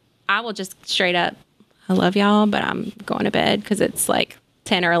 I will just straight up, I love y'all, but I'm going to bed because it's like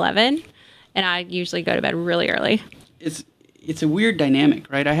 10 or 11, and I usually go to bed really early. It's a weird dynamic,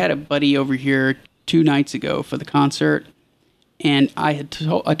 right? I had a buddy over here 2 nights ago for the concert, and I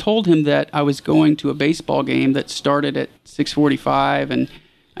told him that I was going to a baseball game that started at 6:45, and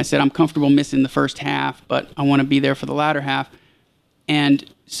I said I'm comfortable missing the first half, but I want to be there for the latter half. And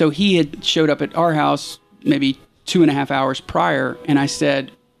so he had showed up at our house maybe 2.5 hours prior, and I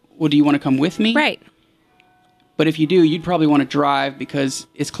said, well, do you want to come with me? Right. But if you do, you'd probably want to drive because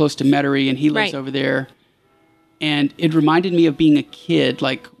it's close to Metairie, and he lives over there. And it reminded me of being a kid,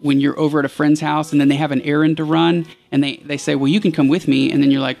 like when you're over at a friend's house and then they have an errand to run, and they say, well, you can come with me. And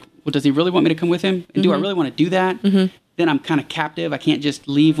then you're like, well, does he really want me to come with him? And do I really want to do that? Mm-hmm. Then I'm kind of captive. I can't just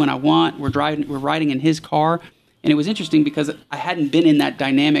leave when I want. We're riding in his car. And it was interesting because I hadn't been in that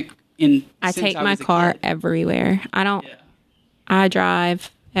dynamic I take my car everywhere. I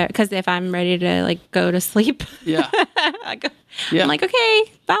drive because if I'm ready to like go to sleep, I'm like, okay,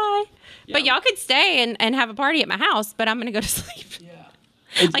 bye. Yeah. But y'all could stay and have a party at my house, but I'm going to go to sleep.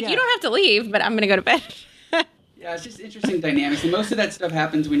 Yeah. You don't have to leave, but I'm going to go to bed. Yeah, it's just interesting dynamics. And most of that stuff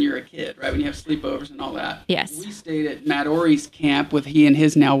happens when you're a kid, right? When you have sleepovers and all that. Yes. We stayed at Matt Ory's camp with he and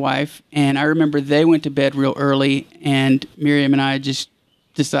his now wife. And I remember they went to bed real early. And Miriam and I just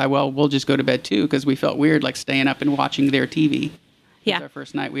decided, well, we'll just go to bed too, because we felt weird like staying up and watching their TV. Yeah. It was our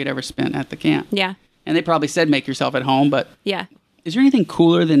first night we had ever spent at the camp. Yeah. And they probably said make yourself at home, but yeah. Is there anything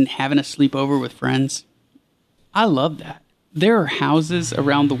cooler than having a sleepover with friends? I love that. There are houses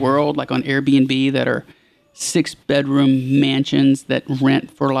around the world, like on Airbnb, that are 6-bedroom mansions that rent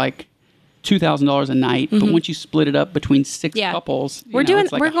for like $2,000 a night. Mm-hmm. But once you split it up between 6 couples,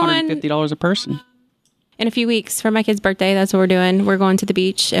 it's like $150 a person. in a few weeks for my kid's birthday. That's what we're doing. We're going to the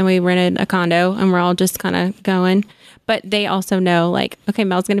beach, and we rented a condo, and we're all just kind of going. But they also know, like, okay,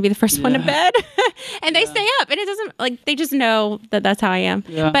 Mel's going to be the first one to bed. And they stay up. And it doesn't, like, they just know that that's how I am.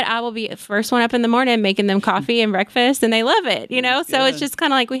 Yeah. But I will be the first one up in the morning making them coffee and breakfast, and they love it, you know? That's so good. It's just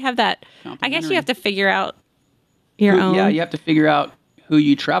kind of like we have that. I guess you have to figure out your own. Yeah, you have to figure out who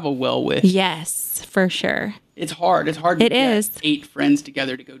you travel well with. Yes, for sure. It's hard. It's hard to get 8 friends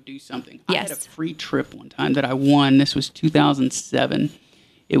together to go do something. Yes. I had a free trip one time that I won. This was 2007.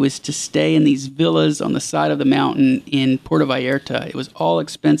 It was to stay in these villas on the side of the mountain in Puerto Vallarta. It was all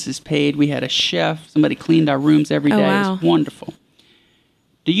expenses paid. We had a chef. Somebody cleaned our rooms every day. Wow. It was wonderful.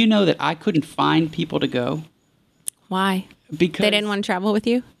 Do you know that I couldn't find people to go? Why? Because they didn't want to travel with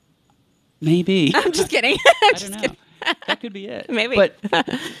you? Maybe. I'm just kidding. I don't know. That could be it. Maybe. But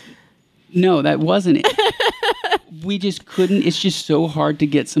no, that wasn't it. We just couldn't. It's just so hard to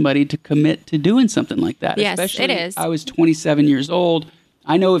get somebody to commit to doing something like that. Yes, especially it is. I was 27 years old.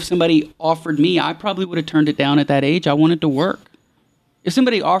 I know if somebody offered me, I probably would have turned it down at that age. I wanted to work. If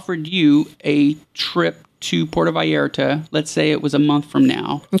somebody offered you a trip to Puerto Vallarta, let's say it was a month from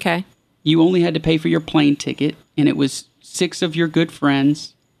now. Okay. You only had to pay for your plane ticket, and it was 6 of your good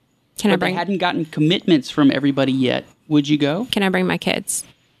friends. They hadn't gotten commitments from everybody yet. Would you go? Can I bring my kids?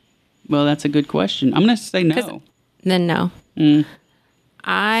 Well, that's a good question. I'm going to say no. Then no. See,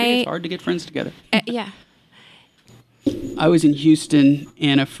 it's hard to get friends together. Yeah. I was in Houston,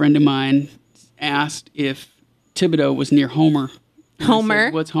 and a friend of mine asked if Thibodaux was near Homer. And Homer? I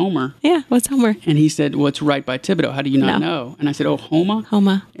said, what's Homer? Yeah, what's Homer? And he said, well, it's right by Thibodaux. How do you not know? And I said, oh, Homer?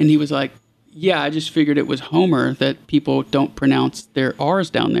 Homer. And he was like, yeah, I just figured it was Homer, that people don't pronounce their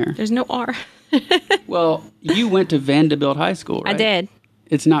R's down there. There's no R. Well, you went to Vanderbilt High School, right? I did.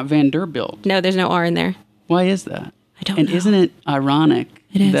 It's not Vanderbilt. No, there's no R in there. Why is that? I don't know. And isn't it ironic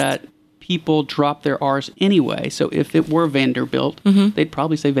is. that people drop their R's anyway? So if it were Vanderbilt, they'd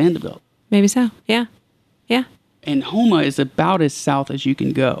probably say Vanderbilt. Maybe so. Yeah. Yeah. And Houma is about as south as you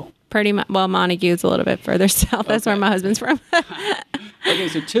can go. Pretty much. Well, Montague's a little bit further south. That's where my husband's from. Okay,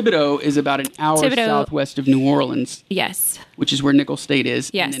 so Thibodaux is about an hour southwest of New Orleans. Yes. Which is where Nicholls State is.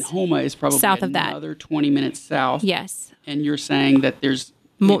 Yes. And then Houma is probably south of another 20 minutes south. Yes. And you're saying that there's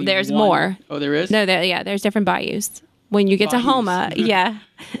there's more. Oh, there is? No, there's different bayous. When you get to Houma,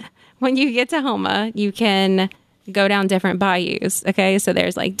 when you get to Houma, you can go down different bayous. Okay, so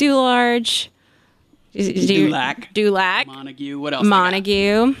there's like Dularge, Dulac, Montague. What else?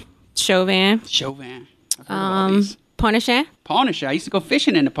 Montague, Chauvin. Pontchartrain. Pontchartrain. I used to go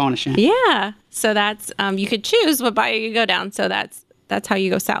fishing in the Pontchartrain. Yeah. So that's you could choose what bayou you go down. So that's how you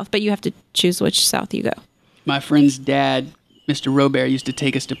go south, but you have to choose which south you go. My friend's dad, Mr. Robert, used to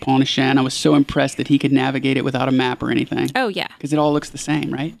take us to Pontchartrain. I was so impressed that he could navigate it without a map or anything. Oh yeah. Because it all looks the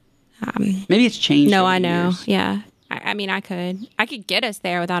same, right? Maybe it's changed. No, I know. Years. Yeah. I mean, I could get us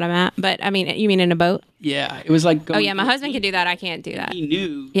there without a map, but I mean, you mean in a boat? Yeah, it was like going. Oh yeah, my husband could do that. I can't do that. He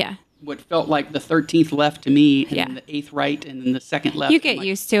knew. Yeah. What felt like the 13th left to me, and then the 8th right, and then the 2nd left. You get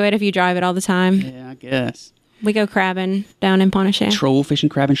used to it if you drive it all the time. Yeah, I guess. We go crabbing down in Pontchartrain. Troll fishing,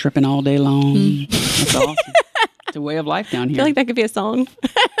 crabbing, shrimping all day long. That's awesome. It's a way of life down here. I feel like that could be a song.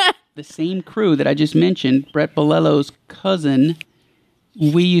 The same crew that I just mentioned, Brett Bolello's cousin,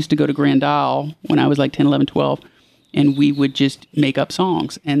 we used to go to Grand Isle when I was like 10, 11, 12, and we would just make up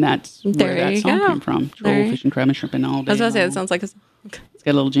songs, and that's where that song came from. Troll fishing, crabbing, shrimping all day I was going to say, long. it sounds like a song. It's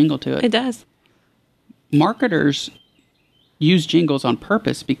got a little jingle to it. It does. Marketers use jingles on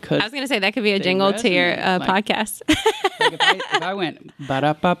purpose because... I was going to say, that could be a jingle to your podcast. Like if I went,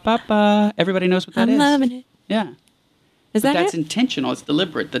 ba-da-ba-ba-ba, everybody knows what that is. I'm loving it. Yeah. Is that that's intentional. It's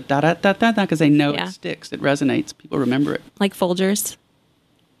deliberate. The da-da-da-da-da, because they know it sticks. It resonates. People remember it. Like Folgers.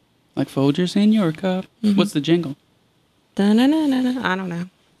 Like Folgers in your cup. Mm-hmm. What's the jingle? Da-na-na-na-na. I don't know.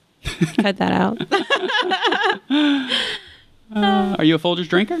 Cut that out. Are you a Folgers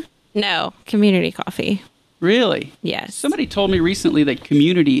drinker? No. Community coffee. Really? Yes. Somebody told me recently that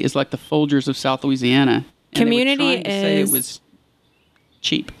Community is like the Folgers of South Louisiana. And Community they were trying to say it was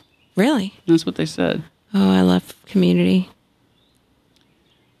cheap. Really? That's what they said. Oh, I love Community.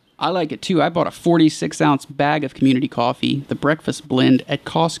 I like it too. I bought a 46-ounce bag of Community coffee, the breakfast blend, at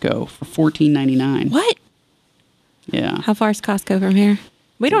Costco for $14.99. What? Yeah. How far is Costco from here?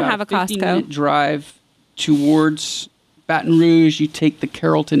 We don't have a Costco. 15-minute drive towards Baton Rouge. You take the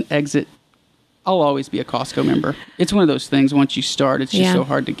Carrollton exit. I'll always be a Costco member. It's one of those things, once you start, it's just so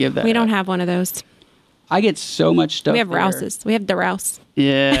hard to give that We don't up. have one of those. I get so much stuff. We have there. Rouse's. We have DeRouse.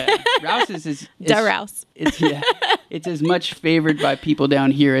 Yeah. Rouse's is... DeRouse. It's as much favored by people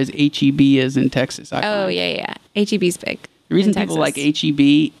down here as H-E-B is in Texas. Yeah. H-E-B's big. The reason people like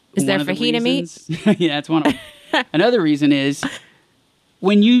H-E-B Is there fajita meat? Yeah, that's one of them. Another reason is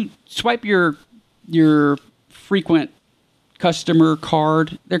when you swipe your frequent customer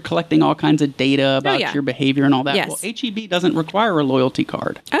card, they're collecting all kinds of data about your behavior and all that. Yes. Well, HEB doesn't require a loyalty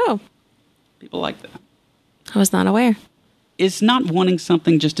card. Oh. People like that. I was not aware. Is not wanting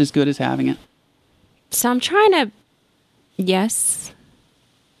something just as good as having it? So I'm trying to, yes,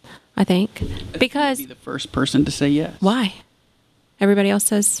 I think. Because. Be the first person to say yes. Why? Everybody else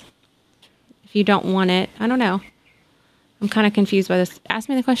says, if you don't want it, I don't know. I'm kind of confused by this. Ask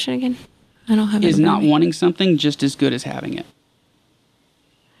me the question again. I don't have it. Is not wanting something just as good as having it?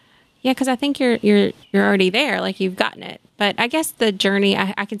 Yeah, because I think you're already there, like you've gotten it. But I guess the journey,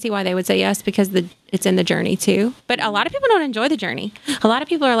 I can see why they would say yes, because it's in the journey too. But a lot of people don't enjoy the journey. A lot of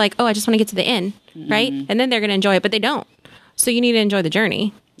people are like, oh, I just want to get to the end, right? And then they're going to enjoy it, but they don't. So you need to enjoy the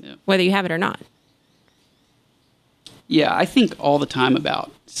journey, whether you have it or not. Yeah, I think all the time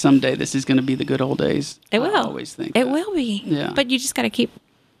about someday this is going to be the good old days. It will. I always think it that. will be. Yeah. But you just got to keep.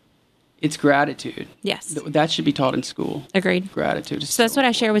 It's gratitude. Yes. That should be taught in school. Agreed. Gratitude. So that's what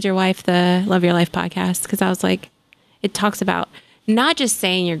I share with your wife, the Love Your Life podcast, because I was like, it talks about not just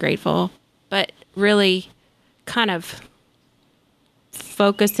saying you're grateful, but really kind of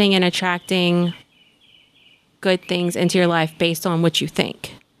focusing and attracting good things into your life based on what you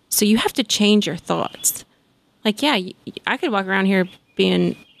think. So you have to change your thoughts. Like, yeah, I could walk around here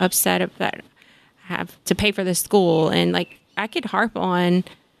being upset that I have to pay for this school, and like I could harp on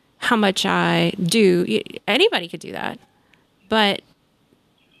how much I do. Anybody could do that. But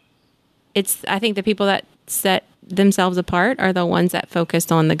I think the people that set themselves apart are the ones that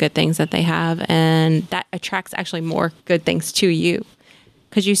focused on the good things that they have. And that attracts actually more good things to you.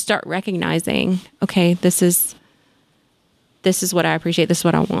 Because you start recognizing, okay, this is what I appreciate. This is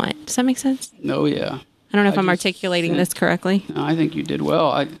what I want. Does that make sense? Oh, yeah. I don't know if I'm articulating this correctly. No, I think you did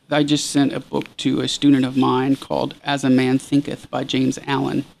well. I just sent a book to a student of mine called As a Man Thinketh by James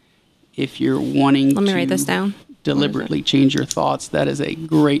Allen. If you're wanting Let me write this down. Deliberately change your thoughts, that is a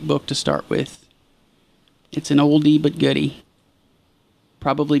great book to start with. It's an oldie but goodie.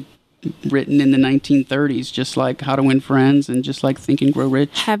 Probably written in the 1930s, just like How to Win Friends and just like Think and Grow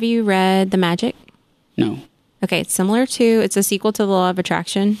Rich. Have you read The Magic? No. Okay, it's similar to, it's a sequel to The Law of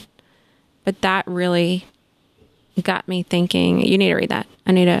Attraction, but that really got me thinking, you need to read that.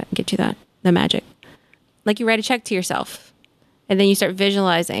 I need to get you that, The Magic. Like you write a check to yourself, and then you start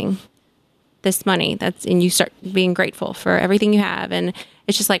visualizing this money and you start being grateful for everything you have. And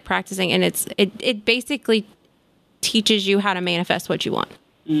it's just like practicing, and it basically teaches you how to manifest what you want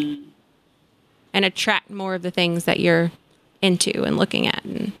and attract more of the things that you're into and looking at.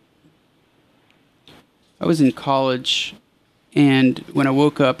 And I was in college, and when I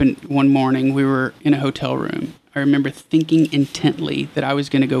woke up one morning, we were in a hotel room. I remember thinking intently that I was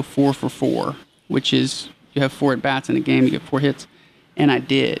going to go 4 for 4, which is you have 4 at bats in a game, you get 4 hits, and I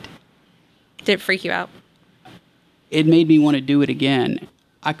did. Did it freak you out? It made me want to do it again.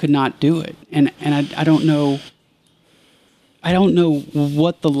 I could not do it, and I don't know. I don't know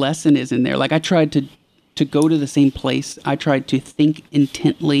what the lesson is in there. Like I tried to go to the same place. I tried to think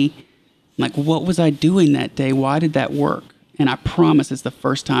intently. Like, what was I doing that day? Why did that work? And I promise it's the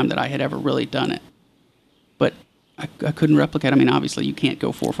first time that I had ever really done it. But I couldn't replicate. I mean, obviously, you can't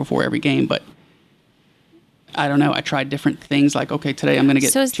go 4 for 4 every game, but I don't know. I tried different things. Like, okay, today I'm going to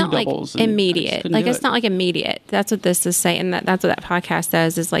get 2 doubles. So it's not like immediate. Like, it's not like immediate. That's what this is saying. That's what that podcast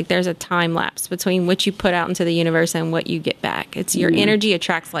does, is like there's a time lapse between what you put out into the universe and what you get back. It's your energy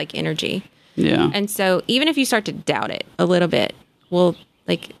attracts like energy. Yeah. And so even if you start to doubt it a little bit, well,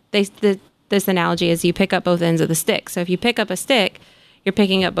 like this analogy is you pick up both ends of the stick. So if you pick up a stick, you're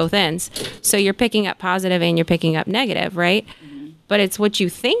picking up both ends. So you're picking up positive and you're picking up negative, right? Mm-hmm. But it's what you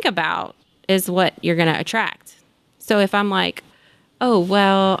think about is what you're going to attract. So if I'm like, oh,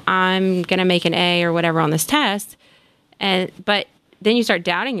 well, I'm going to make an A or whatever on this test, but then you start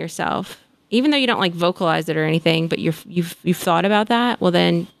doubting yourself, even though you don't like vocalize it or anything, but you've thought about that, well,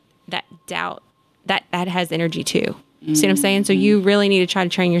 then that doubt, that has energy too. See what I'm saying? So you really need to try to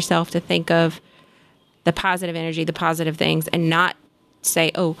train yourself to think of the positive energy, the positive things, and not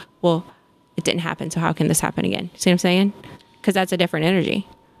say, oh, well, it didn't happen, so how can this happen again? See what I'm saying? Because that's a different energy.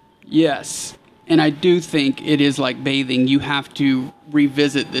 Yes. And I do think it is like bathing. You have to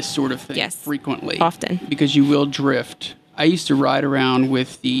revisit this sort of thing frequently. Often. Because you will drift. I used to ride around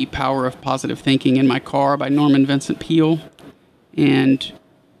with The Power of Positive Thinking in my car by Norman Vincent Peale. And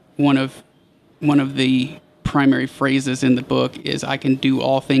one of the primary phrases in the book is, I can do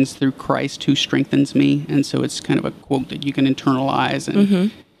all things through Christ who strengthens me. And so it's kind of a quote that you can internalize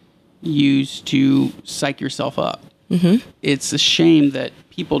and use to psych yourself up. Mm-hmm. It's a shame that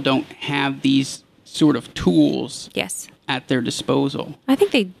people don't have these sort of tools Yes. at their disposal. I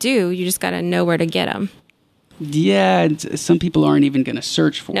think they do. You just got to know where to get them. Yeah, some people aren't even going to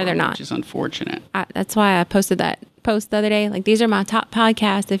search for No, they're them, not. which is unfortunate. That's why I posted that post the other day. Like, these are my top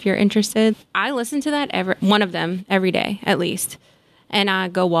podcasts if you're interested. I listen to that one of them every day, at least. And I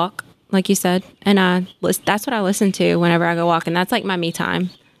go walk, like you said. And that's what I listen to whenever I go walk. And that's like my me time.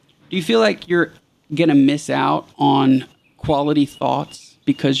 Do you feel like you're going to miss out on quality thoughts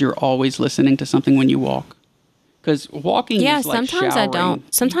because you're always listening to something when you walk? Because walking is like sometimes I showering.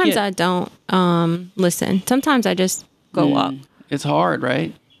 don't. Sometimes I don't listen. Sometimes I just go walk. It's hard,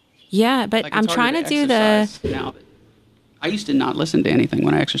 right? Yeah, but Like, I'm it's trying harder to do exercise now that I used to not listen to anything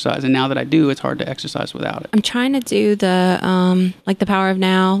when I exercise, and now that I do, it's hard to exercise without it. I'm trying to do the like the power of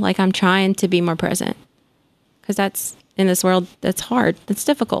now. Like, I'm trying to be more present, because that's in this world that's hard. That's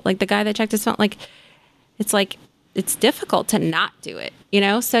difficult. Like the guy that checked his phone. Like it's difficult to not do it. You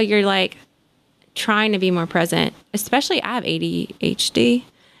know, so you're like trying to be more present. Especially I have ADHD,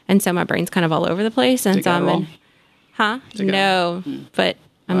 and so my brain's kind of all over the place. And so I'm in, no, but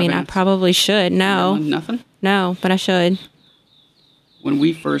I mean, I probably should. No, nothing. No, but I should. When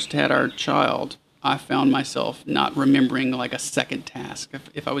we first had our child, I found myself not remembering like a second task.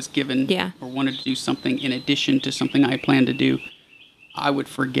 If I was given or wanted to do something in addition to something I planned to do, I would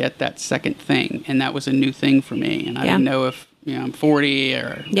forget that second thing. And that was a new thing for me. And I didn't know if I'm 40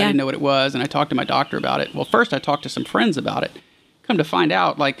 or I didn't know what it was. And I talked to my doctor about it. Well, first I talked to some friends about it. Come to find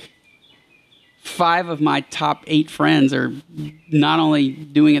out, like 5 of my top 8 friends are not only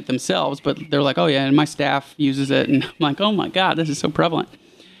doing it themselves, but they're like, oh yeah, and my staff uses it. And I'm like, oh my God, this is so prevalent.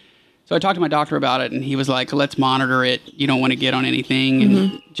 So I talked to my doctor about it, and he was like, let's monitor it. You don't want to get on anything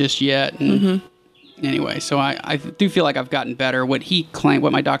and just yet. And anyway, so I do feel like I've gotten better. What he claimed,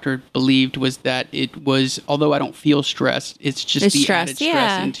 what my doctor believed was that it was, although I don't feel stressed, it's just the added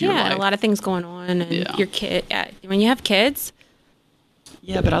stress into your life. A lot of things going on. And your kid, when you have kids.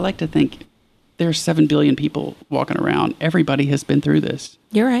 Yeah, but I like to think there's 7 billion people walking around. Everybody has been through this.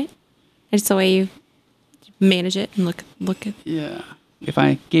 You're right. It's the way you manage it and look at. Yeah. If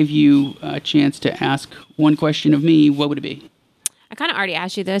I gave you a chance to ask one question of me, what would it be? I kind of already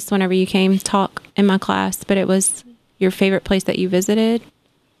asked you this whenever you came to talk in my class, but it was your favorite place that you visited.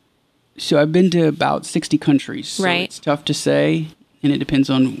 So I've been to about 60 countries. So right. It's tough to say, and it depends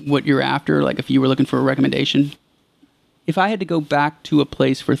on what you're after. Like if you were looking for a recommendation. If I had to go back to a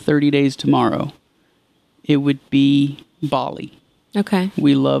place for 30 days tomorrow, it would be Bali. Okay.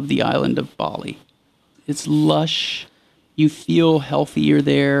 We love the island of Bali. It's lush. You feel healthier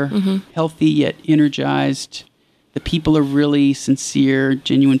there, healthy yet energized. The people are really sincere,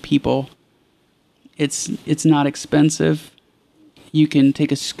 genuine people. It's not expensive. You can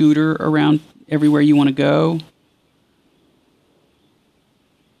take a scooter around everywhere you want to go.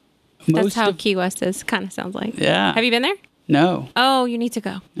 That's how Key West is, kind of sounds like. Yeah. Have you been there? No. Oh, you need to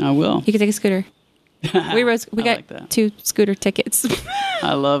go. I will. You can take a scooter. We got like 2 scooter tickets.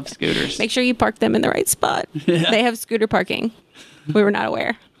 I love scooters. Make sure you park them in the right spot. Yeah. They have scooter parking. We were not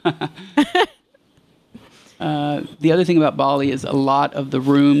aware. The other thing about Bali is a lot of the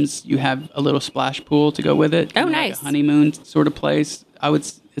rooms, you have a little splash pool to go with it. Oh, nice. Like a honeymoon sort of place.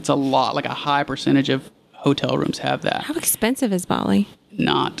 It's a lot, like a high percentage of hotel rooms have that. How expensive is Bali?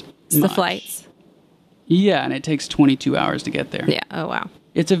 Not It's much. the flights. Yeah, and it takes 22 hours to get there. Yeah. Oh, wow.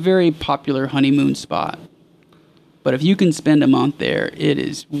 It's a very popular honeymoon spot. But if you can spend a month there, it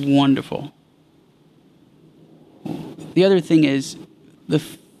is wonderful. The other thing is the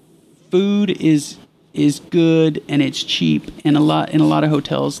food is good and it's cheap. And in a lot of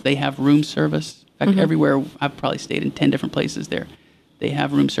hotels, they have room service. In fact, everywhere, I've probably stayed in 10 different places there. They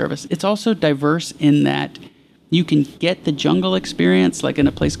have room service. It's also diverse in that you can get the jungle experience, like in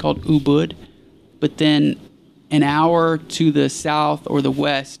a place called Ubud, but then an hour to the south or the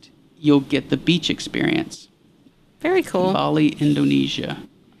west, you'll get the beach experience. Very cool. Bali, Indonesia.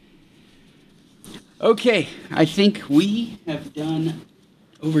 Okay, I think we have done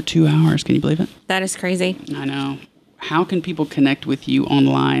over 2 hours. Can you believe it? That is crazy. I know. How can people connect with you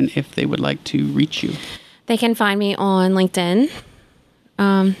online if they would like to reach you? They can find me on LinkedIn.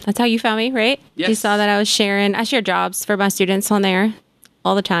 That's how you found me, right? Yes. You saw that I share jobs for my students on there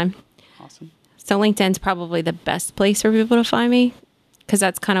all the time. Awesome. So LinkedIn's probably the best place for people to find me because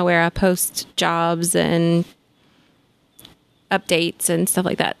that's kind of where I post jobs and updates and stuff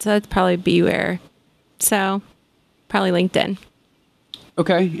like that. So that's probably be where. So probably LinkedIn.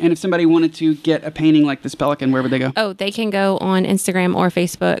 Okay, and if somebody wanted to get a painting like this pelican, where would they go? Oh, they can go on Instagram or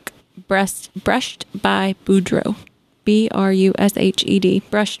Facebook. Brushed by Boudreaux. Brushed,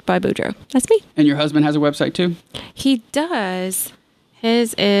 Brushed by Boudreaux. That's me. And your husband has a website too? He does.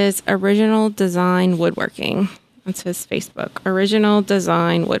 His is Original Design Woodworking. That's his Facebook. Original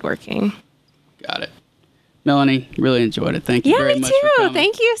Design Woodworking. Got it. Melanie, really enjoyed it. Thank you very much for coming.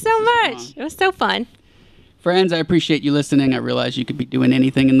 Thank you so much. It was so fun. Friends, I appreciate you listening. I realize you could be doing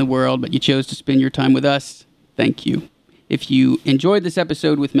anything in the world, but you chose to spend your time with us. Thank you. If you enjoyed this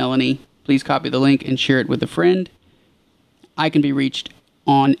episode with Melanie, please copy the link and share it with a friend. I can be reached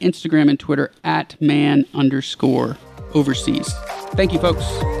on Instagram and Twitter @man_overseas. Thank you, folks.